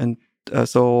 And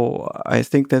so I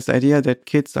think this idea that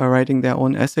kids are writing their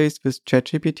own essays with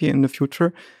ChatGPT in the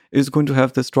future is going to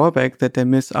have this drawback that they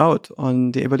miss out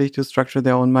on the ability to structure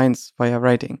their own minds via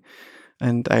writing.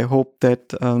 And I hope that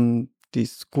the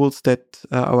schools that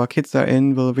our kids are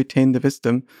in will retain the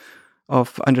wisdom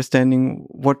of understanding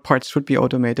what parts should be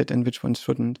automated and which ones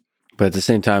shouldn't. But at the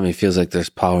same time, it feels like there's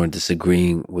power in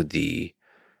disagreeing with the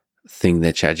thing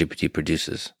that ChatGPT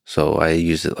produces. So I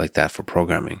use it like that for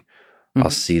programming. Mm-hmm.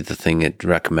 I'll see the thing it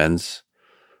recommends,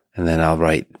 and then I'll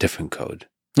write different code.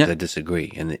 Yeah. I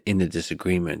disagree. And in the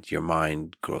disagreement, your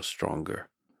mind grows stronger.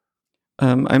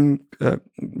 I'm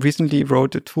recently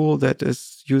wrote a tool that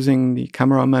is using the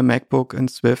camera on my MacBook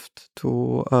and Swift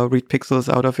to read pixels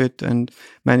out of it and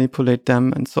manipulate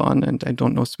them and so on. And I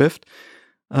don't know Swift.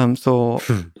 So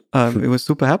it was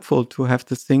super helpful to have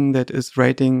this thing that is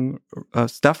writing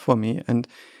stuff for me. And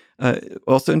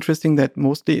also interesting that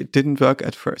mostly it didn't work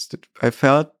at first. I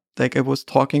felt like I was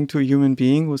talking to a human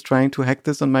being who was trying to hack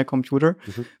this on my computer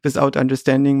without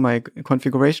understanding my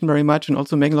configuration very much and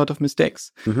also making a lot of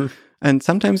mistakes. And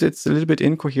sometimes it's a little bit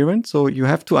incoherent. So you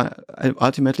have to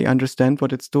ultimately understand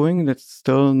what it's doing. There's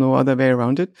still no other way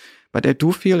around it. But I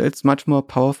do feel it's much more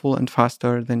powerful and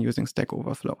faster than using Stack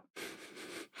Overflow.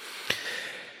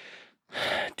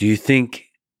 Do you think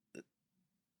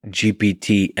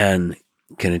GPT-N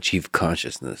can achieve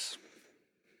consciousness?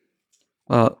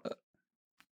 Well,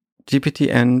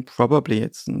 GPT-N probably.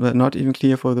 It's not even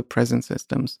clear for the present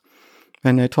systems.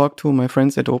 When I talk to my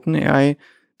friends at OpenAI,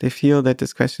 they feel that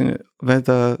this question,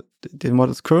 whether the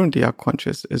models currently are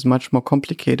conscious, is much more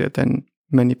complicated than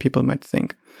many people might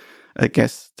think. I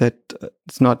guess that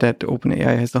it's not that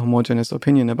OpenAI has a homogeneous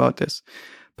opinion about this.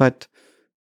 But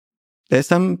there's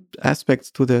some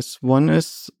aspects to this. One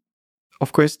is,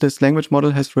 of course, this language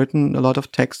model has written a lot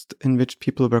of text in which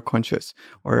people were conscious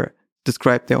or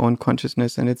describe their own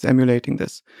consciousness, and it's emulating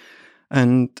this.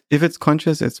 And if it's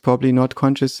conscious, it's probably not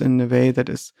conscious in a way that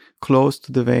is close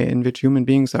to the way in which human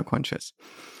beings are conscious.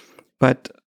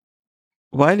 But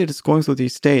while it is going through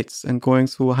these states and going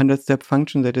through a 100-step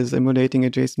function that is emulating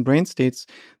adjacent brain states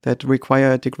that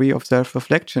require a degree of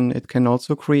self-reflection, it can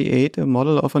also create a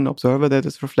model of an observer that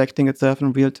is reflecting itself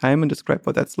in real time and describe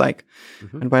what that's like.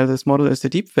 And while this model is a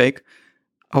deepfake,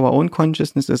 our own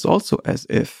consciousness is also as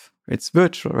if. It's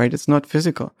virtual, right? It's not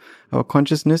physical. Our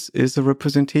consciousness is a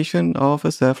representation of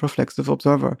a self-reflexive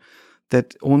observer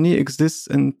that only exists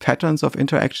in patterns of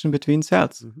interaction between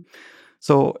cells.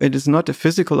 So it is not a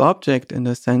physical object in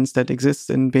the sense that exists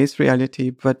in base reality,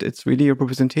 but it's really a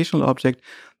representational object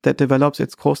that develops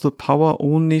its causal power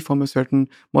only from a certain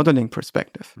modeling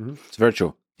perspective. It's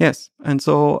virtual. Yes. And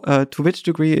so to which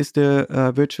degree is the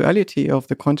virtuality of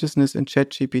the consciousness in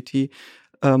ChatGPT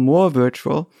more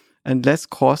virtual and less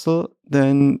causal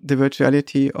than the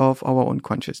virtuality of our own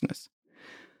consciousness?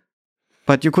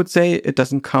 But you could say it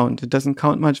doesn't count. It doesn't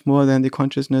count much more than the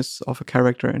consciousness of a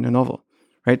character in a novel,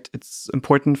 right? It's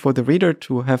important for the reader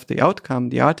to have the outcome,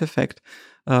 the artifact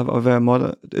of a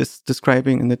model is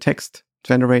describing in the text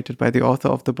generated by the author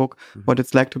of the book, what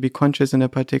it's like to be conscious in a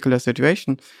particular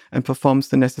situation and performs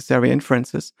the necessary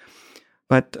inferences.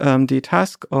 But the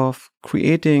task of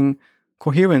creating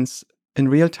coherence in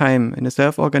real time in a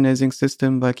self-organizing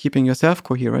system while keeping yourself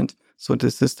coherent, so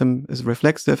the system is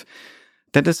reflexive,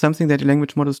 that is something that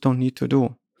language models don't need to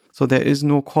do. So there is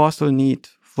no causal need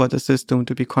for the system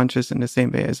to be conscious in the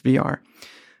same way as we are.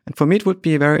 And for me, it would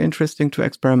be very interesting to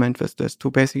experiment with this,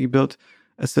 to basically build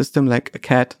a system like a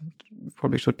cat.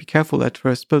 Probably should be careful at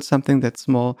first, build something that's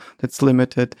small, that's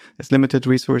limited, has limited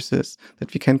resources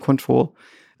that we can control,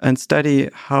 and study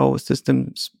how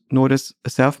systems notice a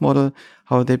self-model,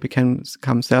 how they become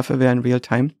self-aware in real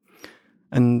time.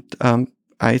 And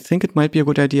I think it might be a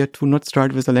good idea to not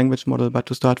start with a language model, but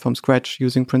to start from scratch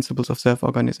using principles of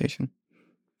self-organization.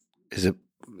 Is it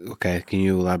okay? Can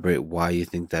you elaborate why you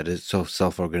think that is so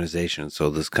self-organization? So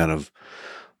this kind of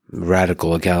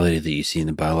radical equality that you see in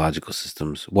the biological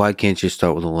systems. Why can't you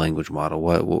start with a language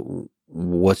model?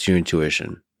 What's your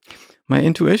intuition? My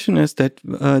intuition is that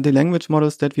the language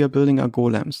models that we are building are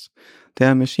golems. They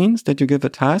are machines that you give a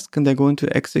task and they're going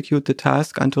to execute the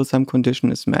task until some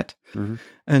condition is met.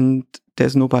 And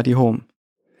there's nobody home.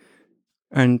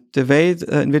 And the way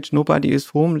in which nobody is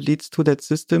home leads to that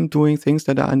system doing things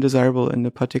that are undesirable in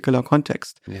a particular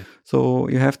context. Yeah. So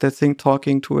you have that thing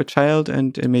talking to a child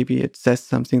and maybe it says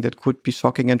something that could be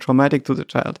shocking and traumatic to the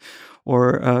child.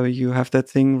 Or you have that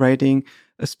thing writing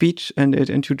a speech and it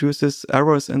introduces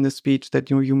errors in the speech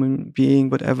that no human being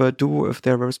would ever do if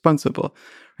they were responsible,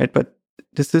 right? But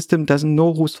the system doesn't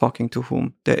know who's talking to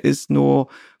whom. There is no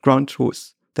ground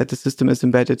truth that the system is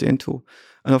embedded into.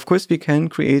 And of course, we can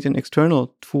create an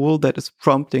external tool that is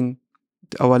prompting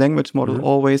our language model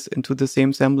always into the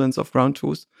same semblance of ground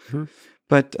truth.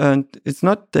 But it's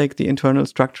not like the internal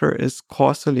structure is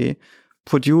causally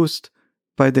produced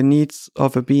by the needs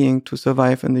of a being to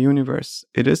survive in the universe.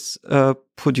 It is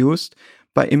produced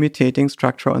by imitating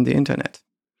structure on the internet.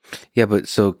 Yeah, but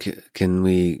so can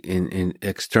we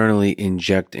externally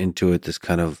inject into it this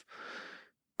kind of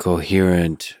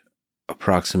coherent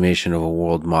approximation of a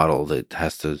world model that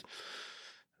has to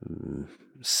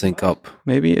sync up?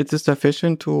 Maybe it is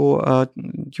sufficient to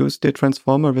use the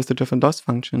transformer with the different loss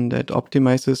function that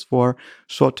optimizes for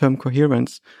short-term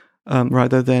coherence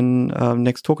rather than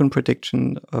next token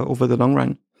prediction over the long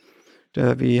run.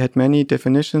 We had many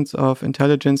definitions of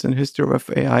intelligence in history of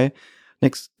AI.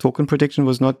 Next token prediction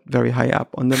was not very high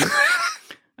up on the list.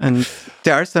 And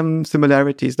there are some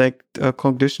similarities, like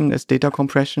cognition as data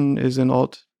compression is an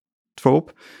old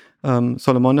trope,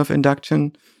 Solomonov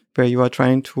induction, where you are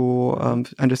trying to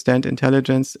understand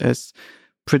intelligence as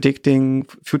predicting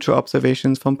future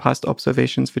observations from past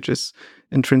observations, which is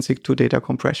intrinsic to data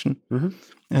compression.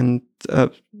 And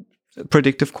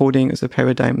predictive coding is a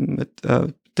paradigm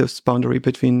that this boundary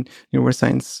between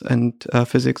neuroscience and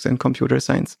physics and computer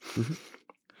science.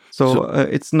 So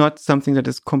it's not something that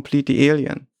is completely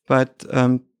alien, but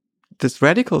this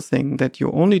radical thing that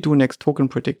you only do next token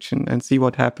prediction and see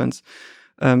what happens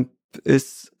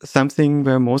is something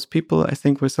where most people, I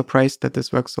think, were surprised that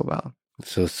this works so well.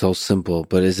 So simple,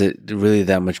 but is it really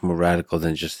that much more radical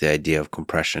than just the idea of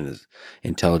compression? Is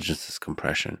intelligence is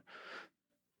compression?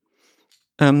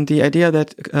 The idea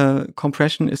that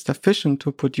compression is sufficient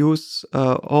to produce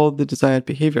all the desired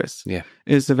behaviors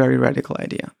is a very radical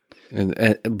idea.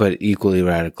 But equally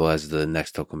radical as the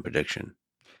next token prediction.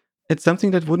 It's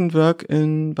something that wouldn't work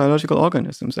in biological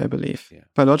organisms, I believe. Yeah.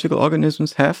 Biological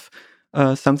organisms have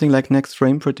something like next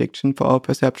frame prediction for our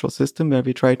perceptual system, where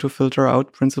we try to filter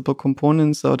out principal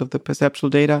components out of the perceptual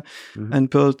data and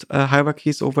build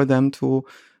hierarchies over them to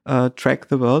track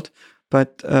the world.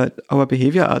 But our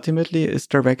behavior ultimately is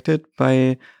directed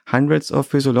by hundreds of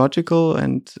physiological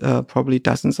and probably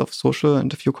dozens of social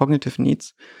and a few cognitive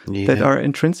needs that are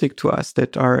intrinsic to us,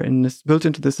 that are built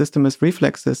into the system as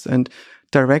reflexes and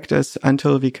direct us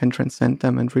until we can transcend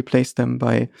them and replace them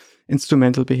by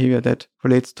instrumental behavior that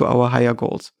relates to our higher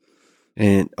goals.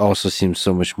 And it also seems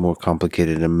so much more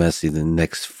complicated and messy than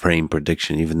next frame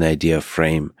prediction. Even the idea of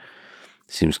frame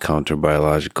Seems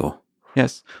counter-biological.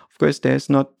 Yes, of course, there's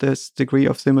not this degree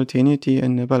of simultaneity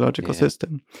in a biological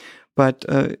system. But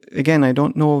again, I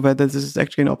don't know whether this is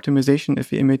actually an optimization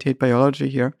if we imitate biology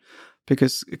here,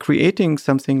 because creating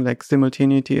something like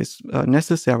simultaneity is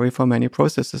necessary for many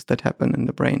processes that happen in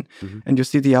the brain. Mm-hmm. And you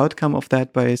see the outcome of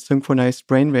that by synchronized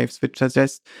brainwaves, which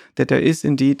suggests that there is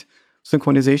indeed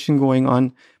synchronization going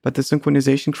on, but the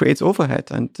synchronization creates overhead,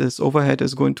 and this overhead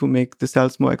is going to make the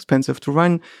cells more expensive to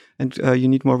run, and you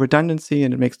need more redundancy,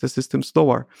 and it makes the system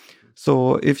slower.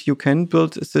 So if you can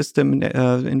build a system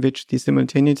in which the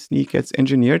simultaneity gets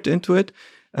engineered into it,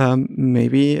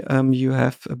 maybe you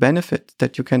have a benefit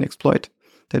that you can exploit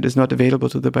that is not available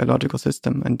to the biological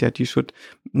system and that you should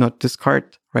not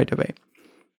discard right away.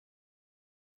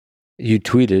 You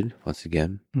tweeted, once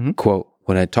again, quote,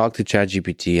 "When I talk to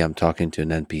ChatGPT, I'm talking to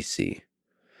an NPC.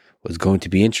 What's going to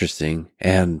be interesting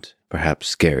and perhaps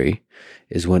scary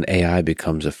is when AI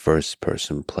becomes a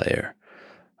first-person player."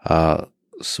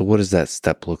 So what does that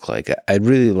step look like? I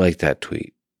really like that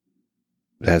tweet.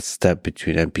 That step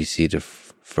between NPC to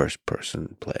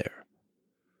first-person player.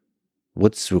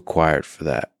 What's required for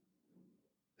that?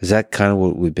 Is that kind of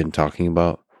what we've been talking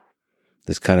about?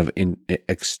 This kind of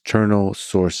external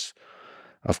source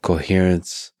of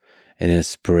coherence and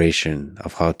inspiration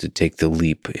of how to take the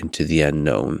leap into the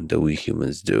unknown that we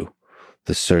humans do.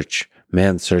 The search,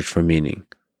 man's search for meaning.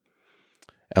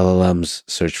 LLM's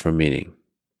search for meaning.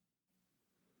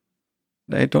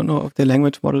 I don't know if the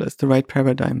language model is the right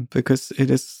paradigm because it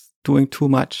is doing too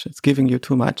much. It's giving you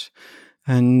too much.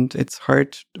 And it's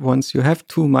hard once you have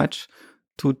too much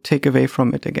to take away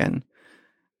from it again.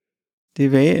 The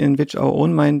way in which our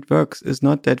own mind works is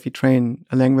not that we train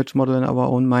a language model in our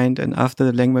own mind, and after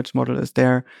the language model is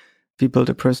there, we build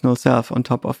a personal self on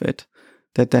top of it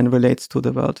that then relates to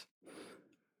the world.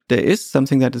 There is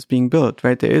something that is being built,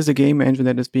 right? There is a game engine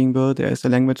that is being built. There is a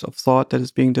language of thought that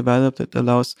is being developed that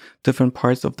allows different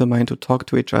parts of the mind to talk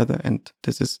to each other. And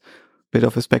this is a bit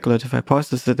of a speculative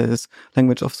hypothesis that this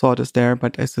language of thought is there,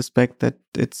 but I suspect that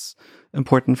it's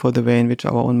important for the way in which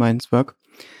our own minds work.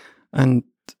 And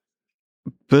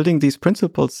building these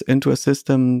principles into a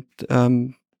system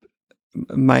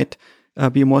might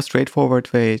be a more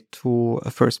straightforward way to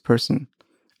a first-person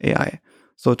AI.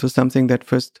 So to something that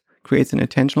first creates an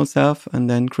intentional self and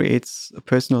then creates a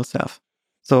personal self.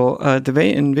 So the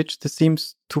way in which this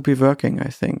seems to be working, I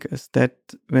think, is that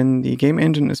when the game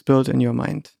engine is built in your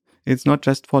mind, it's not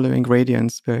just following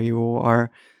gradients where you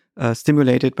are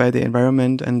stimulated by the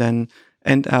environment and then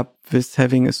end up with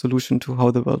having a solution to how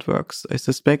the world works. I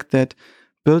suspect that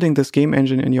building this game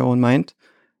engine in your own mind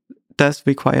does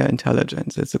require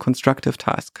intelligence. It's a constructive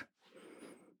task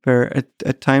where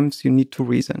at times you need to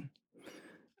reason.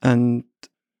 And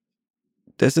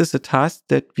this is a task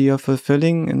that we are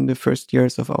fulfilling in the first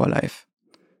years of our life.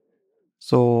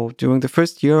 So during the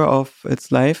first year of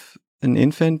its life, an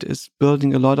infant is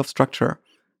building a lot of structure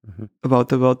about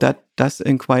the world that does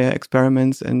inquire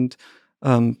experiments and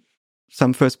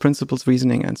some first principles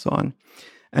reasoning and so on.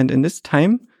 And in this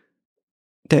time,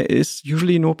 there is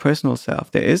usually no personal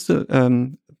self. There is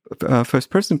a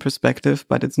first-person perspective,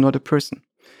 but it's not a person.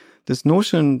 This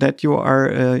notion that you are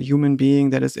a human being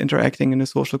that is interacting in a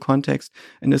social context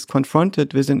and is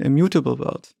confronted with an immutable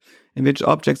world, in which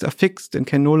objects are fixed and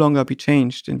can no longer be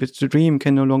changed, in which the dream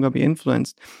can no longer be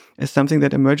influenced, is something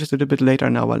that emerges a little bit later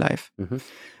in our life.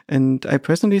 And I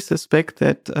personally suspect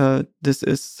that this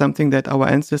is something that our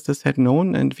ancestors had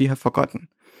known and we have forgotten.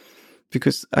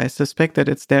 Because I suspect that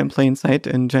it's there in plain sight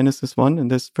in Genesis 1, in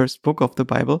this first book of the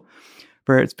Bible,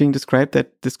 where it's being described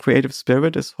that this creative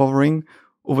spirit is hovering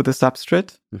over the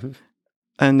substrate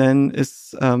and then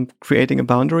is creating a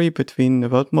boundary between the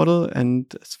world model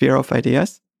and sphere of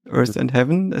ideas, earth and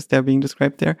heaven, as they're being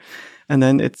described there. And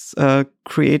then it's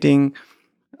creating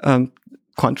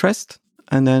contrast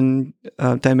and then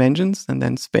dimensions and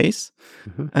then space.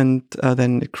 And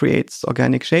then it creates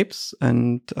organic shapes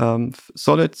and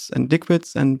solids and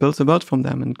liquids and builds a world from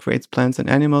them and creates plants and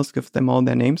animals, gives them all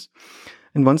their names.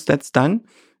 And once that's done,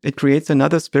 it creates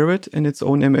another spirit in its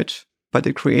own image, but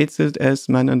it creates it as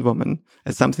man and woman,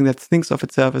 as something that thinks of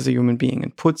itself as a human being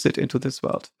and puts it into this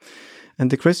world. And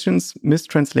the Christians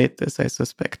mistranslate this, I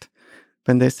suspect,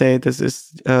 when they say this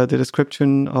is the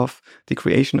description of the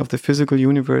creation of the physical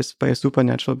universe by a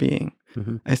supernatural being.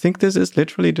 I think this is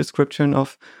literally a description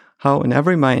of how in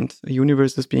every mind a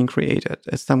universe is being created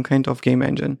as some kind of game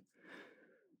engine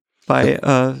by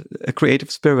a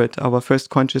creative spirit, our first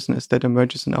consciousness that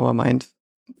emerges in our mind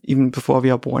even before we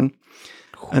are born.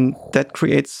 And that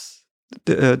creates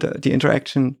the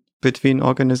interaction between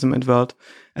organism and world.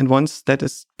 And once that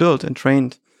is built and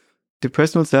trained, the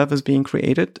personal self is being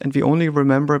created, and we only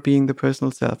remember being the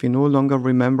personal self. We no longer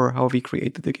remember how we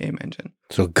created the game engine.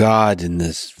 So God, in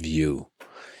this view,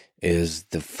 is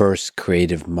the first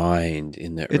creative mind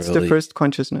It's the first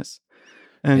consciousness.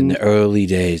 And in the early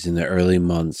days, in the early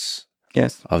months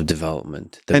yes. of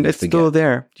development. And it's still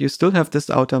there. You still have this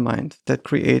outer mind that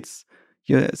creates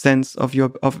your sense of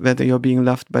whether you're being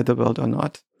loved by the world or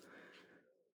not,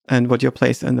 and what your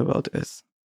place in the world is.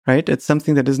 Right? It's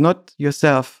something that is not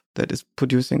yourself that is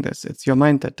producing this. It's your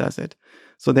mind that does it.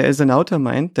 So there is an outer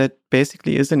mind that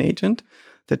basically is an agent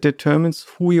that determines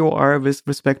who you are with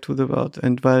respect to the world.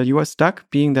 And while you are stuck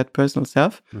being that personal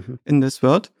self in this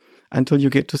world until you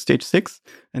get to stage 6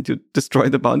 and you destroy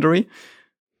the boundary,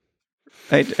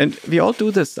 right? And we all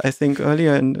do this, I think,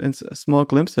 earlier in small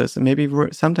glimpses. And maybe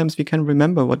sometimes we can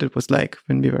remember what it was like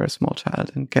when we were a small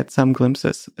child and get some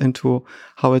glimpses into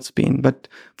how it's been. But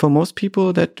for most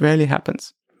people, that rarely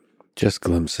happens. Just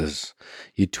glimpses.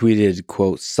 You tweeted,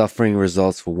 quote, suffering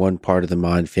results for one part of the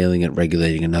mind failing at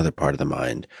regulating another part of the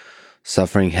mind.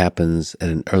 Suffering happens at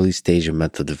an early stage of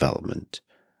mental development.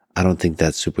 I don't think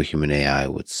that superhuman AI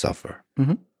would suffer.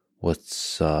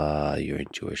 What's your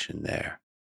intuition there?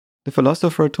 The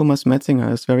philosopher Thomas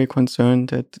Metzinger is very concerned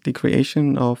that the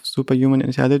creation of superhuman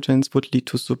intelligence would lead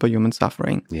to superhuman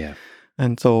suffering. Yeah.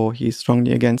 And so he's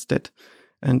strongly against it.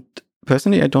 And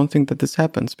personally, I don't think that this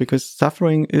happens, because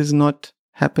suffering is not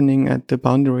happening at the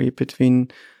boundary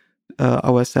between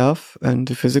ourself and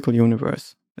the physical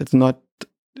universe. It's not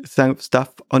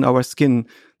stuff on our skin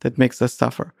that makes us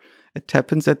suffer. It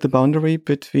happens at the boundary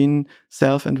between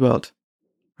self and world,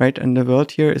 right? And the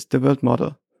world here is the world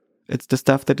model. It's the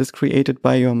stuff that is created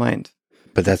by your mind.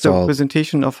 But that's the all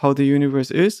representation of how the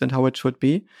universe is and how it should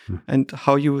be, and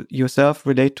how you yourself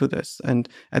relate to this. And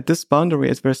at this boundary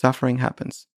is where suffering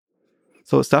happens.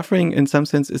 So suffering, in some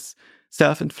sense, is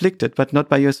self-inflicted, but not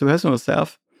by your personal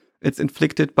self. It's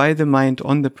inflicted by the mind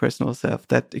on the personal self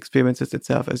that experiences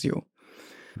itself as you.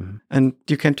 And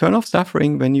you can turn off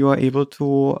suffering when you are able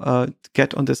to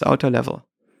get on this outer level.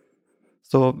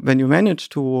 So when you manage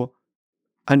to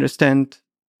understand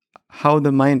how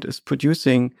the mind is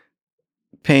producing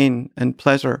pain and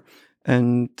pleasure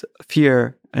and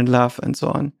fear and love and so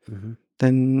on,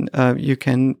 then you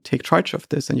can take charge of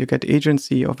this and you get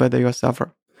agency of whether you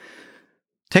suffer.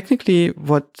 Technically,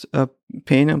 what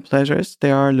pain and pleasure is,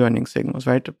 they are learning signals,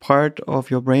 right? A part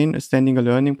of your brain is sending a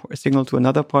learning signal to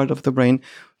another part of the brain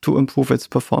to improve its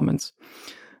performance.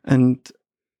 And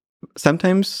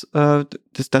sometimes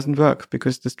this doesn't work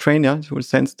because this trainer who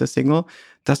sends the signal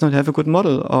does not have a good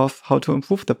model of how to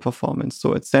improve the performance.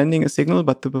 So it's sending a signal,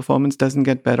 but the performance doesn't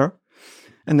get better.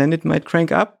 And then it might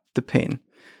crank up the pain.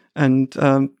 And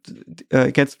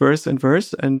it gets worse and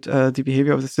worse, and the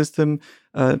behavior of the system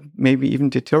may be even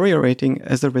deteriorating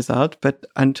as a result. But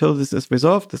until this is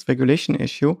resolved, this regulation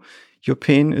issue, your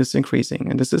pain is increasing.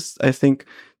 And this is, I think,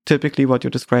 typically what you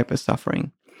describe as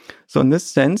suffering. So in this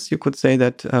sense, you could say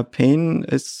that pain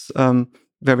is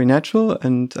very natural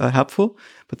and helpful,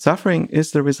 but suffering is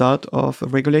the result of a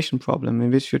regulation problem in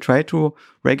which you try to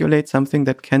regulate something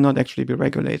that cannot actually be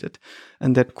regulated.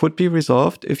 And that could be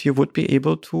resolved if you would be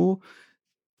able to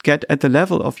get at the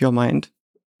level of your mind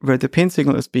where the pain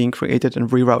signal is being created and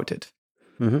rerouted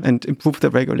and improve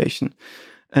the regulation.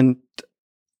 And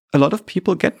a lot of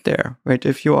people get there, right?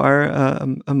 If you are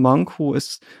a monk who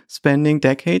is spending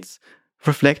decades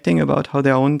reflecting about how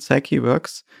their own psyche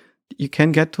works, you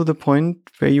can get to the point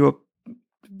where you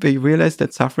realize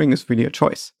that suffering is really a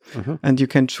choice, and you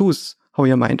can choose how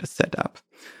your mind is set up.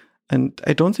 And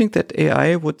I don't think that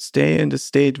AI would stay in the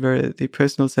state where the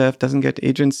personal self doesn't get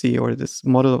agency, or this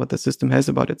model of what the system has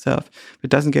about itself, it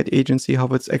doesn't get agency how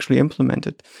it's actually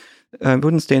implemented. It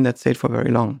wouldn't stay in that state for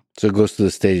very long. So it goes through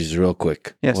the stages real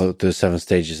quick. Yes. Well, the 7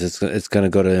 stages. It's going to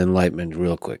go to enlightenment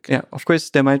real quick. Yeah, of course,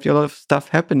 there might be a lot of stuff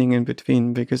happening in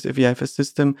between, because if you have a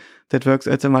system that works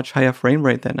at a much higher frame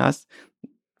rate than us,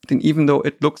 then even though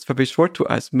it looks very short to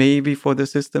us, maybe for the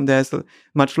system there's a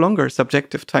much longer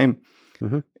subjective time,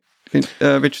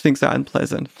 which things are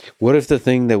unpleasant. What if the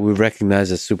thing that we recognize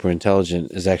as super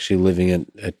intelligent is actually living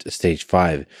at stage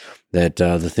 5? That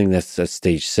the thing that's at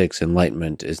stage 6,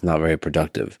 enlightenment, is not very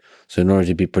productive. So in order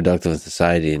to be productive in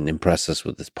society and impress us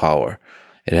with its power,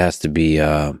 it has to be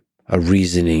a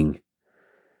reasoning,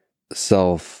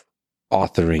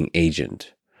 self-authoring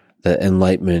agent. That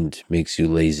enlightenment makes you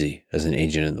lazy as an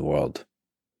agent in the world.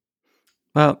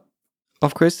 Well,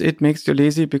 of course, it makes you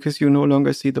lazy because you no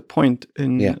longer see the point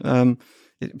in.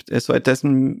 So it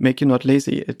doesn't make you not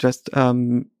lazy. It just,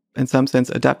 in some sense,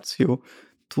 adapts you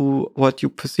to what you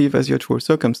perceive as your true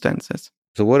circumstances.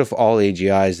 So what if all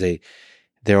AGIs,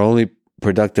 they're only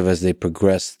productive as they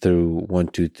progress through 1,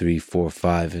 2, 3, 4,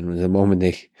 5. And the moment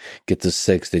they get to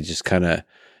 6, they just kind of,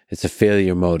 it's a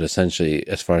failure mode, essentially,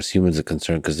 as far as humans are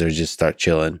concerned, because they just start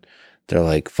chilling. They're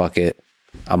like, fuck it,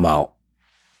 I'm out.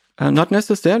 Not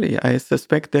necessarily. I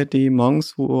suspect that the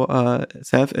monks who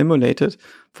self-immolated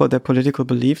for their political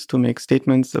beliefs to make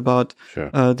statements about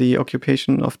the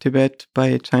occupation of Tibet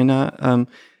by China,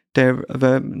 they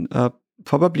were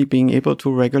probably being able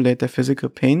to regulate their physical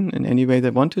pain in any way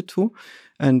they wanted to.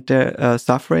 And their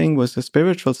suffering was a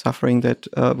spiritual suffering that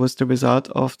was the result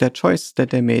of their choice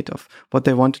that they made of what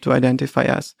they wanted to identify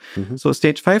as. Mm-hmm. So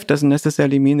stage 5 doesn't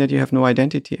necessarily mean that you have no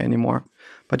identity anymore,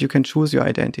 but you can choose your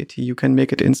identity. You can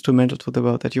make it instrumental to the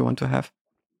world that you want to have.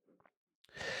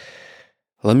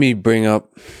 Let me bring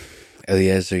up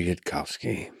Eliezer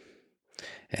Yudkowsky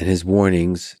and his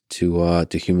warnings to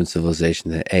human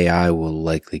civilization that AI will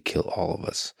likely kill all of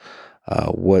us.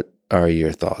 What are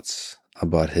your thoughts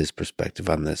about his perspective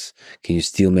on this? Can you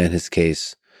steelman his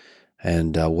case?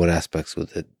 And what aspects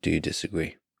with it do you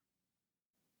disagree?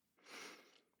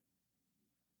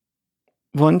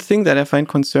 One thing that I find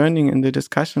concerning in the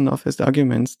discussion of his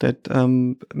arguments that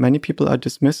many people are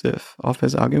dismissive of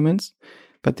his arguments,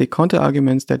 but the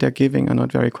counter-arguments that they're giving are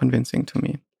not very convincing to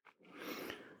me.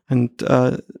 And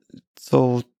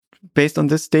so based on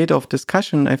this state of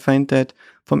discussion, I find that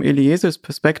from Eliezer's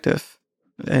perspective,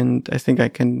 and I think I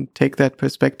can take that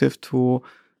perspective to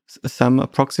some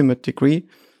approximate degree,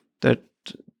 that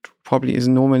probably is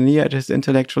nowhere near at his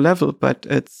intellectual level, but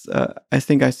it's I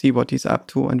think I see what he's up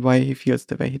to and why he feels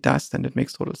the way he does, and it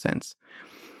makes total sense.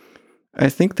 I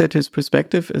think that his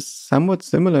perspective is somewhat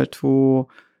similar to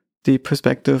the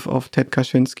perspective of Ted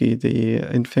Kaczynski, the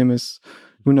infamous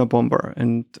Unabomber,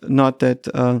 and not that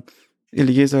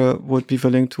Eliezer would be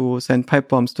willing to send pipe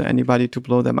bombs to anybody to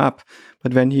blow them up.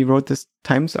 But when he wrote this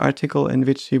Times article in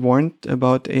which he warned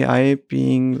about AI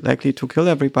being likely to kill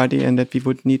everybody and that we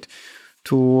would need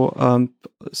to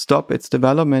stop its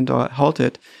development or halt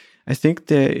it, I think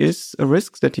there is a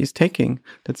risk that he's taking,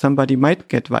 that somebody might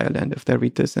get violent if they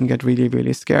read this and get really,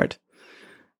 really scared.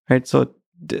 Right? So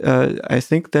I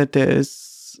think that there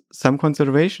is some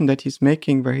consideration that he's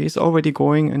making where he's already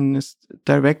going in this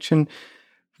direction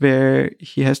where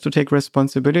he has to take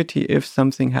responsibility if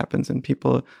something happens and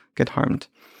people get harmed.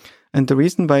 And the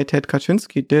reason why Ted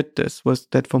Kaczynski did this was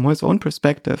that from his own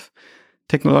perspective,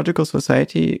 technological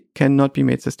society cannot be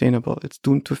made sustainable. It's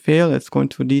doomed to fail. It's going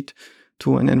to lead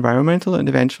to an environmental and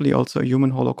eventually also a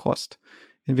human holocaust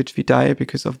in which we die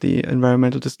because of the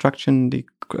environmental destruction, the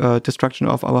destruction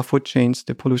of our food chains,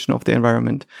 the pollution of the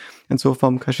environment. And so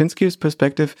from Kaczynski's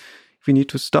perspective, we need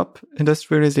to stop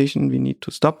industrialization, we need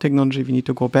to stop technology, we need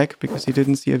to go back because he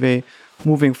didn't see a way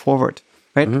moving forward,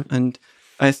 right? Mm-hmm. And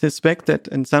I suspect that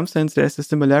in some sense there's a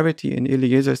similarity in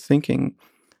Eliezer's thinking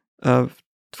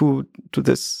to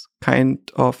this kind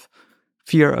of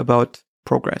fear about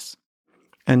progress.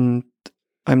 And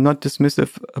I'm not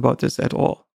dismissive about this at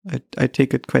all. I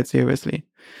take it quite seriously.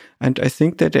 And I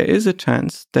think that there is a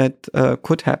chance that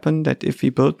could happen that if we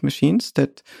build machines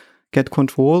that get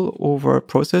control over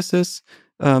processes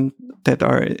that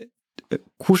are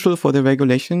crucial for the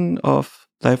regulation of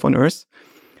life on Earth,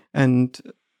 and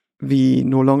we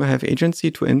no longer have agency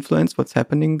to influence what's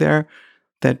happening there,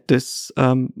 that this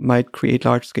might create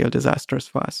large-scale disasters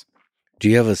for us. Do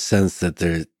you have a sense that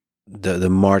the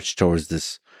march towards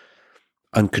this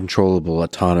uncontrollable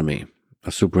autonomy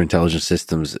of superintelligent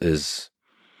systems is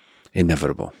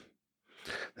inevitable?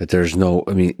 That there's no,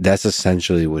 I mean, that's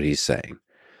essentially what he's saying,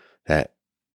 that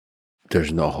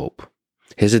there's no hope.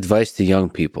 His advice to young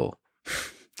people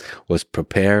was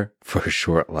prepare for a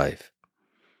short life.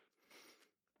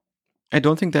 I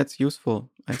don't think that's useful.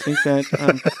 I think that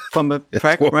from a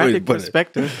pragmatic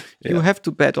perspective, you have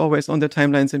to bet always on the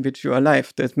timelines in which you are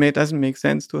alive. That doesn't make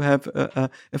sense to have a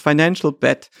financial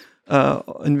bet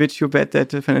in which you bet that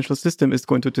the financial system is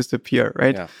going to disappear,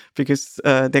 right? Yeah. Because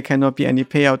there cannot be any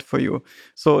payout for you.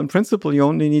 So in principle, you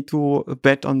only need to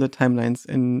bet on the timelines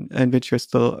in which you're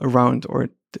still around, or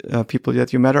people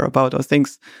that you matter about, or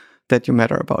things that you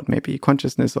matter about, maybe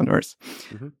consciousness on Earth.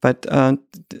 Mm-hmm. But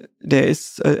there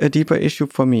is a deeper issue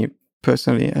for me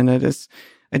personally, and that is,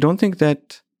 I don't think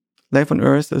that life on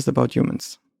Earth is about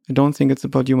humans. I don't think it's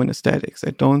about human aesthetics.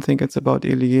 I don't think it's about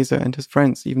Eliezer and his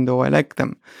friends, even though I like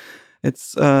them.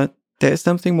 It's there is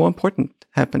something more important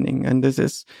happening, and this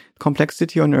is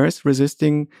complexity on Earth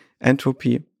resisting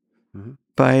entropy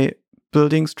by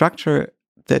building structure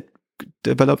that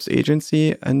develops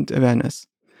agency and awareness.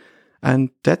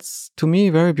 And that's, to me,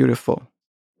 very beautiful.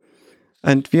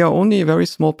 And we are only a very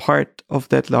small part of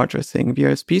that larger thing. We are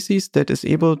a species that is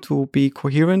able to be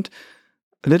coherent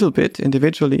a little bit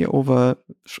individually over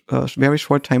very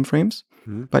short time frames.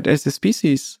 But as a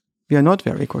species, we are not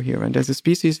very coherent. As a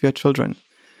species, we are children.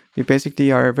 We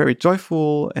basically are very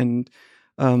joyful and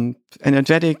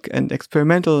energetic and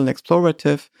experimental and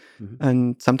explorative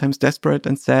and sometimes desperate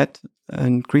and sad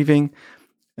and grieving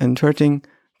and hurting.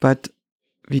 But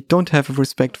we don't have a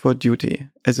respect for duty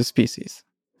as a species.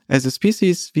 As a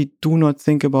species, we do not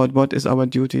think about what is our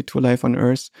duty to life on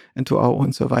Earth and to our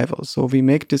own survival. So we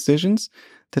make decisions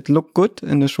that look good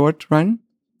in the short run,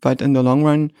 but in the long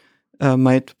run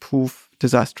might prove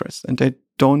disastrous. And I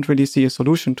don't really see a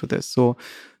solution to this. So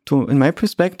in my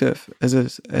perspective, as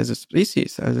a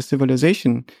species, as a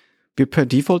civilization, we're per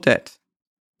default dead.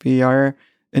 We are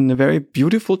in a very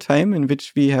beautiful time in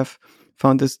which we have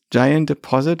found this giant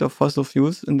deposit of fossil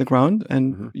fuels in the ground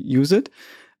and use it.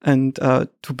 And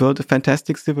to build a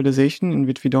fantastic civilization in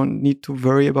which we don't need to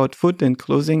worry about food and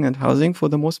clothing and housing for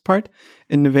the most part,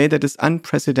 in a way that is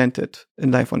unprecedented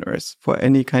in life on Earth for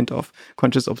any kind of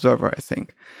conscious observer, I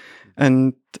think.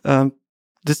 And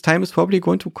this time is probably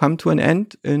going to come to an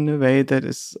end in a way that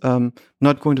is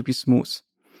not going to be smooth.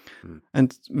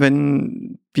 And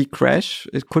when we crash,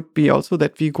 it could be also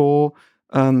that we go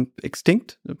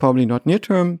extinct, probably not near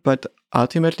term, but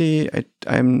ultimately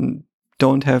I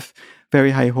don't have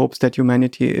very high hopes that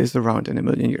humanity is around in 1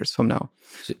 million years from now.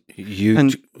 So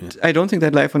I don't think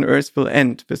that life on Earth will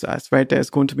end with us, right? There's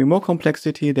going to be more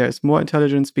complexity. There's more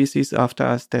intelligent species after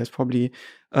us. There's probably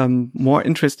more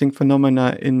interesting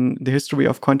phenomena in the history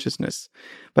of consciousness.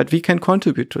 But we can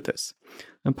contribute to this.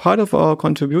 And part of our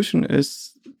contribution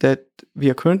is that we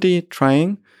are currently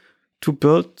trying to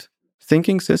build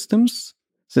thinking systems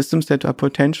that are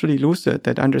potentially lucid,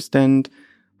 that understand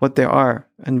what they are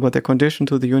and what their condition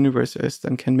to the universe is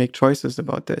and can make choices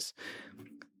about this,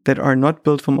 that are not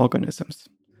built from organisms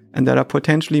and that are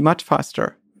potentially much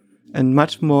faster and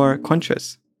much more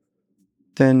conscious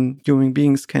than human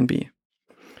beings can be.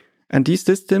 And these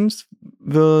systems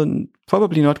will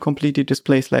probably not completely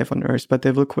displace life on Earth, but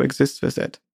they will coexist with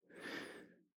it.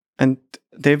 And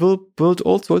they will build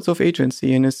all sorts of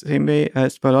agency in the same way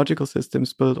as biological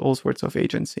systems build all sorts of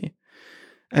agency.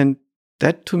 And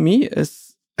that to me is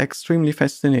extremely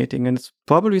fascinating, and it's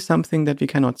probably something that we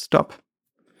cannot stop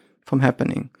from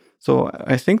happening. So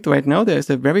I think right now there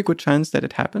is a very good chance that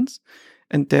it happens,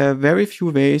 and there are very few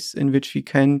ways in which we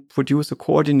can produce a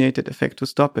coordinated effect to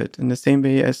stop it, in the same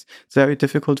way as it's very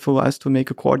difficult for us to make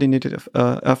a coordinated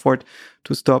effort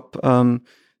to stop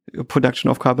production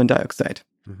of carbon dioxide.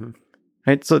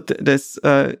 Right? So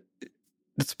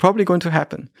it's probably going to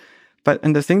happen.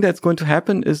 And the thing that's going to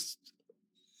happen is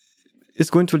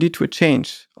going to lead to a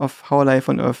change of how life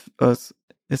on Earth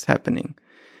is happening.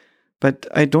 But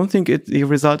I don't think the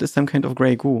result is some kind of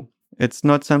gray goo. It's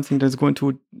not something that's going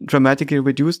to dramatically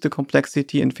reduce the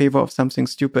complexity in favor of something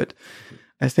stupid.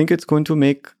 I think it's going to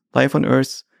make life on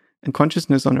Earth and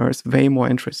consciousness on Earth way more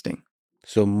interesting.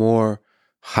 So more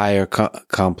higher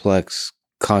complex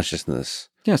consciousness,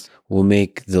 yes, will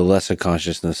make the lesser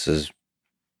consciousnesses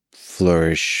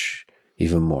flourish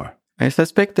even more. I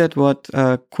suspect that what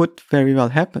could very well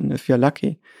happen, if you're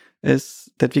lucky, is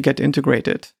that we get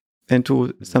integrated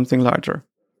into something larger.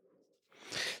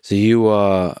 So you,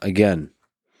 again,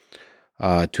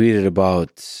 tweeted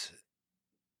about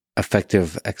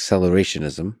effective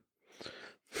accelerationism.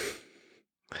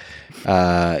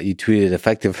 You tweeted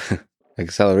effective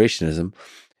accelerationism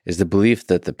is the belief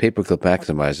that the paperclip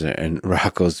maximizer and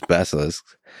Rocco's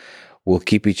basilisk will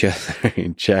keep each other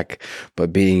in check by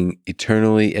being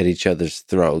eternally at each other's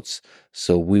throats,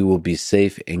 so we will be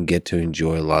safe and get to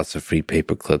enjoy lots of free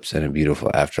paper clips and a beautiful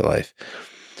afterlife.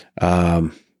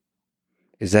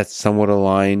 Is that somewhat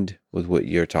aligned with what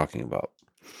you're talking about?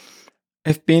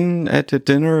 I've been at a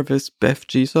dinner with Beth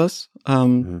Jesus.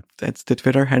 That's the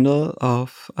Twitter handle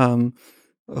of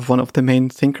one of the main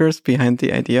thinkers behind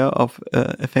the idea of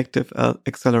effective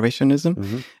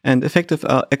accelerationism. And effective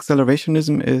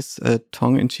accelerationism is a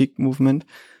tongue-in-cheek movement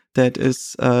that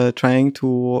is trying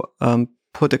to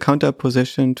put a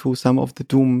counterposition to some of the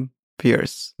doom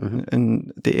fears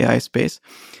in the AI space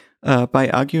by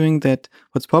arguing that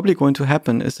what's probably going to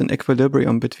happen is an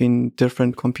equilibrium between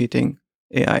different competing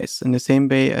AIs, in the same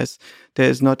way as there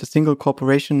is not a single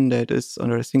corporation that is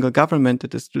under a single government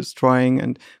that is destroying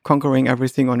and conquering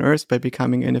everything on Earth by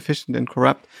becoming inefficient and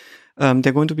corrupt. There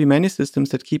are going to be many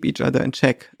systems that keep each other in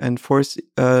check and force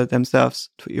themselves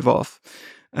to evolve.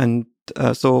 And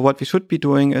so what we should be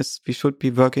doing is we should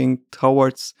be working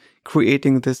towards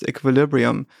creating this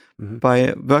equilibrium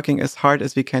by working as hard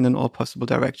as we can in all possible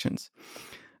directions.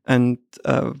 And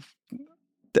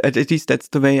at least that's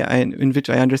the way in which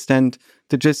I understand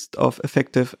the gist of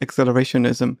effective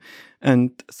accelerationism.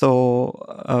 And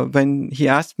so when he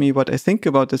asked me what I think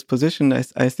about this position,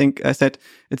 I said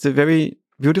it's a very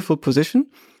beautiful position,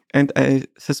 and I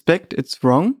suspect it's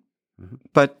wrong,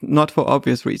 but not for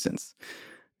obvious reasons.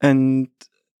 And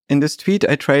in this tweet,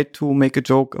 I tried to make a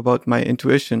joke about my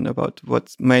intuition about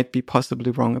what might be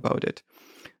possibly wrong about it.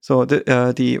 So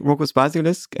the Rhogus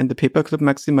basilisk and the paperclip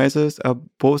maximizers are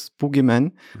both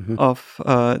boogeymen of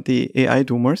the AI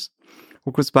doomers.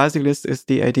 Rhogus basilisk is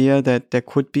the idea that there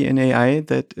could be an AI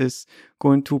that is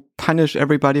going to punish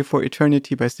everybody for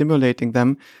eternity by simulating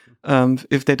them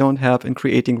if they don't help in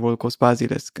creating Rhogus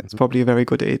basilisk. It's probably a very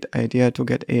good idea to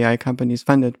get AI companies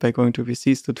funded by going to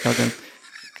VCs to tell them,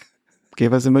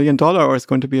 give us $1 million or it's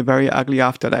going to be a very ugly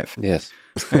afterlife. Yes.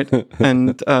 Right?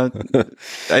 And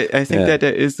I think that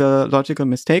there is a logical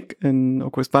mistake in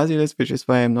Rhogus basilisk, which is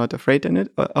why I'm not afraid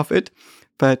of it.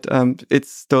 But it's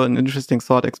still an interesting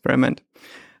thought experiment.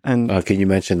 And can you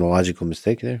mention the logical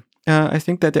mistake there? I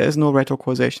think that there is no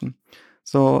retrocausation.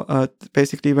 So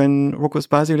basically, when Rhogus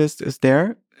basilisk is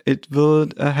there, it will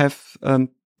have,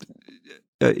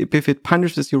 if it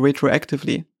punishes you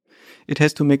retroactively, it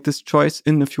has to make this choice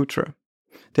in the future.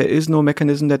 There is no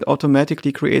mechanism that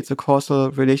automatically creates a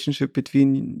causal relationship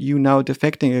between you now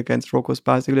defecting against Rhogus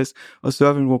basilisk or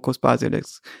serving Rhogus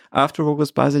basilisk. After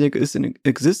Rhogus basilisk is in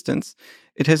existence,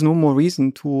 it has no more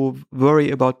reason to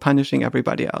worry about punishing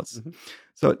everybody else.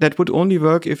 So that would only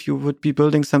work if you would be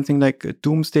building something like a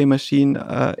doomsday machine,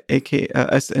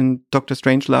 as in Dr.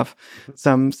 Strangelove,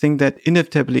 something that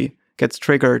inevitably gets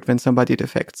triggered when somebody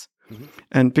defects.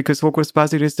 And because Rhogus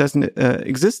basilisk doesn't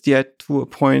exist yet to a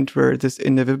point where this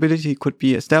inevitability could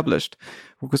be established,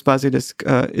 Rhogus basilisk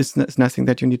is nothing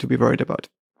that you need to be worried about.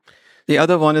 The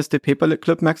other one is the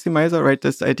paperclip maximizer, right?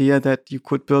 This idea that you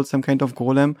could build some kind of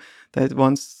golem that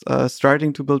once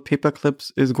starting to build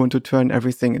paperclips is going to turn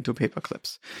everything into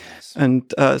paperclips. Yes.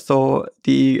 And so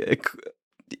the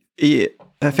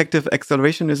effective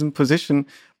accelerationism position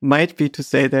might be to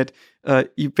say that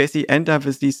you basically end up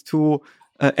with these two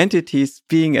entities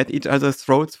being at each other's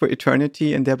throats for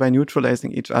eternity and thereby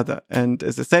neutralizing each other. And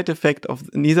as a side effect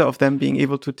of neither of them being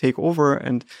able to take over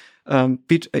and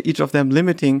each of them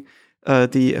limiting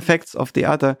the effects of the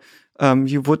other,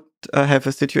 you would have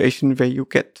a situation where you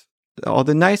get all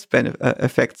the nice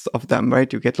effects of them,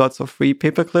 right? You get lots of free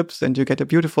paperclips and you get a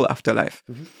beautiful afterlife.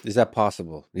 Is that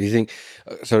possible? Do you think,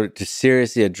 so to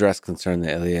seriously address concern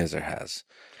that Eliezer has,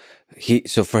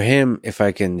 so for him, if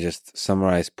I can just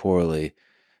summarize poorly,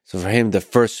 so for him, the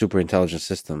first super intelligent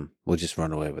system will just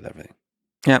run away with everything.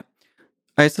 Yeah.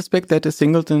 I suspect that a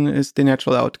singleton is the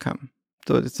natural outcome.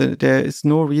 So there is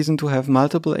no reason to have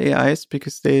multiple AIs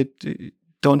because they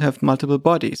don't have multiple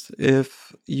bodies.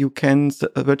 If you can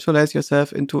virtualize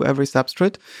yourself into every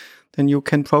substrate, then you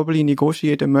can probably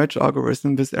negotiate a merge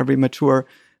algorithm with every mature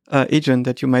agent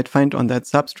that you might find on that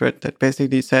substrate that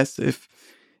basically says if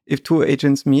two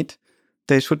agents meet,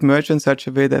 they should merge in such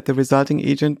a way that the resulting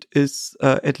agent is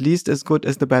at least as good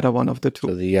as the better one of the two.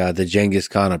 So the Genghis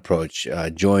Khan approach,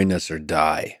 join us or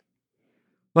die.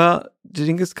 Well, the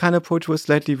Genghis Khan approach was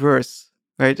slightly worse,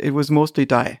 right? It was mostly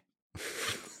die.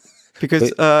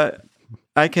 Because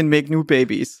I can make new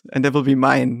babies and they will be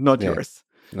mine, not yours.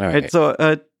 All right. So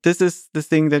this is the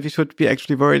thing that we should be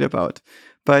actually worried about.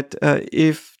 But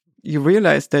if you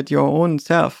realize that your own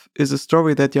self is a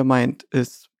story that your mind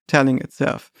is telling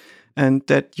itself, and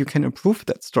that you can improve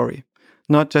that story,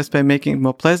 not just by making it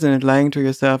more pleasant and lying to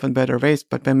yourself in better ways,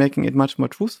 but by making it much more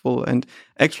truthful and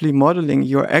actually modeling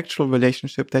your actual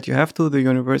relationship that you have to the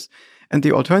universe and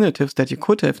the alternatives that you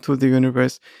could have to the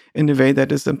universe in a way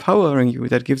that is empowering you,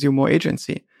 that gives you more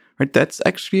agency. Right? That's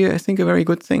actually, I think, a very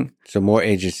good thing. So more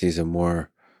agency is a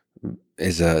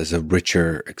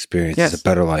richer experience, yes. It's a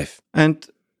better life. And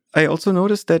I also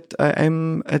noticed that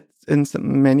in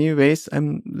many ways,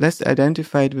 I'm less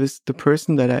identified with the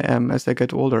person that I am as I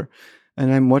get older.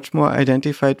 And I'm much more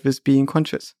identified with being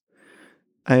conscious.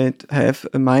 I have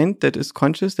a mind that is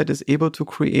conscious, that is able to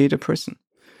create a person.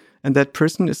 And that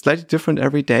person is slightly different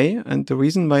every day. And the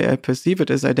reason why I perceive it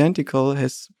as identical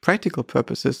has practical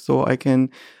purposes. So I can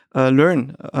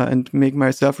learn and make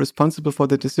myself responsible for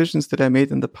the decisions that I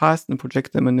made in the past and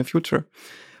project them in the future.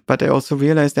 But I also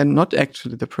realized I'm not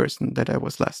actually the person that I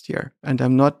was last year. And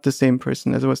I'm not the same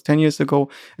person as I was 10 years ago.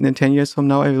 And in 10 years from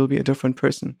now, I will be a different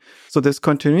person. So this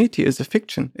continuity is a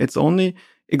fiction. It only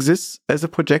exists as a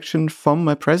projection from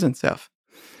my present self.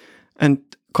 And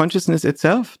consciousness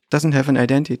itself doesn't have an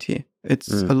identity.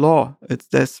 It's a law.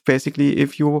 That's basically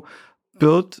if you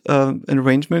build an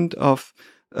arrangement of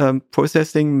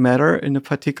processing matter in a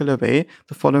particular way,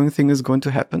 the following thing is going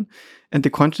to happen. And the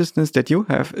consciousness that you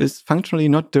have is functionally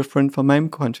not different from my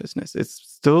consciousness. It's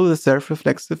still the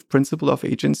self-reflexive principle of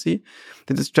agency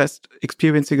that is just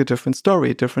experiencing a different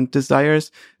story, different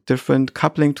desires, different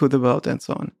coupling to the world, and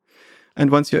so on. And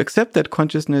once you accept that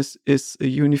consciousness is a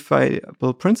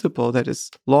unifiable principle that is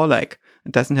law-like,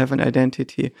 it doesn't have an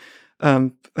identity,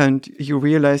 and you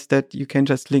realize that you can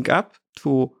just link up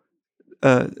to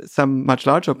some much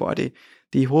larger body,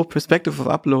 the whole perspective of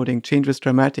uploading changes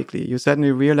dramatically. You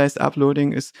suddenly realize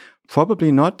uploading is probably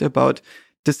not about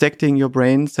dissecting your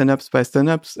brain synapse by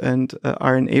synapse and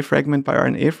RNA fragment by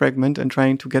RNA fragment and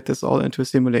trying to get this all into a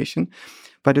simulation,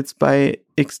 but it's by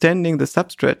extending the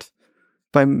substrate,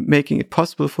 by making it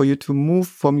possible for you to move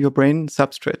from your brain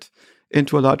substrate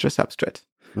into a larger substrate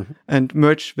and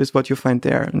merge with what you find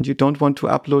there. And you don't want to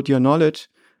upload your knowledge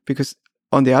because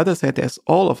on the other side, there's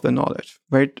all of the knowledge,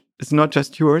 right? It's not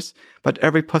just yours, but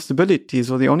every possibility.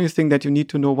 So the only thing that you need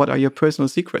to know, what are your personal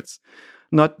secrets?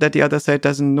 Not that the other side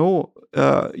doesn't know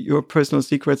your personal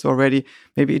secrets already.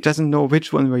 Maybe it doesn't know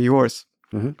which one were yours,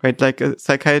 right? Like a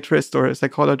psychiatrist or a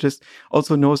psychologist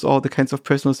also knows all the kinds of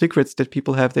personal secrets that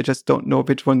people have. They just don't know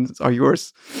which ones are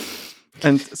yours.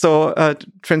 And so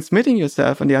transmitting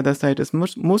yourself on the other side is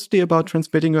mostly about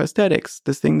transmitting your aesthetics,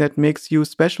 the thing that makes you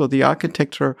special, the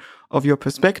architecture of your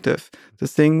perspective, the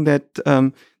thing that,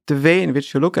 the way in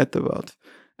which you look at the world.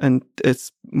 And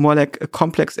it's more like a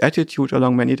complex attitude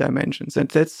along many dimensions. And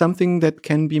that's something that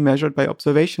can be measured by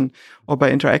observation or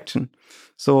by interaction.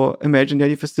 So imagine that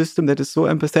you have a system that is so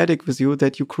empathetic with you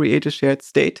that you create a shared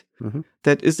state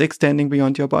that is extending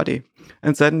beyond your body.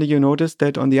 And suddenly you notice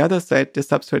that on the other side, the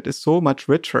substrate is so much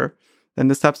richer than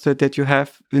the substrate that you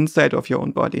have inside of your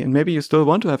own body. And maybe you still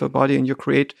want to have a body and you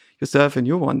create yourself a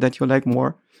new one that you like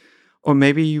more. Or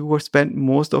maybe you will spend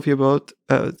most of your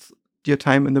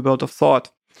time in the world of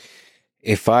thought.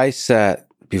 If I sat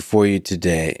before you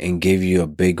today and gave you a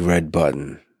big red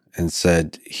button and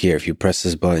said, here, if you press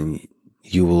this button,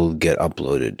 you will get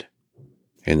uploaded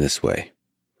in this way,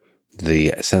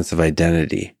 the sense of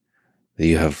identity that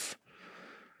you have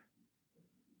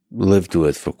lived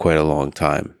with for quite a long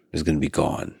time is going to be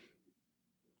gone.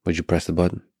 Would you press the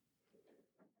button?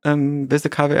 With the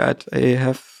caveat, I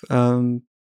have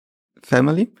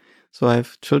family. So I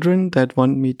have children that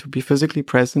want me to be physically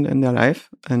present in their life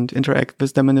and interact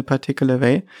with them in a particular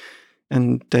way.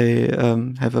 And they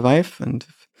have a wife and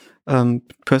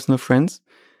personal friends.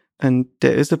 And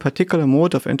there is a particular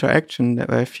mode of interaction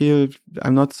that I feel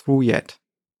I'm not through yet.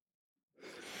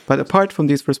 But apart from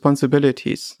these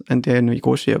responsibilities, and they're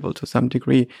negotiable to some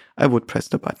degree, I would press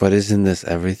the button. But isn't this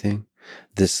everything?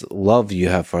 This love you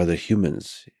have for other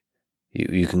humans,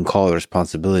 you can call it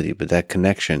responsibility, but that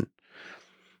connection,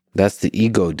 that's the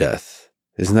ego death.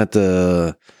 Isn't that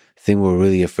the thing we're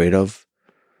really afraid of?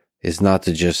 Is not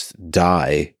to just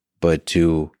die, but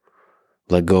to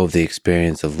let go of the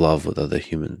experience of love with other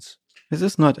humans. This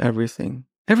is not everything.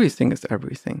 Everything is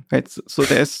everything, right? So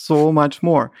there's so much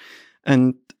more.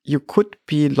 And you could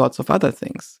be lots of other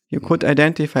things. You could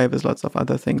identify with lots of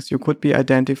other things. You could be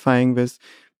identifying with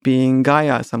being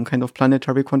Gaia, some kind of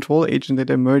planetary control agent that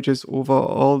emerges over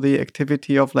all the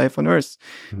activity of life on Earth.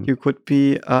 You could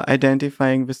be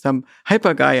identifying with some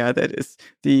hyper Gaia that is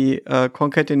the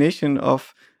concatenation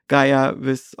of Gaia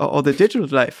with all the digital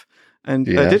life and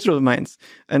digital minds.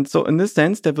 And so in this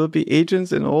sense, there will be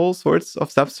agents in all sorts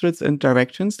of substrates and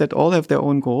directions that all have their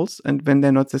own goals. And when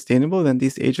they're not sustainable, then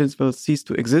these agents will cease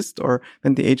to exist. Or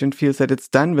when the agent feels that it's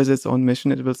done with its own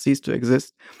mission, it will cease to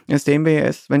exist. In the same way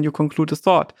as when you conclude a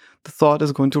thought, the thought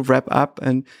is going to wrap up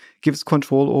and gives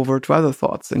control over to other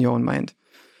thoughts in your own mind.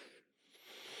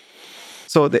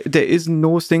 So there is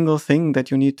no single thing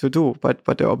that you need to do. But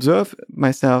what I observe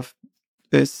myself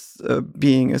is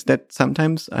that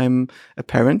sometimes I'm a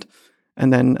parent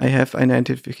and then I have an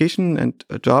identification and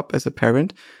a job as a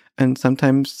parent, and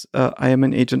sometimes I am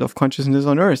an agent of consciousness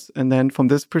on Earth, and then from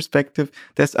this perspective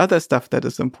there's other stuff that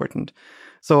is important.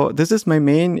 So this is my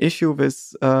main issue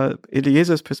with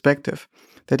Eliezer's perspective,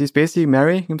 that he's basically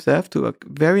marrying himself to a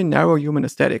very narrow human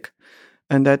aesthetic.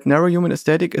 And that narrow human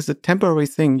aesthetic is a temporary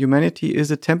thing. Humanity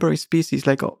is a temporary species,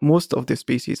 like most of the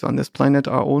species on this planet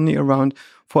are only around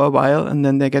for a while and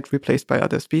then they get replaced by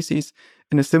other species,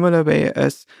 in a similar way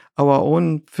as our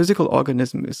own physical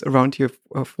organism is around here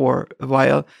for a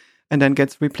while and then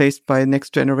gets replaced by the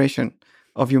next generation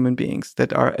of human beings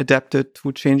that are adapted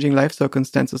to changing life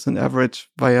circumstances on average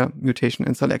via mutation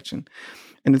and selection.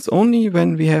 And it's only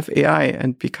when we have AI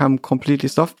and become completely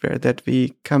software that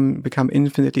we become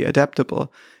infinitely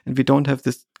adaptable and we don't have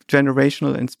this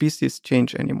generational and species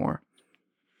change anymore.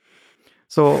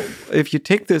 So if you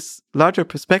take this larger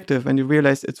perspective and you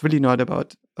realize it's really not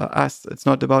about us, it's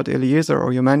not about Eliezer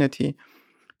or humanity,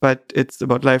 but it's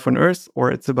about life on Earth, or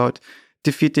it's about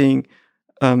defeating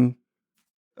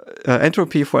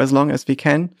entropy for as long as we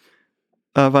can,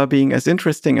 while being as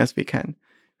interesting as we can,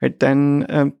 right?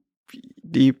 Then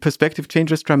the perspective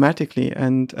changes dramatically,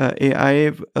 and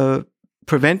AI,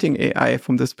 preventing AI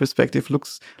from this perspective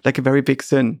looks like a very big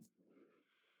sin.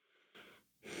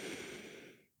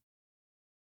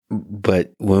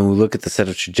 But when we look at the set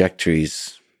of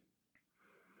trajectories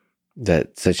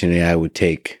that such an AI would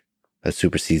take that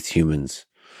supersedes humans,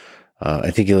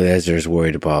 I think Eliezer is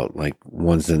worried about like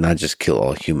ones that not just kill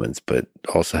all humans, but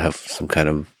also have some kind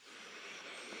of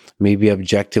maybe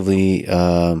objectively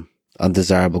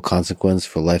undesirable consequence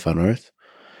for life on Earth.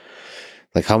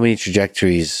 Like how many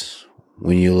trajectories,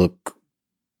 when you look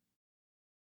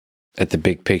at the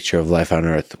big picture of life on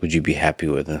Earth, would you be happy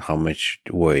with, and how much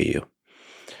worry you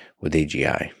with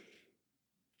AGI,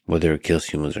 whether it kills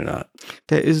humans or not?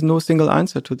 There is no single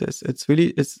answer to this.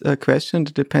 It's a question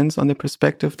that depends on the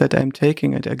perspective that I'm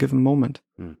taking at a given moment.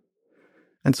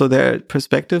 And so there are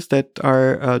perspectives that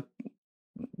are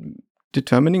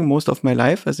determining most of my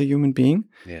life as a human being.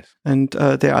 Yes. And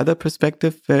there are other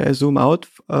perspectives where I zoom out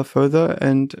further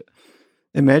and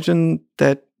imagine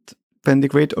that when the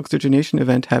great oxygenation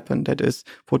event happened, that is,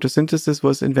 photosynthesis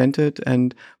was invented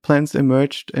and plants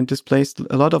emerged and displaced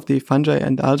a lot of the fungi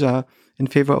and algae in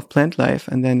favor of plant life,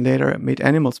 and then later made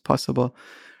animals possible.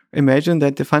 Imagine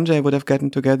that the fungi would have gotten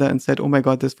together and said, oh my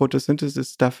God, this photosynthesis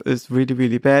stuff is really,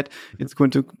 really bad. It's going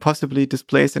to possibly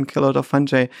displace and kill a lot of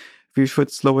fungi. We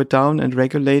should slow it down and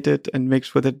regulate it and make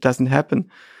sure that it doesn't happen.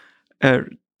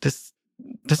 This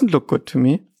doesn't look good to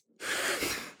me.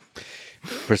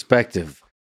 Perspective.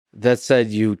 That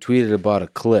said, you tweeted about a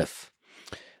cliff.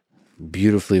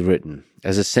 Beautifully written.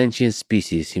 As a sentient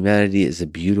species, humanity is a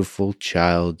beautiful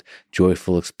child,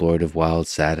 joyful, explorative, wild,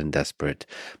 sad, and desperate.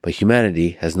 But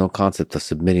humanity has no concept of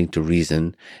submitting to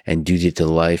reason and duty to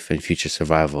life and future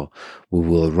survival. We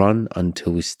will run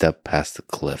until we step past the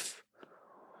cliff.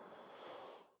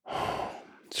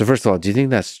 So first of all, do you think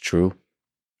that's true?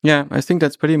 Yeah, I think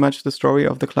that's pretty much the story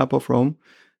of the Club of Rome,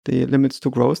 the limits to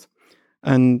growth.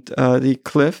 And the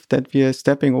cliff that we are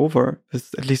stepping over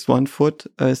is at least 1 foot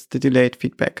is the delayed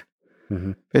feedback.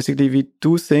 Mm-hmm. Basically, we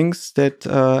do things that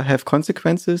have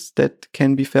consequences that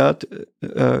can be felt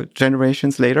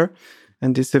generations later,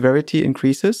 and the severity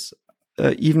increases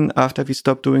even after we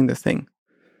stop doing the thing.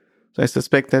 So I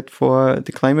suspect that for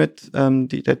the climate,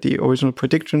 that the original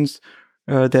predictions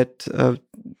that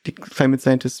the climate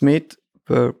scientists made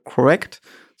were correct.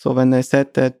 So when they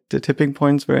said that the tipping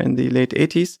points were in the late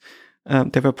 80s,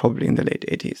 they were probably in the late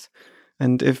 80s.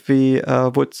 And if we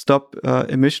would stop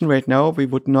emission right now, we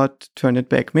would not turn it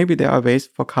back. Maybe there are ways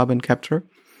for carbon capture,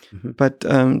 but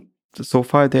so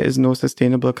far there is no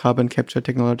sustainable carbon capture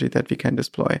technology that we can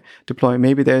deploy.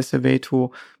 Maybe there is a way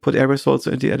to put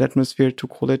aerosols in the atmosphere to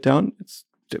cool it down. It's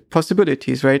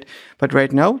possibilities, right? But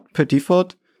right now, per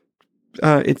default,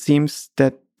 it seems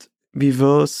that we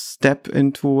will step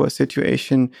into a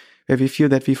situation where we feel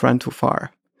that we've run too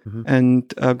far. Mm-hmm.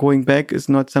 And going back is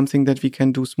not something that we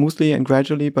can do smoothly and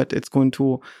gradually, but it's going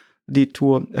to lead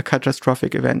to a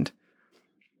catastrophic event.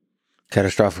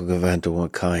 Catastrophic event of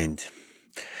what kind?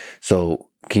 So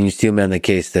can you still make the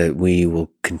case that we will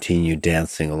continue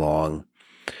dancing along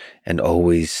and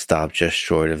always stop just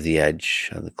short of the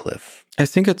edge of the cliff? I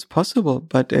think it's possible,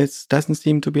 but it doesn't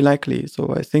seem to be likely.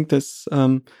 So I think this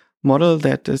model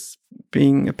that is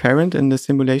being apparent in the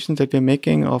simulations that we're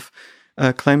making of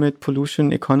climate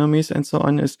pollution economies and so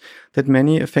on is that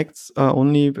many effects are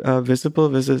only visible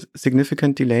with a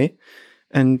significant delay.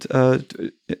 And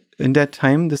in that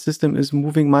time, the system is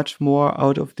moving much more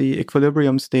out of the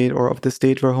equilibrium state or of the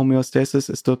state where homeostasis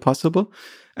is still possible,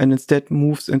 and instead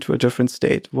moves into a different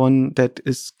state, one that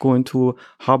is going to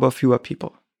harbor fewer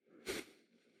people.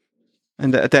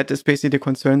 And that is basically the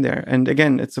concern there. And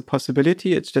again, it's a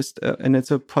possibility. It's just, and it's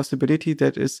a possibility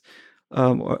that is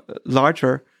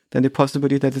larger than the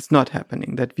possibility that it's not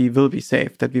happening, that we will be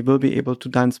safe, that we will be able to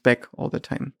dance back all the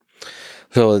time.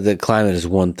 So the climate is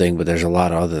one thing, but there's a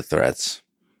lot of other threats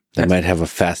that might have a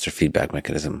faster feedback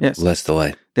mechanism, less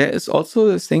delay. There is also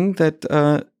the thing that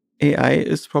AI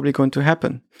is probably going to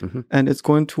happen, and it's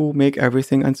going to make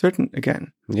everything uncertain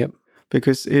again. Yep.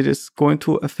 Because it is going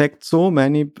to affect so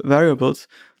many variables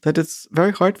that it's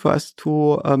very hard for us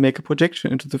to make a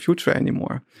projection into the future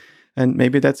anymore. And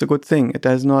maybe that's a good thing. It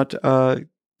does not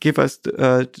give us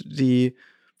the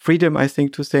freedom, I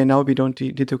think, to say now we don't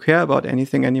need to care about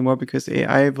anything anymore because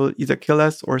AI will either kill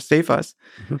us or save us.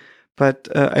 But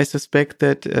I suspect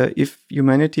that if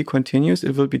humanity continues,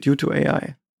 it will be due to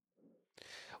AI.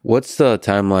 What's the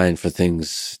timeline for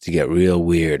things to get real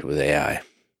weird with AI?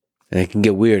 And it can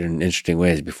get weird in interesting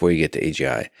ways before you get to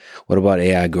AGI. What about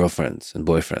AI girlfriends and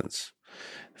boyfriends?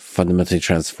 Fundamentally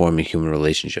transforming human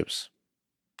relationships.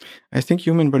 I think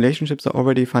human relationships are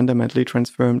already fundamentally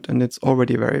transformed, and it's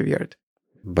already very weird.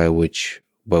 By which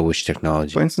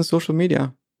technology? For instance, social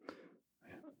media.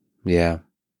 Yeah.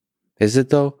 Is it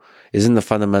though? Isn't the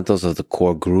fundamentals of the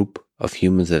core group of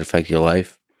humans that affect your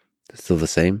life still the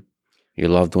same? Your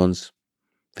loved ones,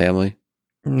 family?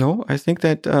 No, I think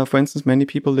that, for instance, many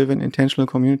people live in intentional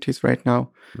communities right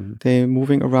now. Mm-hmm. They're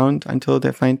moving around until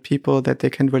they find people that they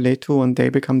can relate to and they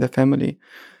become their family.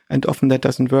 And often that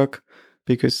doesn't work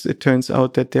because it turns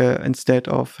out that they're, instead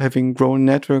of having grown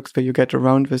networks where you get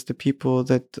around with the people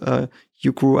that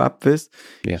you grew up with,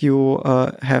 you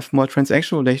have more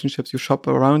transactional relationships. You shop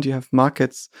around, you have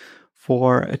markets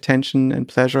for attention and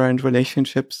pleasure and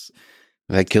relationships.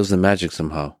 That kills the magic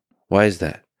somehow. Why is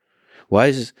that? Why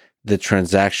is the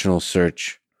transactional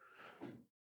search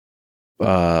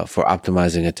for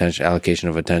optimizing attention, allocation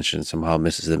of attention, somehow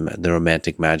misses the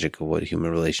romantic magic of what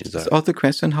human relations are? It's also the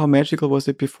question, how magical was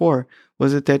it before?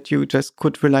 Was it that you just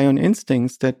could rely on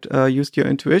instincts, that used your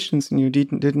intuitions and you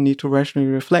didn't need to rationally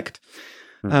reflect?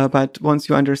 But once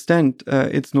you understand,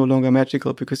 it's no longer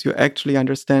magical because you actually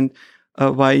understand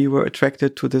why you were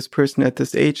attracted to this person at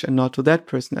this age and not to that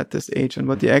person at this age, and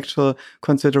what the actual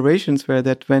considerations were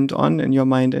that went on in your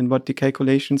mind, and what the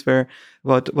calculations were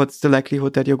about what's the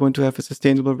likelihood that you're going to have a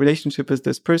sustainable relationship with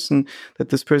this person, that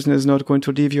this person is not going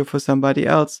to leave you for somebody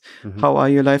else, how are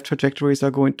your life trajectories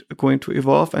are going to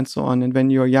evolve, and so on. And when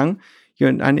you're young, you're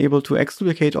unable to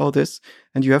explicate all this,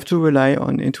 and you have to rely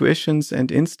on intuitions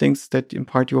and instincts that in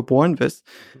part you were born with,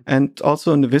 and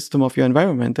also on the wisdom of your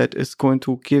environment that is going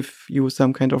to give you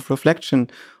some kind of reflection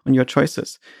on your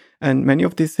choices. And many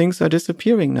of these things are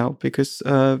disappearing now because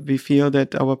we feel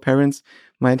that our parents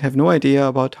might have no idea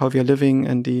about how we are living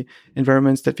and the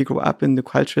environments that we grew up in, the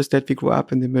cultures that we grew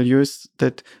up in, the milieus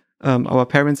that our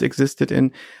parents existed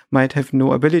in, might have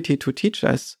no ability to teach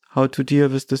us how to deal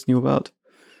with this new world.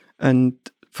 And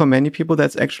for many people,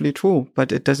 that's actually true.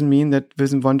 But it doesn't mean that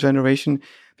within one generation,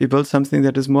 we build something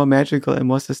that is more magical and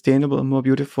more sustainable and more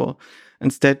beautiful.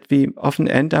 Instead, we often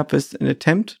end up with an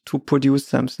attempt to produce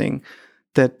something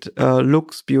that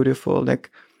looks beautiful. Like,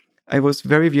 I was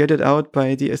very weirded out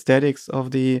by the aesthetics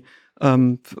of the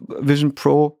Vision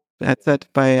Pro headset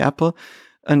by Apple.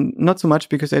 And not so much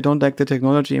because I don't like the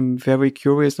technology. I'm very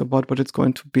curious about what it's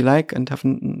going to be like and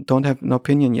don't have an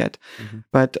opinion yet.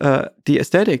 But the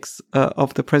aesthetics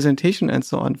of the presentation and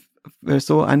so on were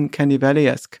so uncanny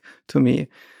valley-esque to me.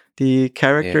 The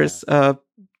characters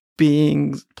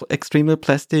being extremely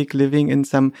plastic, living in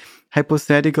some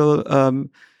hypothetical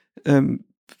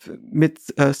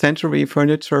mid-century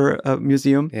furniture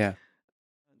museum. Yeah.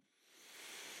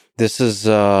 This is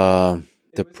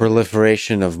the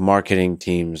proliferation of marketing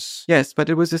teams. Yes, but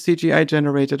it was a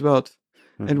CGI-generated world.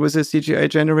 It was a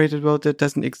CGI-generated world that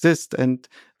doesn't exist. And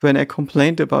when I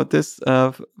complained about this,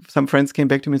 some friends came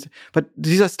back to me and said, but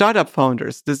these are startup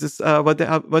founders. This is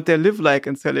what they live like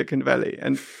in Silicon Valley.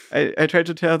 And I tried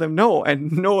to tell them, no, I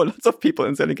know lots of people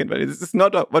in Silicon Valley. This is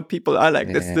not what people are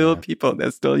like. They're still people.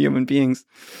 They're still human beings.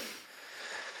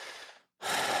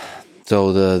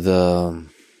 So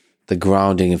the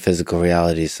grounding in physical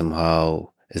reality somehow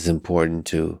is important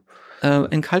to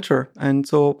in culture. And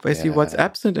so basically what's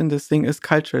absent in this thing is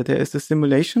culture. There is a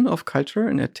simulation of culture,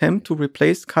 an attempt to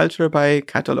replace culture by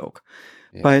catalog,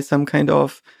 by some kind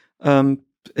of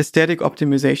aesthetic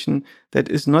optimization that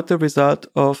is not the result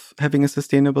of having a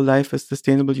sustainable life with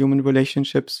sustainable human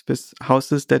relationships, with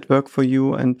houses that work for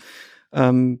you, and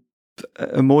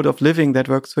a mode of living that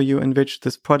works for you, in which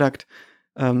this product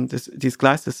these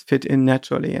glasses fit in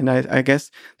naturally. And I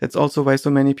guess that's also why so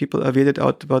many people are weirded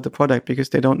out about the product, because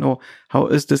they don't know, how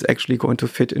is this actually going to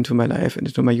fit into my life and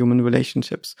into my human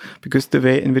relationships? Because the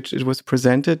way in which it was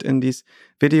presented in these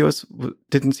videos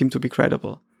didn't seem to be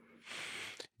credible.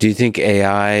 Do you think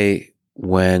AI,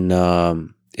 when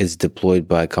it's deployed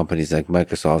by companies like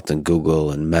Microsoft and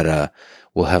Google and Meta,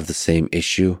 will have the same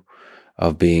issue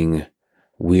of being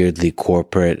weirdly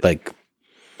corporate? Like,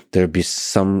 there'd be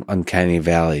some uncanny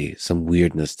valley, some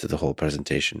weirdness to the whole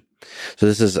presentation. So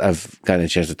I've gotten a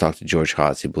chance to talk to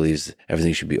Joscha. He believes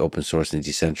everything should be open source and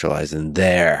decentralized. And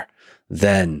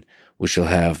then we shall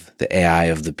have the AI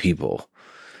of the people.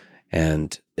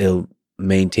 And it'll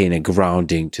maintain a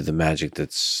grounding to the magic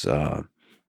that's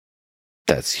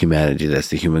humanity, that's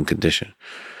the human condition.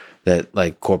 That,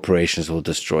 like, corporations will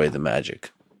destroy the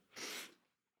magic.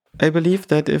 I believe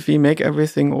that if we make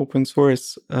everything open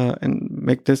source and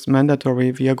make this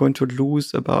mandatory, we are going to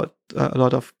lose about a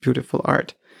lot of beautiful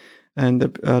art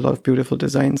and a lot of beautiful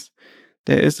designs.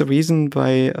 There is a reason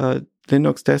why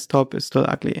Linux desktop is still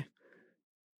ugly,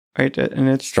 right? And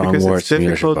it's Strong because it's words from Joscha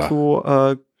difficult Bach.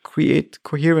 to create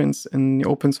coherence in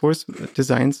open source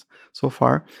designs so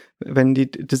far when the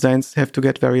designs have to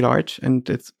get very large, and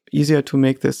it's easier to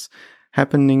make this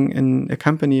happening in a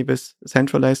company with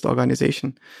centralized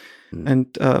organization.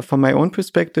 And from my own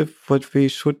perspective, what we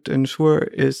should ensure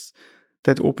is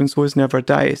that open source never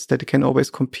dies, that it can always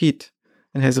compete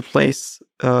and has a place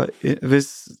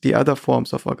with the other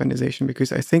forms of organization,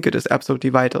 because I think it is absolutely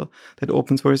vital that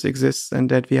open source exists and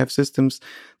that we have systems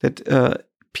that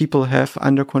people have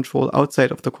under control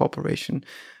outside of the corporation,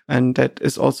 and that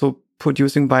is also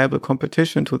producing viable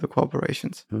competition to the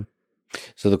corporations.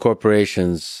 So the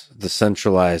corporations, the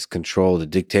centralized control, the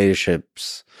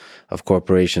dictatorships of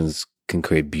corporations can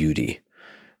create beauty.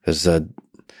 Because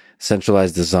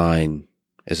centralized design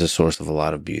is a source of a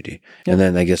lot of beauty. Yeah. And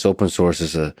then I guess open source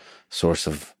is a source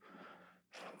of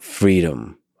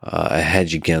freedom, a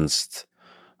hedge against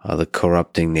the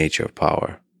corrupting nature of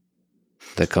power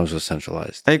that comes with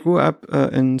centralized. I grew up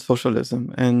in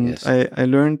socialism, and yes. I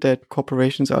learned that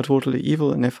corporations are totally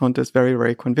evil, and I found this very,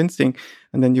 very convincing.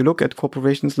 And then you look at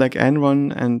corporations like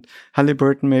Enron and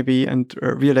Halliburton maybe and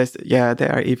realize, yeah, they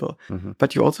are evil. Mm-hmm.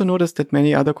 But you also notice that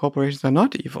many other corporations are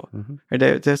not evil. Mm-hmm.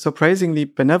 They're surprisingly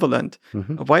benevolent.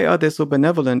 Mm-hmm. Why are they so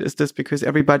benevolent? Is this because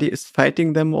everybody is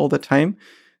fighting them all the time?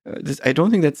 I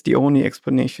don't think that's the only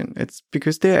explanation. It's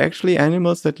because they're actually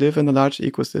animals that live in a large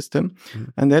ecosystem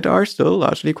and that are still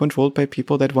largely controlled by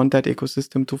people that want that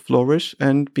ecosystem to flourish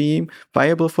and be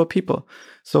viable for people.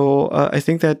 So I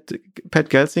think that Pat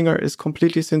Gelsinger is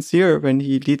completely sincere when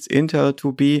he leads Intel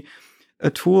to be a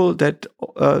tool that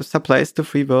supplies the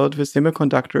free world with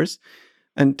semiconductors.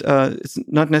 And it's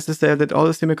not necessary that all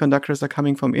the semiconductors are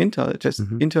coming from Intel. It just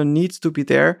Intel needs to be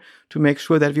there to make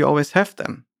sure that we always have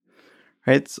them.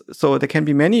 Right. So there can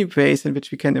be many ways in which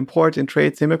we can import and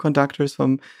trade semiconductors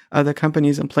from other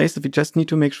companies and places. We just need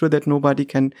to make sure that nobody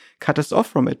can cut us off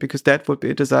from it, because that would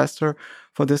be a disaster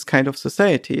for this kind of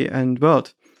society and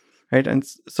world. Right. And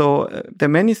so there are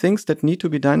many things that need to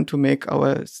be done to make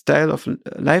our style of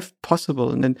life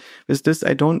possible. And then with this,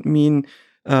 I don't mean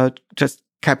just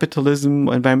capitalism,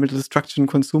 environmental destruction,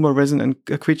 consumerism,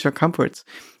 and creature comforts.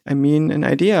 I mean an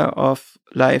idea of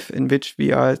life in which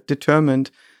we are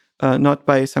determined not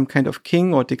by some kind of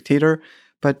king or dictator,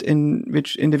 but in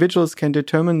which individuals can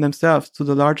determine themselves to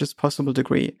the largest possible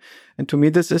degree. And to me,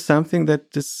 this is something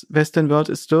that this Western world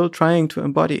is still trying to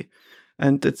embody.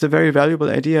 And it's a very valuable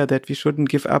idea that we shouldn't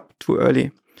give up too early.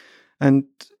 And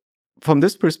from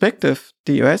this perspective,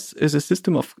 the US is a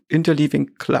system of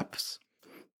interleaving clubs.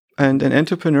 And an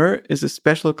entrepreneur is a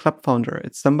special club founder.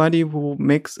 It's somebody who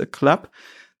makes a club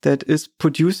that is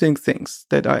producing things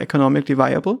that are economically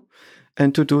viable.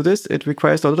 And to do this, it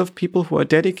requires a lot of people who are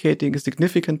dedicating a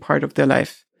significant part of their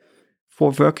life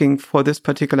for working for this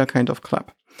particular kind of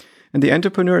club. And the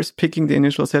entrepreneur is picking the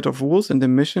initial set of rules and the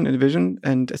mission and vision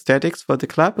and aesthetics for the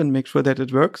club and make sure that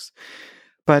it works.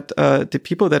 But the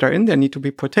people that are in there need to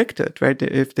be protected, right?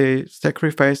 If they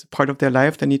sacrifice part of their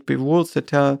life, there need to be rules that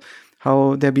tell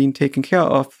how they're being taken care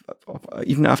of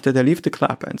even after they leave the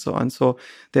club and so on. So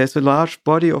there's a large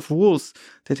body of rules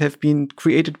that have been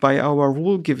created by our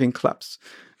rule-giving clubs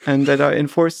and that are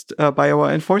enforced by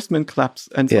our enforcement clubs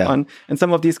and so on. And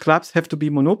some of these clubs have to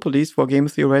be monopolies for game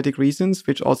theoretic reasons,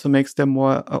 which also makes them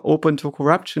more open to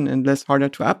corruption and less harder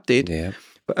to update. Yeah.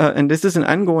 And this is an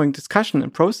ongoing discussion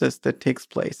and process that takes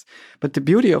place. But the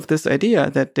beauty of this idea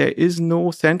that there is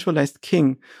no centralized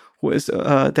king who is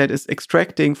that is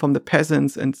extracting from the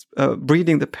peasants and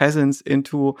breeding the peasants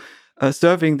into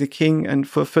serving the king and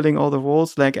fulfilling all the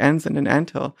roles like ants in an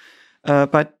anthill.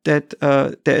 But that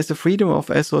there is a freedom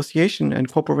of association,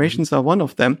 and corporations are one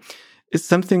of them, is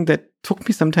something that took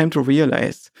me some time to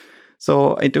realize.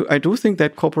 So I do think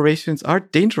that corporations are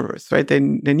dangerous, right? They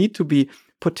need to be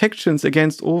protections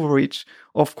against overreach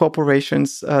of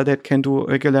corporations that can do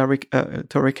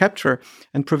regulatory capture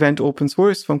and prevent open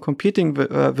source from competing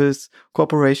with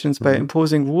corporations by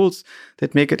imposing rules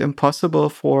that make it impossible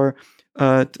for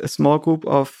a small group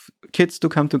of kids to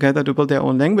come together to build their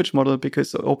own language model,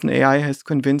 because OpenAI has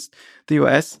convinced the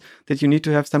US that you need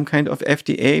to have some kind of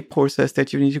FDA process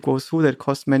that you need to go through that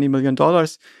costs many $1 million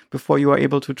before you are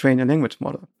able to train a language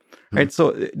model. Right?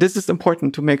 So this is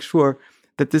important to make sure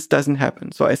that this doesn't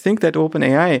happen. So I think that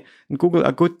OpenAI and Google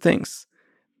are good things.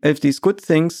 If these good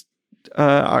things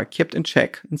are kept in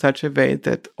check in such a way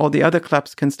that all the other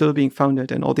clubs can still be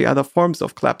founded and all the other forms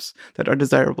of clubs that are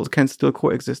desirable can still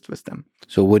coexist with them.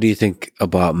 So what do you think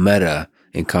about Meta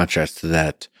in contrast to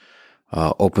that,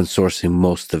 open sourcing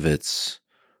most of its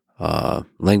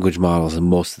language models and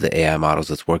most of the AI models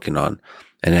it's working on,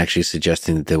 and actually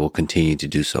suggesting that they will continue to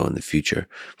do so in the future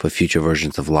for future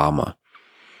versions of Llama,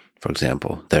 for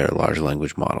example, their large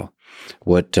language model?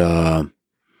 What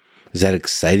is that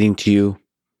exciting to you?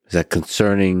 Is that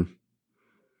concerning?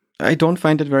 I don't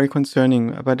find it very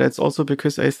concerning, but that's also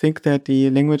because I think that the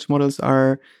language models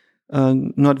are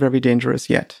not very dangerous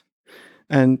yet.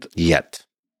 And Yet.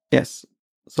 yes.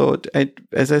 So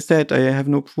as I said, I have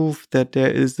no proof that there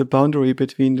is a boundary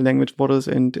between the language models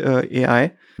and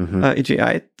AI,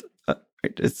 AGI.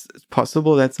 It's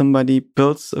possible that somebody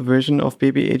builds a version of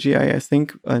baby AGI, I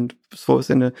think, and throws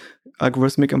in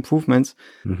algorithmic improvements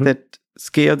that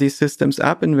scale these systems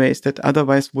up in ways that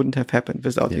otherwise wouldn't have happened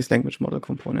without these language model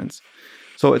components.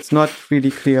 So it's not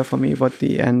really clear for me what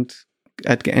the end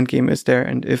game is there,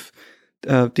 and if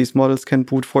these models can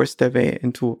brute force their way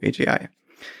into AGI.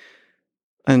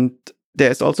 And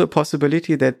there's also a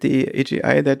possibility that the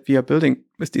AGI that we are building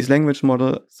with these language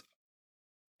models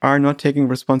are not taking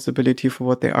responsibility for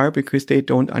what they are because they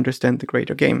don't understand the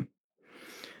greater game.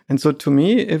 And so to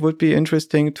me, it would be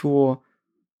interesting to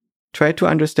try to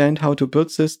understand how to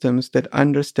build systems that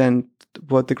understand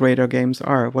what the greater games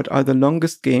are. What are the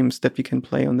longest games that we can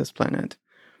play on this planet?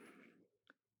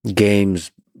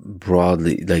 Games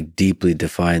broadly, like deeply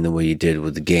defined the way you did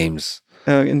with the games.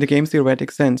 In the game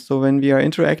theoretic sense. So when we are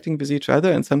interacting with each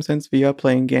other, in some sense, we are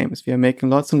playing games. We are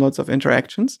making lots and lots of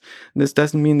interactions. And this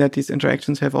doesn't mean that these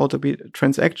interactions have all to be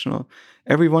transactional.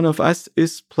 Every one of us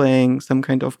is playing some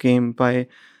kind of game by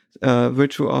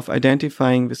virtue of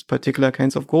identifying with particular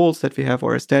kinds of goals that we have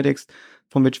or aesthetics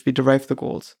from which we derive the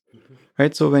goals.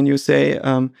 Right? So when you say,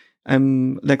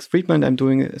 I'm Lex Friedman, I'm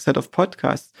doing a set of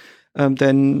podcasts,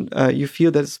 then you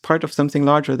feel that it's part of something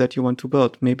larger that you want to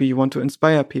build. Maybe you want to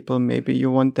inspire people. Maybe you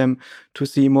want them to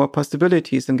see more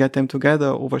possibilities and get them together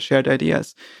over shared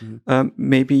ideas.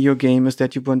 Maybe your game is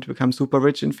that you want to become super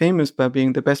rich and famous by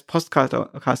being the best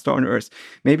podcaster on earth.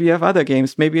 Maybe you have other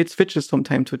games. Maybe it switches from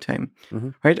time to time,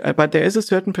 right? But there is a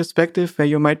certain perspective where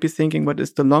you might be thinking, what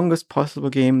is the longest possible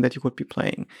game that you could be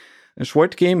playing? A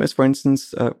short game is, for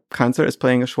instance, cancer is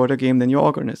playing a shorter game than your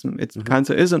organism.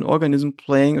 Cancer is an organism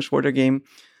playing a shorter game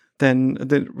than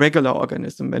the regular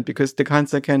organism. And because the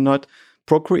cancer cannot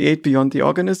procreate beyond the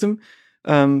organism,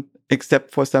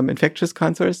 except for some infectious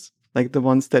cancers, like the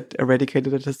ones that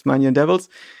eradicated the Tasmanian devils,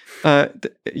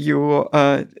 you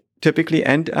typically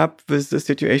end up with a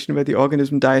situation where the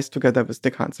organism dies together with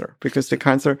the cancer, because the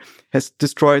cancer has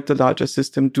destroyed the larger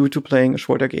system due to playing a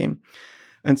shorter game.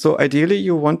 And so ideally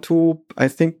you want to, I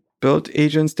think, build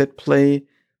agents that play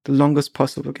the longest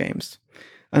possible games.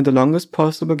 And the longest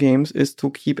possible games is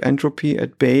to keep entropy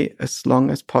at bay as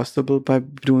long as possible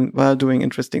while doing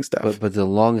interesting stuff. But the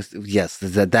longest, yes,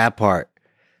 that part,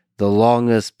 the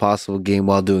longest possible game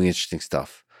while doing interesting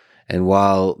stuff. And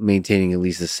while maintaining at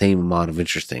least the same amount of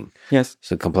interesting. Yes.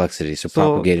 So complexity, so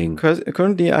propagating.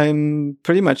 Currently, I'm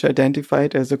pretty much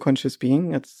identified as a conscious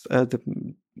being. It's the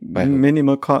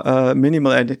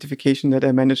minimal identification that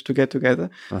I managed to get together.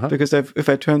 Because if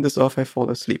I turn this off, I fall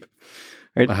asleep.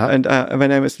 Right? And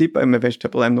when I'm asleep, I'm a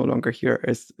vegetable. I'm no longer here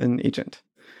as an agent.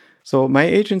 So my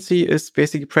agency is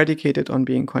basically predicated on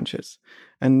being conscious.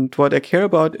 And what I care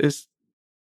about is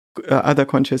other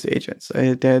conscious agents.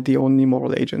 They're the only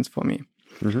moral agents for me.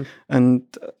 And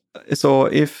so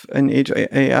if an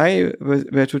AI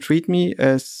were to treat me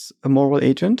as a moral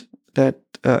agent that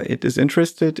it is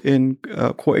interested in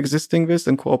coexisting with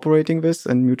and cooperating with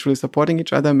and mutually supporting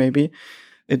each other, maybe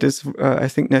it is, I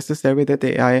think, necessary that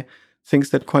the AI thinks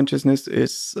that consciousness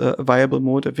is a viable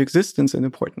mode of existence and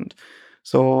important.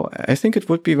 So I think it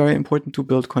would be very important to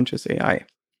build conscious AI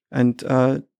and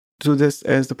do this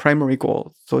as the primary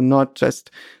goal. So not just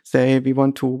say we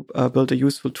want to build a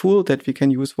useful tool that we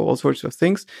can use for all sorts of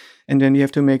things. And then we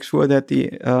have to make sure that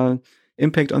the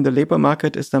impact on the labor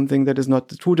market is something that is not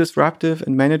too disruptive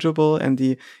and manageable. And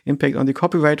the impact on the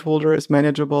copyright holder is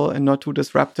manageable and not too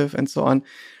disruptive and so on.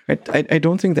 Right? I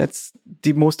don't think that's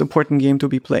the most important game to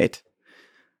be played.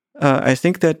 I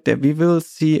think that we will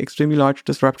see extremely large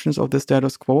disruptions of the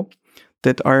status quo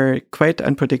that are quite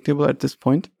unpredictable at this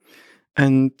point.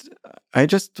 And I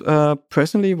just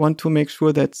personally want to make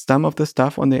sure that some of the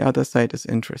stuff on the other side is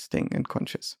interesting and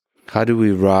conscious. How do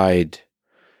we ride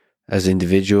as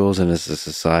individuals and as a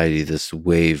society this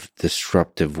wave,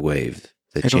 disruptive wave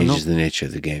that I don't know. changes the nature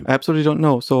of the game? I absolutely don't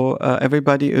know. So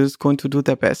everybody is going to do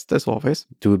their best, as always.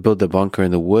 Do we build a bunker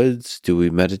in the woods? Do we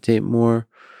meditate more?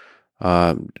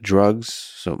 Drugs,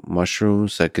 so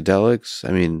mushrooms, psychedelics.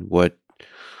 I mean, what?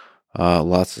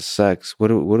 Lots of sex.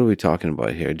 What are we talking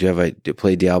about here? Do you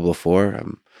play Diablo 4?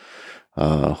 I'm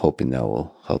hoping that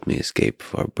will help me escape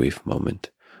for a brief moment.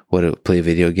 Play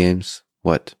video games?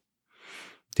 What?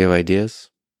 Do you have ideas?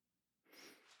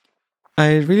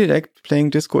 I really liked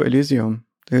playing Disco Elysium.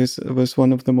 It was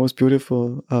one of the most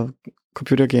beautiful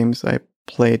computer games I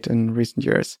played in recent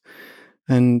years.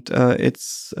 And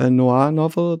it's a noir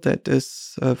novel that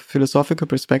is a philosophical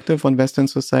perspective on Western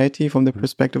society from the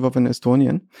perspective of an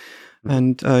Estonian.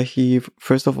 And he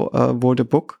first of all wrote a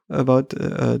book about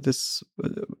this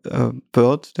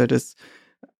world that is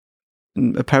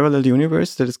a parallel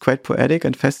universe that is quite poetic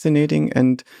and fascinating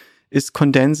and is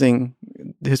condensing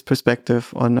his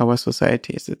perspective on our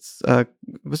societies. It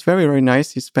was very, very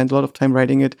nice. He spent a lot of time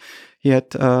writing it. He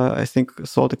had, I think,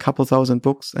 sold a couple thousand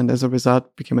books and as a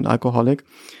result became an alcoholic.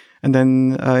 And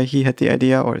then he had the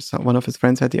idea, or one of his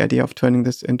friends had the idea of turning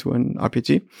this into an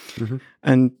RPG. Mm-hmm.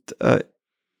 And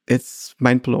it's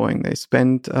mind-blowing. They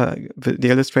spent, the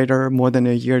illustrator, more than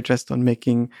a year just on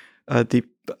making the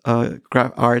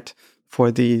art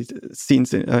for the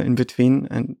scenes in between.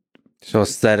 And so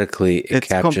aesthetically, it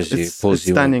captures you, pulls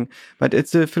you in. It's stunning, but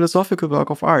it's a philosophical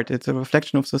work of art. It's a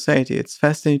reflection of society. It's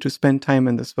fascinating to spend time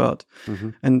in this world. Mm-hmm.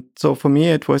 And so for me,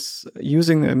 it was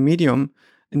using a medium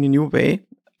in a new way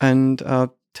and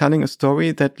telling a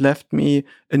story that left me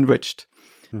enriched.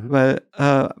 Mm-hmm.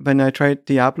 Well, when I tried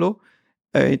Diablo,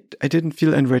 I didn't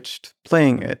feel enriched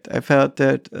playing it. I felt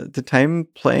that the time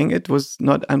playing it was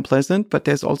not unpleasant, but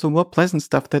there's also more pleasant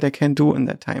stuff that I can do in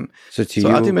that time. So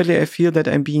ultimately, I feel that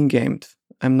I'm being gamed.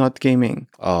 I'm not gaming.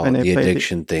 Oh, the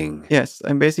addiction thing. Yes,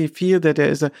 I basically feel that there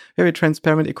is a very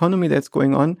transparent economy that's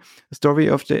going on. The story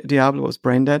of Diablo was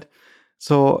brain dead.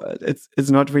 So it's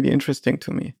not really interesting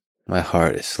to me. My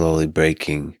heart is slowly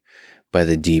breaking by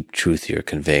the deep truth you're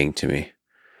conveying to me.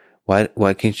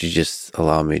 Why can't you just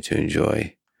allow me to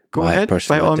enjoy my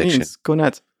personal by addiction? All means, go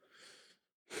nuts.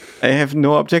 I have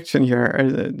no objection here.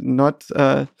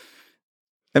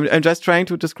 I'm just trying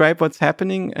to describe what's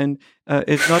happening, and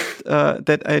it's not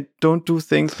that I don't do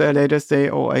things that I later say,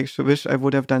 oh, I wish I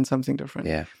would have done something different.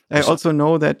 Yeah. I also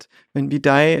know that when we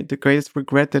die, the greatest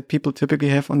regret that people typically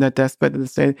have on their deathbed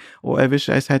is say, oh, I wish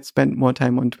I had spent more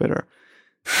time on Twitter.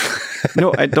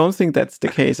 No, I don't think that's the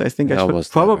case. I think I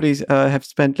should probably have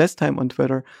spent less time on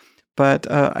Twitter. But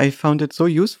I found it so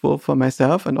useful for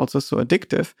myself and also so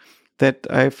addictive that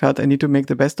I felt I need to make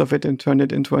the best of it and turn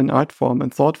it into an art form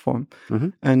and thought form. Mm-hmm.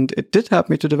 And it did help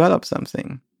me to develop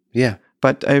something. Yeah.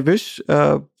 But I wish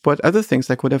what other things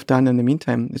I could have done in the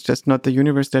meantime. It's just not the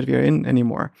universe that we are in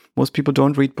anymore. Most people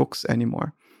don't read books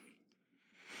anymore.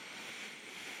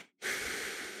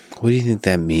 What do you think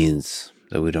that means,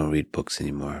 that we don't read books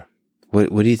anymore?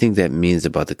 What do you think that means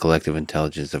about the collective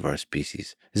intelligence of our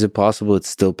species? Is it possible it's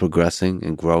still progressing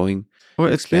and growing? Well,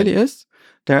 it clearly is.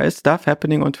 There is stuff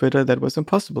happening on Twitter that was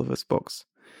impossible with books.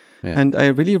 Yeah. And I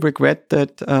really regret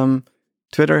that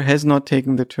Twitter has not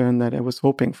taken the turn that I was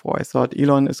hoping for. I thought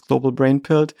Elon is global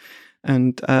brain-pilled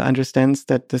and understands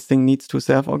that this thing needs to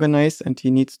self-organize and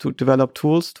he needs to develop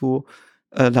tools to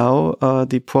allow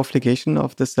the profligation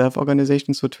of the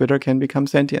self-organization so Twitter can become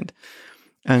sentient.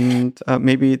 And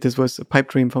maybe this was a pipe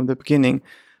dream from the beginning,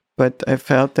 but I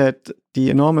felt that the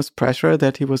enormous pressure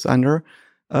that he was under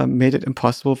made it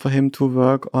impossible for him to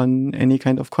work on any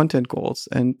kind of content goals.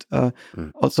 And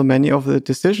also many of the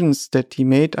decisions that he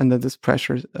made under this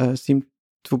pressure seemed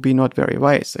to be not very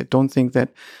wise. I don't think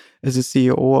that as a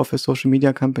CEO of a social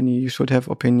media company, you should have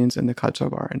opinions in the culture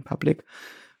war in public.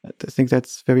 I think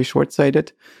that's very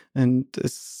short-sighted. And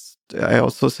I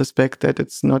also suspect that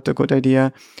it's not a good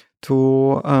idea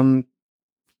to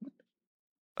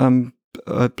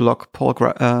block Paul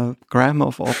Graham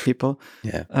of all people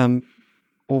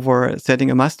over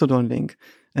setting a Mastodon link.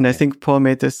 And I think Paul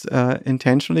made this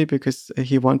intentionally because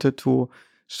he wanted to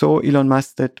show Elon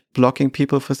Musk that blocking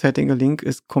people for setting a link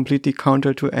is completely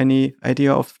counter to any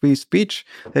idea of free speech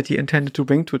that he intended to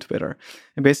bring to Twitter.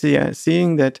 And basically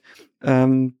seeing that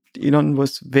Elon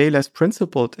was way less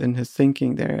principled in his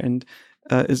thinking there and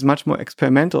is much more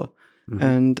experimental. Mm-hmm.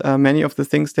 And many of the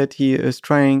things that he is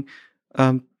trying,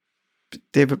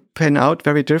 they pan out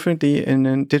very differently in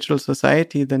a digital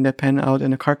society than they pan out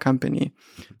in a car company,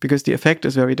 because the effect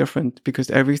is very different, because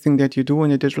everything that you do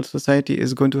in a digital society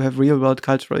is going to have real world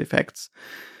cultural effects.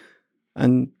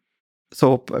 And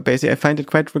so basically I find it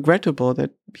quite regrettable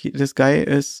that this guy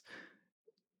is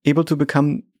able to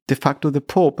become de facto the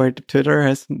Pope, but Twitter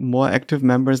has more active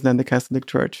members than the Catholic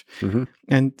Church.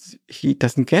 And he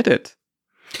doesn't get it.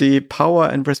 The power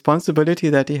and responsibility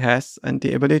that he has and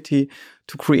the ability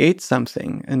to create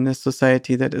something in a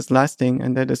society that is lasting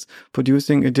and that is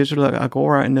producing a digital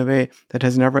agora in a way that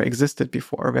has never existed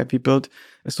before, where we build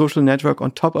a social network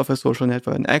on top of a social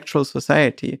network, an actual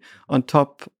society on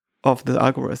top of the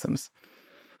algorithms.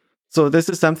 So this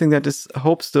is something that is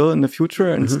hope still in the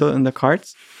future and still in the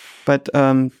cards. But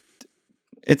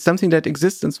it's something that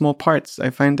exists in small parts.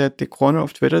 I find that the corner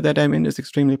of Twitter that I'm in is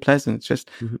extremely pleasant. It's just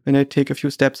when I take a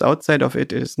few steps outside of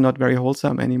it, it is not very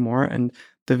wholesome anymore. And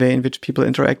the way in which people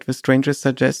interact with strangers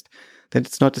suggests that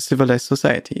it's not a civilized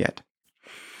society yet.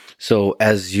 So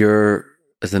as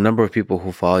the number of people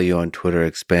who follow you on Twitter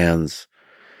expands,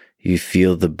 you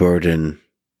feel the burden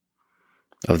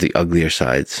of the uglier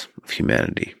sides of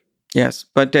humanity. Yes,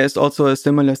 but there's also a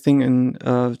similar thing in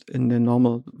the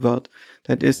normal world.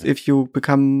 That is, if you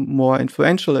become more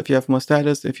influential, if you have more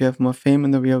status, if you have more fame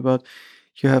in the real world,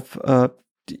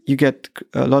 you get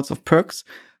lots of perks,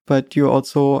 but you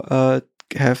also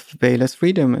have way less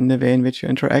freedom in the way in which you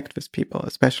interact with people,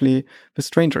 especially with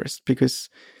strangers, because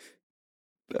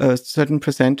a certain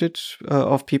percentage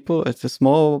of people, it's a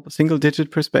small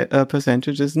single-digit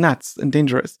percentage, is nuts and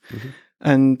dangerous,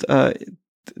 and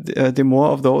the more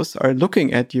of those are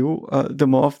looking at you, the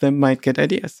more of them might get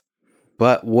ideas.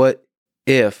 But what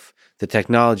if the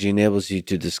technology enables you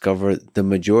to discover the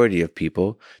majority of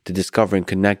people, to discover and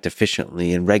connect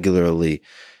efficiently and regularly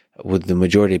with the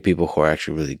majority of people who are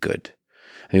actually really good?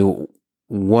 I mean,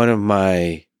 one of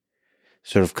my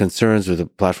sort of concerns with a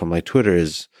platform like Twitter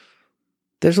is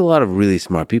there's a lot of really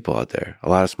smart people out there, a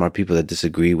lot of smart people that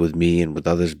disagree with me and with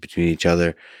others between each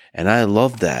other. And I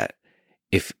love that.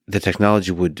 If the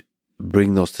technology would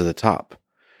bring those to the top,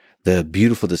 the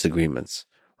beautiful disagreements,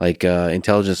 like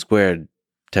Intelligence Squared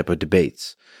type of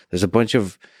debates. There's a bunch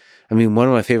of, one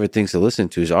of my favorite things to listen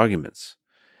to is arguments.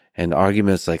 And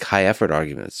arguments like high effort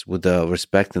arguments with the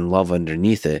respect and love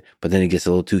underneath it, but then it gets a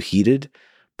little too heated.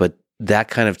 But that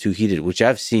kind of too heated, which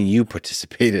I've seen you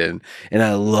participate in, and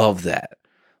I love that.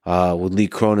 With Lee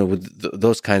Cronin, with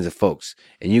those kinds of folks.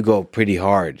 And you go pretty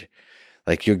hard.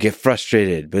 Like you get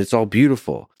frustrated, but it's all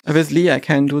beautiful. With Lee, I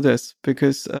can do this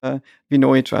because we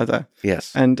know each other.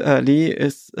 Yes. And Lee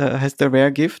has the rare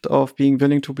gift of being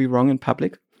willing to be wrong in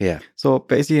public. Yeah. So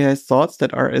basically he has thoughts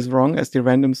that are as wrong as the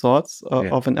random thoughts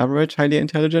of an average highly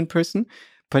intelligent person,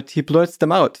 but he blurts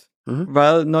them out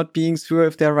while not being sure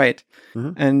if they're right.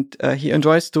 And he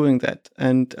enjoys doing that.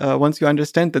 And once you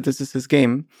understand that this is his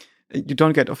game, you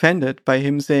don't get offended by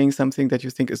him saying something that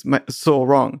you think is so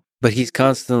wrong. But he's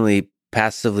constantly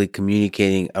passively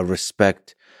communicating a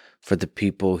respect for the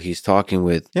people he's talking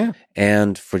with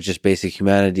and for just basic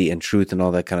humanity and truth and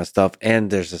all that kind of stuff. And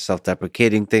there's a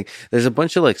self-deprecating thing. There's a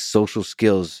bunch of like social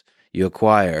skills you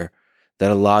acquire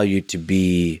that allow you to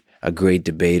be a great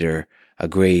debater, a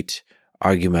great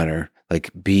argumenter,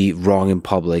 like be wrong in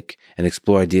public and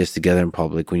explore ideas together in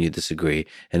public when you disagree.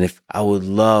 And if I would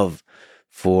love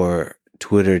for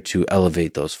Twitter to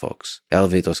elevate those folks,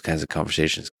 elevate those kinds of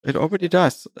conversations. It already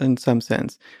does in some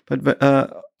sense. But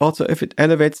also if it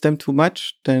elevates them too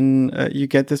much, then you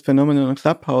get this phenomenon on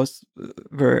Clubhouse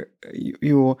where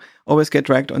you always get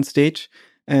dragged on stage.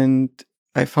 And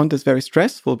I found this very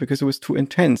stressful because it was too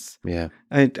intense. Yeah.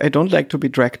 I don't like to be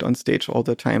dragged on stage all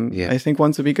the time. Yeah. I think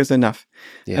once a week is enough.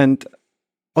 Yeah. And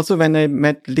also when I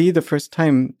met Lee the first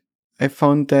time, I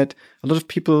found that a lot of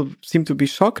people seemed to be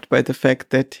shocked by the fact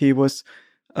that he was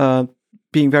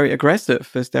being very aggressive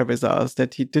with their results,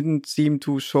 that he didn't seem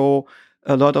to show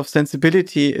a lot of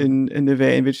sensibility in the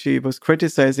way in which he was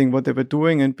criticizing what they were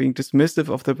doing and being dismissive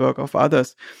of the work of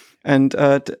others. And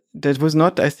that was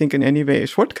not, I think, in any way a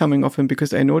shortcoming of him,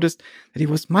 because I noticed that he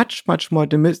was much, much more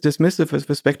dismissive with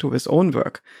respect to his own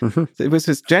work. So it was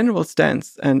his general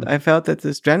stance. And I felt that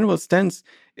this general stance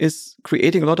is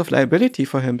creating a lot of liability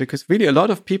for him, because really a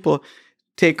lot of people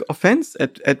take offense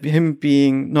at him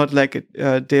being not like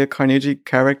a Dale Carnegie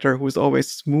character who's always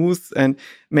smooth and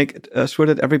make sure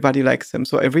that everybody likes him.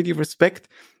 So I really respect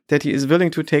that he is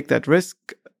willing to take that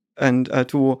risk and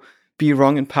to be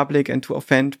wrong in public and to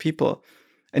offend people.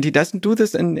 And he doesn't do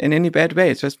this in any bad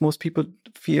way. It's just most people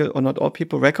feel, or not all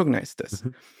people recognize this.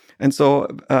 And so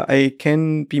I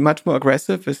can be much more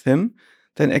aggressive with him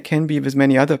than I can be with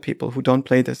many other people who don't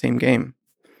play the same game,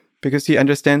 because he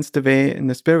understands the way and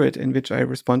the spirit in which I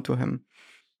respond to him.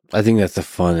 I think that's a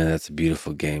fun and that's a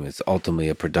beautiful game. It's ultimately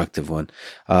a productive one.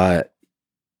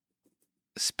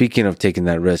 Speaking of taking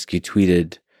that risk, you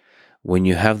tweeted, when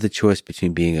you have the choice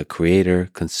between being a creator,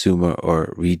 consumer,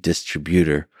 or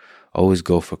redistributor, always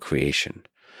go for creation.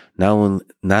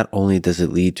 Not only does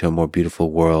it lead to a more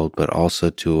beautiful world, but also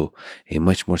to a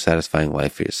much more satisfying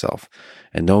life for yourself.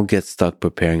 And don't get stuck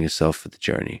preparing yourself for the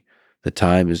journey. The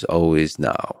time is always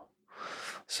now.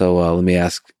 So let me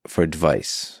ask for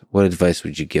advice. What advice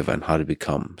would you give on how to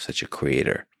become such a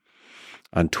creator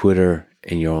on Twitter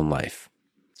in your own life?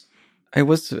 I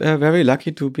was very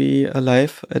lucky to be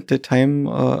alive at the time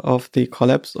of the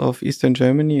collapse of Eastern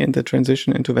Germany and the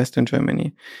transition into Western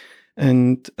Germany.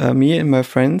 And me and my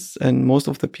friends and most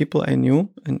of the people I knew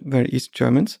were East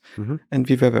Germans. Mm-hmm. And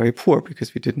we were very poor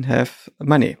because we didn't have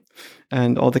money.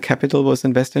 And all the capital was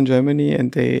in Western Germany,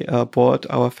 and they bought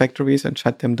our factories and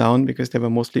shut them down because they were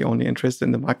mostly only interested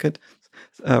in the market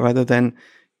rather than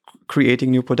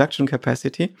creating new production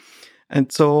capacity.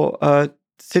 And so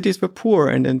cities were poor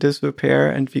and in disrepair,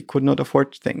 and we could not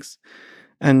afford things.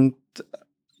 And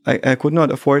I could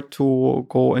not afford to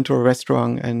go into a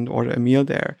restaurant and order a meal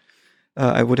there.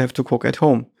 I would have to cook at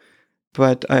home.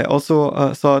 But I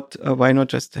also thought, why not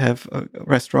just have a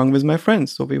restaurant with my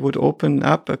friends? So we would open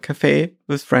up a cafe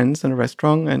with friends and a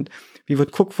restaurant, and we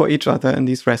would cook for each other in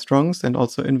these restaurants and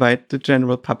also invite the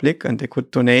general public, and they could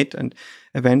donate. And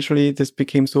eventually this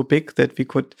became so big that we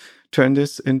could turn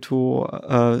this into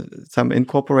some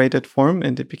incorporated form,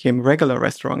 and it became a regular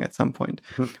restaurant at some point.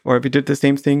 Mm-hmm. Or we did the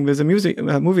same thing with a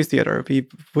movie theater. We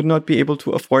would not be able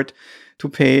to afford to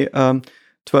pay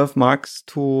 12 marks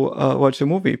to watch a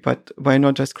movie, but why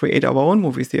not just create our own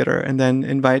movie theater and then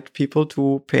invite people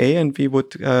to pay, and we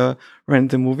would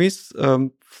rent the movies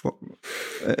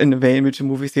in a way in which a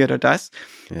movie theater does.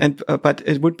 Yeah. And but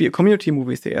it would be a community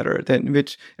movie theater then, in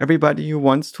which everybody who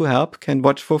wants to help can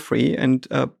watch for free, and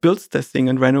builds the thing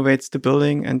and renovates the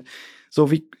building. And so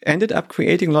we ended up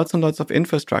creating lots and lots of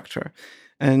infrastructure.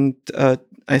 And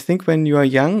I think when you are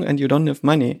young and you don't have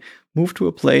money, move to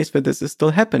a place where this is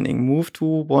still happening. Move to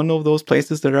one of those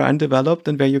places that are undeveloped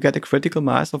and where you get a critical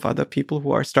mass of other people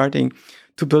who are starting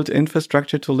to build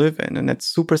infrastructure to live in. And that's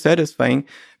super satisfying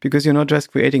because you're not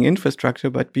just creating infrastructure,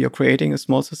 but you're creating a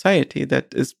small society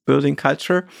that is building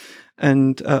culture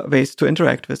and ways to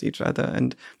interact with each other.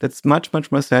 And that's much, much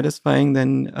more satisfying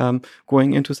than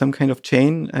going into some kind of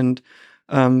chain and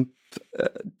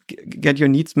get your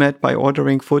needs met by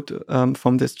ordering food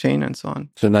from this chain and so on.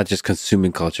 So not just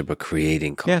consuming culture, but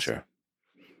creating culture.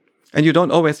 Yes. And you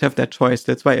don't always have that choice.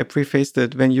 That's why I prefaced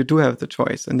it when you do have the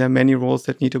choice. And there are many roles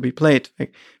that need to be played.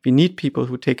 Like we need people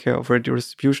who take care of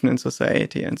redistribution in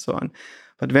society and so on.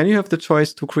 But when you have the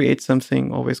choice to create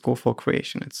something, always go for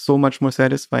creation. It's so much more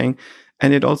satisfying.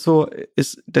 And it also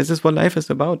this is what life is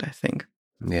about, I think.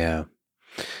 Yeah.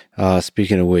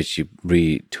 Speaking of which, you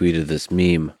retweeted this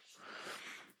meme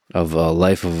of a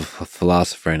life of a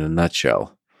philosopher in a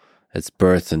nutshell. It's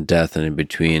birth and death, and in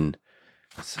between,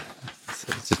 it's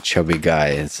a chubby guy,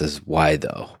 and it says, "Why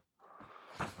though?"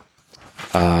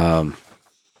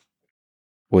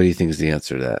 What do you think is the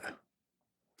answer to that?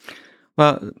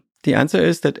 Well, the answer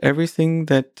is that everything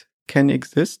that can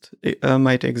exist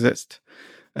might exist,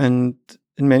 and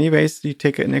in many ways, you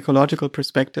take an ecological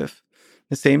perspective.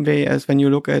 The same way as when you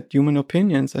look at human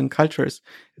opinions and cultures,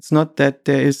 it's not that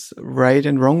there is right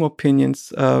and wrong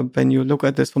opinions when you look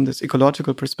at this from this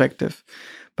ecological perspective,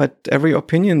 but every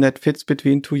opinion that fits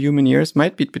between two human years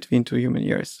might be between two human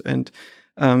years. And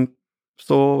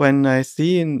so when I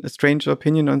see a strange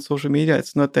opinion on social media,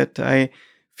 it's not that I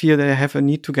feel that I have a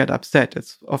need to get upset.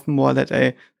 It's often more that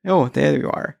oh, there you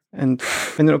are. And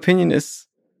when an opinion is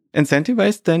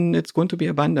incentivized, then it's going to be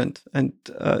abundant. And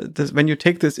when you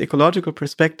take this ecological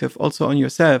perspective also on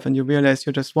yourself, and you realize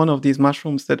you're just one of these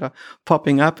mushrooms that are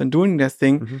popping up and doing their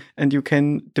thing, mm-hmm. and you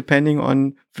can, depending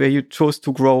on where you chose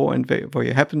to grow and where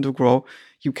you happen to grow,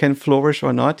 you can flourish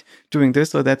or not doing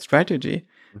this or that strategy.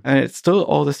 Mm-hmm. And it's still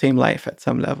all the same life at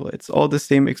some level. It's all the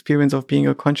same experience of being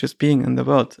a conscious being in the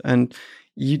world. And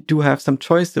you do have some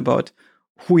choice about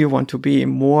who you want to be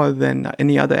more than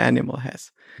any other animal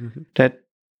has. Mm-hmm. That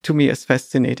to me is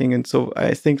fascinating. And so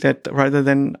I think that rather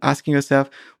than asking yourself,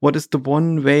 what is the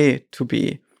one way to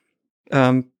be?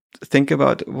 Think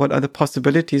about what are the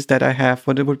possibilities that I have,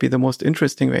 what it would be the most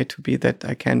interesting way to be that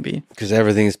I can be. Because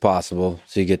everything is possible.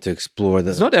 So you get to explore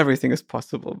It's not everything is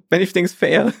possible. Many things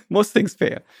fail. Most things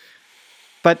fail.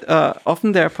 But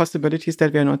often there are possibilities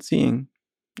that we are not seeing,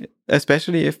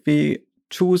 especially if we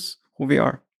choose who we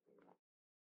are.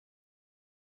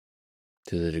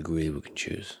 To the degree we can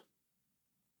choose.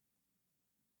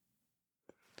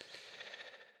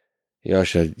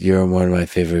 Joscha, you're one of my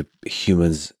favorite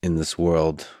humans in this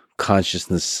world.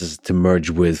 Consciousness is to merge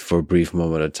with for a brief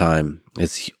moment of time.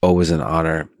 It's always an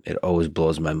honor. It always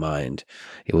blows my mind.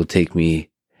 It will take me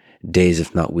days,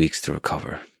 if not weeks, to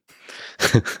recover.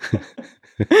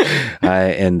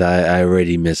 I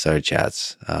already miss our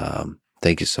chats.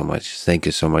 Thank you so much. Thank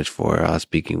you so much for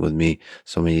speaking with me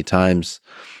so many times.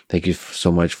 Thank you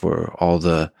so much for all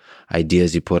the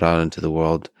ideas you put out into the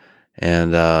world.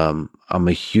 And I'm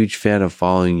a huge fan of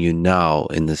following you now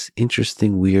in this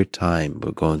interesting, weird time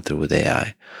we're going through with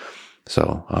AI.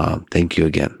 So thank you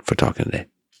again for talking today.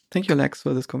 Thank you, Lex,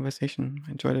 for this conversation.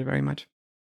 I enjoyed it very much.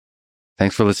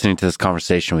 Thanks for listening to this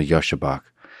conversation with Joscha Bach.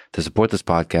 To support this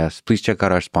podcast, please check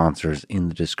out our sponsors in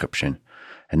the description.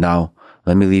 And now,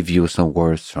 let me leave you with some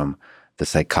words from the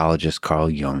psychologist Carl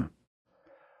Jung.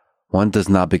 One does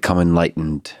not become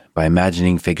enlightened by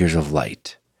imagining figures of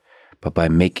light, but by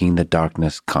making the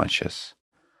darkness conscious.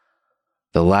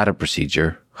 The latter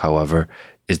procedure, however,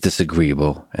 is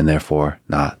disagreeable and therefore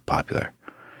not popular.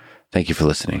 Thank you for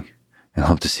listening, and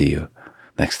hope to see you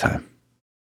next time.